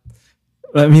lot.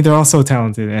 I mean, they're all so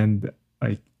talented, and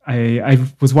like I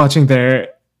was watching the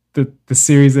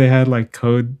series they had, like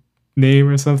Code Name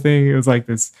or something. It was like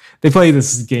this. They play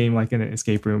this game like in an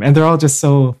escape room, and they're all just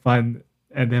so fun,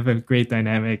 and they have a great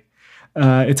dynamic.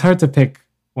 It's hard to pick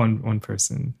one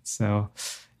person. So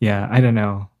yeah, I don't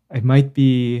know. It might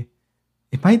be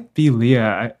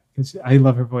Leah. I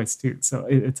love her voice too, so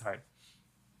it's hard.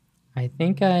 I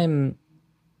think if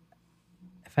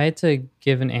I had to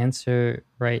give an answer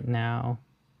right now,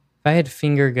 if I had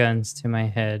finger guns to my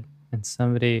head and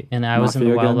I was in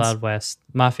the Wild West,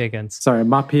 mafia guns. Sorry,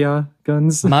 mafia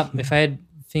guns. If I had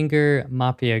finger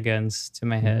mafia guns to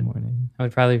my head, I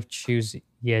would probably choose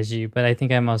Yeji, but I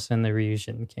think I'm also in the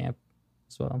Ryujin camp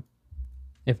as well.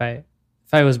 If I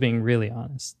was being really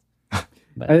honest.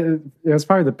 But It was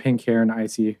probably the pink hair and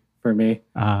icy for me.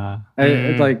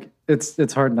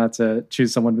 It's hard not to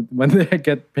choose someone when they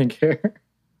get pink hair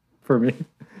for me.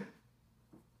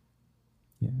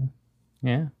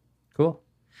 Yeah. Cool.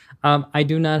 I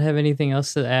do not have anything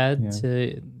else to add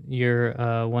to your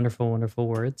wonderful, wonderful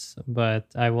words, but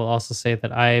I will also say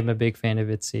that I am a big fan of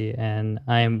Itzy, and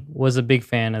was a big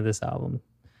fan of this album.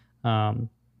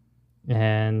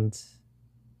 And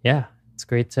yeah, it's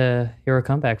great to hear a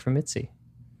comeback from Itzy.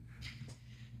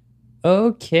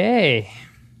 Okay.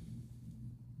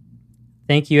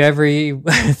 Thank you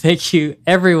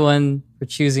everyone for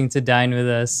choosing to dine with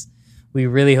us. We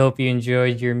really hope you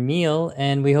enjoyed your meal,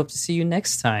 and we hope to see you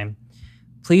next time.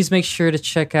 Please make sure to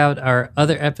check out our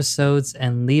other episodes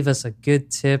and leave us a good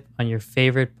tip on your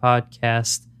favorite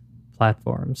podcast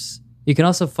platforms. You can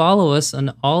also follow us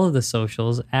on all of the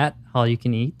socials at All You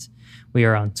Can Eat. We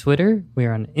are on Twitter, we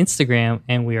are on Instagram,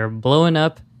 and we are blowing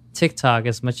up TikTok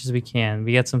as much as we can.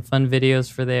 We got some fun videos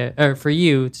for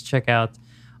you to check out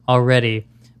already.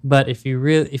 But if you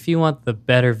want the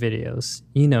better videos,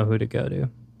 you know who to go to.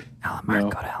 Go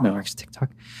to Alan Mark's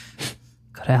TikTok.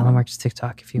 Go to Alan Mark's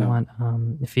TikTok if you want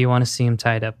to see him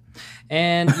tied up.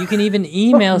 And you can even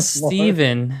email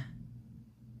Steven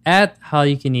at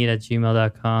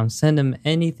howyoucaneat@gmail.com. Send him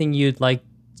anything you'd like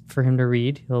for him to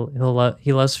read.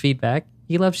 He loves feedback.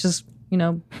 He loves just,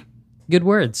 good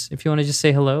words. If you want to just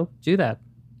say hello, do that.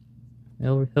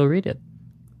 He'll read it.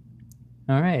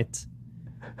 All right.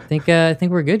 I think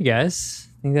we're good, guys.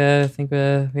 I think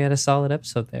we had a solid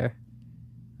episode there.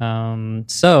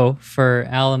 So for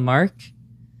Alan Mark,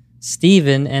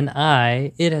 Steven, and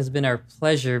I, it has been our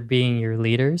pleasure being your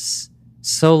leaders.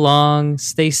 So long,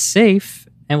 stay safe,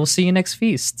 and we'll see you next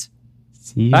feast.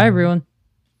 Bye, everyone.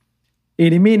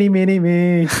 Eeny, meeny, meeny,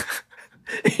 me.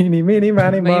 Eeny, meeny,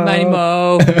 miny,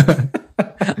 mo.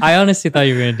 I honestly thought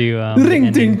you were gonna do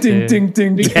ring, ding, ding, ding,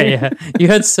 ding, ding. Yeah. You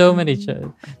had so many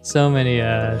things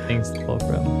to pull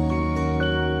from.